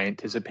 though I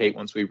anticipate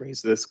once we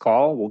raise this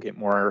call, we'll get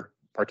more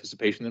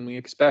participation than we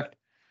expect.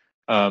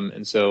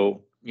 And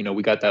so,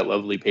 we got that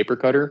lovely paper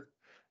cutter,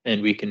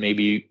 and we can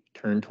maybe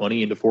turn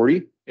 20 into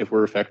 40 if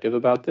we're effective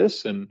about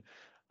this. And,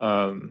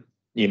 and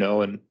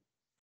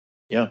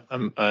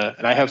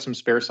I have some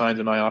spare signs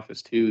in my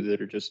office too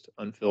that are just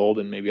unfilled,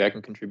 and maybe I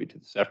can contribute to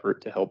this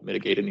effort to help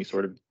mitigate any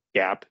sort of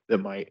gap that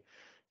might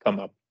come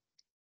up.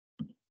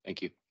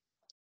 Thank you.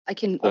 I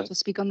can also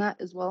speak on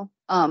that as well.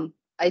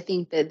 I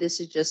think that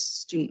this is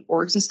just student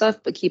orgs and stuff,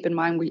 but keep in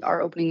mind, we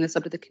are opening this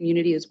up to the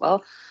community as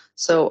well.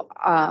 So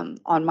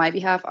on my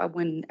behalf,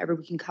 whenever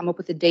we can come up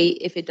with a date,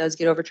 if it does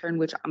get overturned,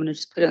 which I'm going to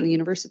just put it in the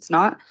universe, it's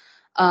not.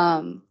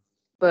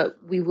 But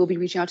we will be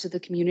reaching out to the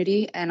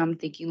community, and I'm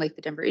thinking like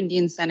the Denver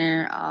Indian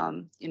Center,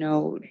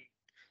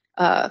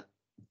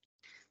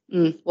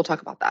 we'll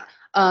talk about that.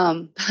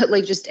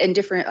 But just in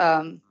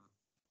different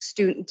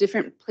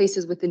different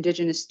places with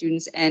Indigenous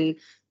students and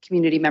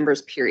community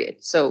members, period.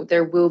 So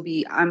there will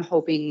be, I'm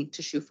hoping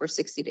to shoot for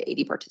 60 to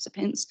 80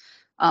 participants,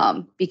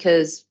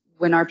 because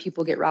when our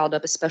people get riled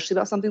up, especially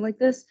about something like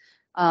this,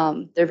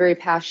 they're very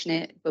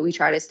passionate, but we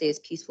try to stay as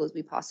peaceful as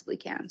we possibly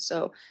can.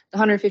 So the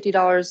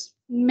 $150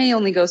 may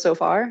only go so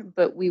far,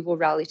 but we will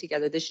rally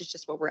together. This is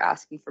just what we're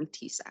asking from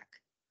TSAC.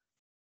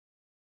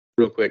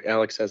 Real quick,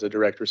 Alex has a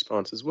direct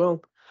response as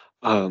well.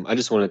 I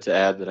just wanted to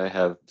add that I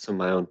have some of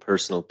my own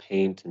personal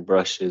paint and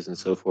brushes and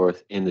so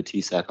forth in the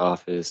TSAC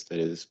office that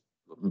is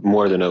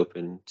more than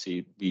open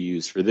to be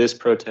used for this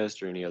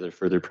protest or any other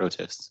further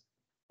protests.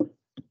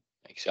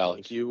 Thanks, Alex.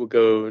 Thank you. We'll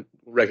go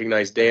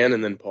recognize Dan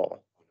and then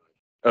Paul.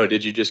 Oh,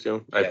 did you just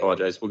go? I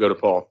apologize. We'll go to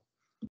Paul.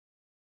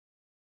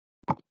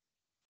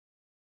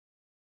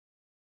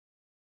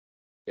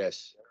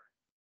 Yes.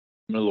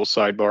 A little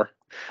sidebar.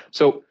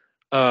 So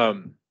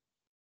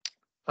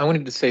I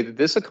wanted to say that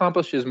this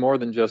accomplishes more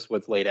than just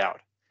what's laid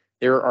out.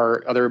 There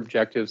are other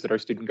objectives that our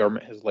student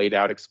government has laid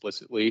out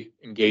explicitly: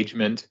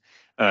 engagement,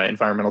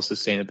 environmental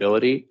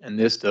sustainability, and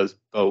this does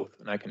both,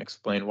 and I can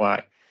explain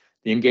why.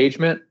 The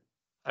engagement,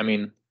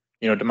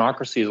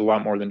 democracy is a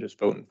lot more than just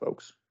voting,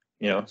 folks.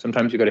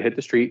 Sometimes you got to hit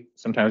the street,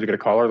 sometimes you got to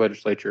call our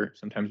legislature,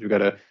 sometimes we got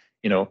to,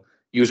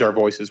 use our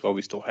voices while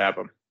we still have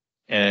them.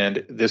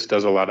 And this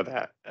does a lot of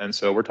that. And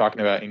so we're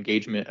talking about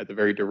engagement at the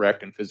very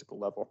direct and physical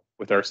level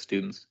with our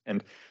students.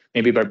 And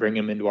maybe by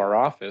bringing them into our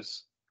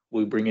office,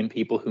 we bring in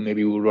people who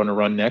maybe would want to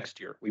run next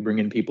year. We bring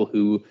in people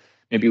who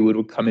maybe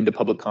would come into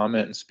public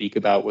comment and speak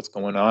about what's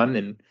going on,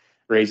 and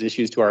raise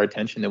issues to our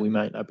attention that we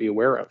might not be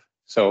aware of.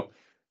 So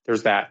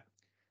there's that.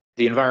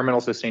 The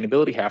environmental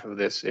sustainability half of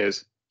this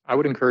is I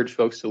would encourage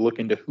folks to look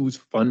into who's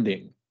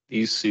funding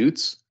these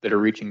suits that are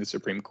reaching the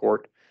Supreme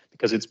Court,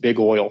 because it's big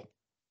oil,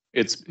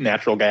 it's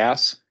natural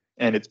gas,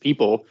 and it's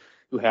people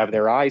who have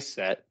their eyes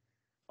set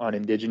on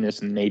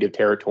indigenous and native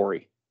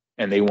territory.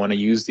 And they want to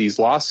use these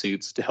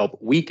lawsuits to help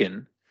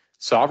weaken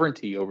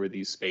sovereignty over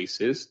these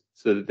spaces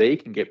so that they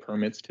can get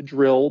permits to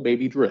drill,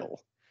 baby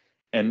drill,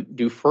 and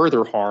do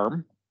further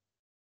harm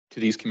to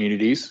these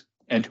communities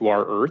and to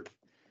our earth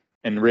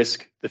and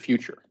risk the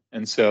future.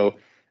 And so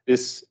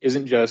this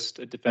isn't just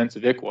a defense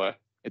of ICWA,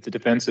 it's a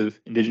defense of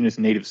indigenous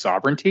and native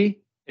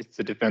sovereignty, it's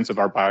a defense of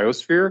our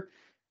biosphere,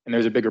 and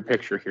there's a bigger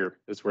picture here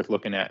that's worth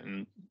looking at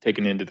and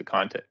taking into the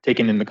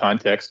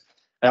context.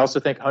 I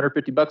also think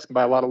 $150 can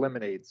buy a lot of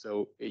lemonade,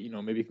 so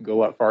maybe it can go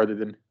a lot farther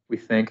than we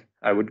think.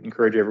 I would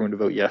encourage everyone to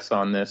vote yes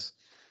on this.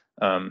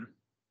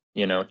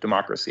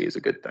 Democracy is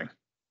a good thing.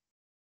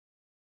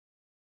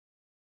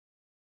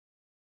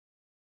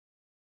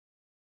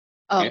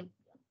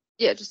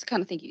 Yeah, just to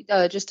kind of thank you.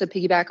 Just to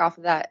piggyback off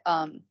of that,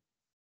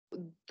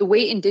 the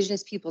way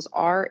Indigenous peoples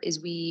are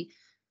is we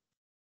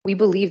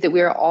believe that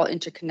we are all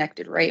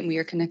interconnected, right? And we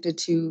are connected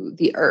to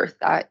the earth.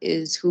 That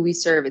is who we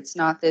serve. It's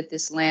not that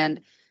this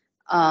land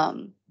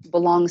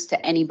belongs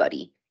to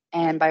anybody.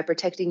 And by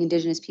protecting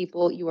Indigenous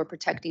people, you are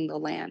protecting the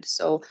land.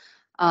 So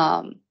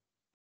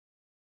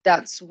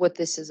that's what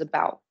this is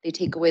about. They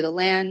take away the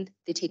land,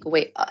 they take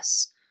away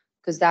us,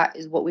 because that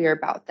is what we are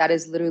about. That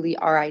is literally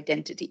our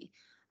identity.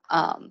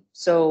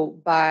 So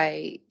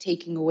by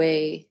taking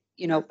away,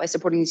 by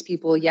supporting these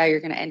people, you're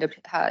going to end up,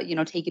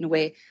 taking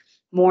away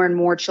more and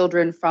more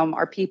children from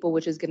our people,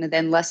 which is going to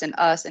then lessen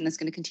us, and it's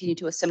going to continue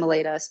to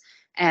assimilate us.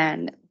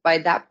 And by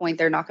that point,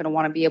 they're not going to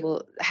want to be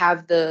able to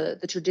have the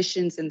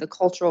traditions and the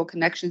cultural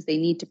connections they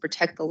need to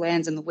protect the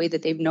lands in the way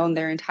that they've known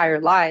their entire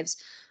lives.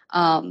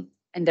 And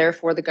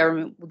therefore, the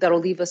government, that'll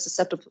leave us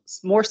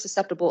more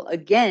susceptible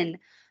again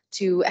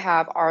to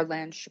have our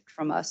land stripped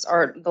from us,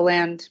 or the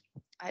land,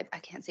 I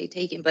can't say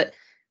taken, but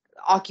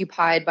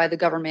occupied by the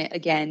government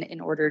again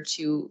in order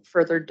to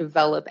further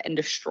develop and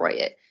destroy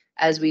it,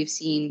 as we've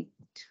seen.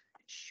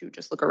 Shoot,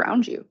 just look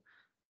around you.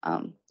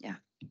 Yeah.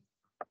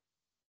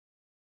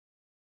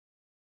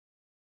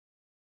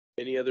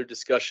 Any other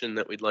discussion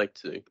that we'd like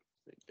to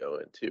go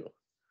into?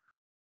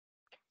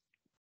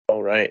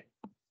 All right.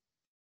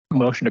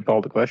 Motion to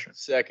call the question.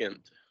 Second.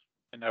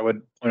 And I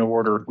would point of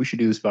order, we should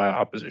do this via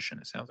opposition.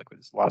 It sounds like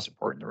there's a lot of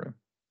support in the room.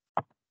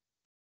 Let's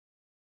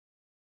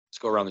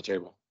go around the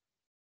table.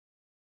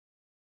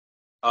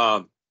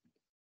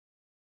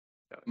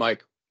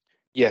 Mike.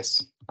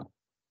 Yes.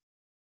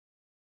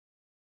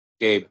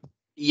 Gabe.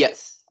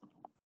 Yes.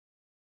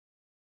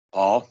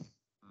 Paul.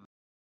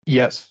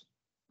 Yes.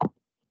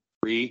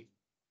 Bree.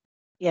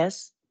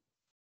 Yes.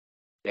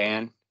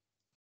 Dan.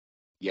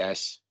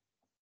 Yes.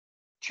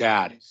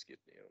 Chad.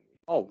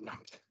 Oh, no.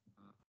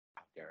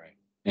 Yeah, right.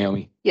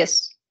 Naomi.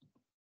 Yes.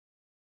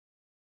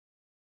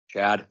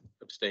 Chad.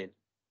 Abstain.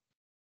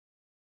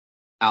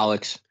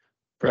 Alex.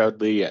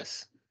 Proudly,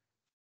 yes.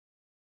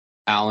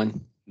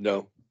 Alan.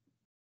 No.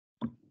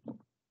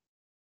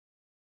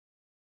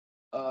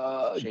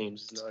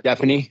 James.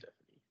 Stephanie.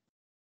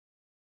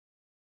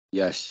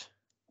 Yes.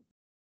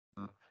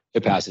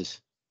 It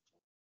passes.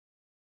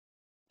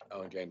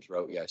 Oh, and James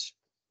wrote yes.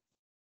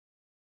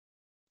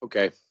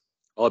 Okay.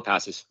 All it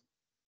passes.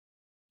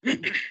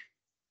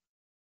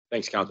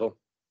 Thanks, council.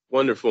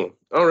 Wonderful.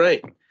 All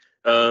right.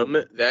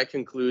 That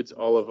concludes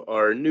all of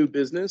our new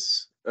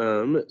business.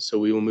 So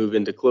we will move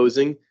into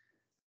closing.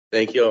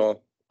 Thank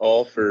you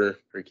all for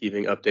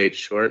keeping updates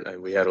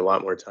short. We had a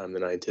lot more time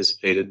than I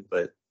anticipated,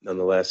 but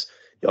nonetheless,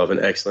 y'all have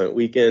an excellent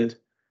weekend.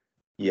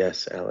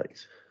 Yes,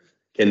 Alex.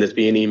 Can this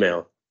be an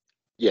email?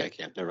 Yeah, I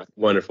can. Never mind.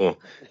 Wonderful.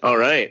 All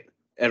right.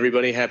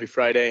 Everybody, happy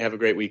Friday. Have a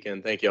great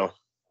weekend. Thank y'all.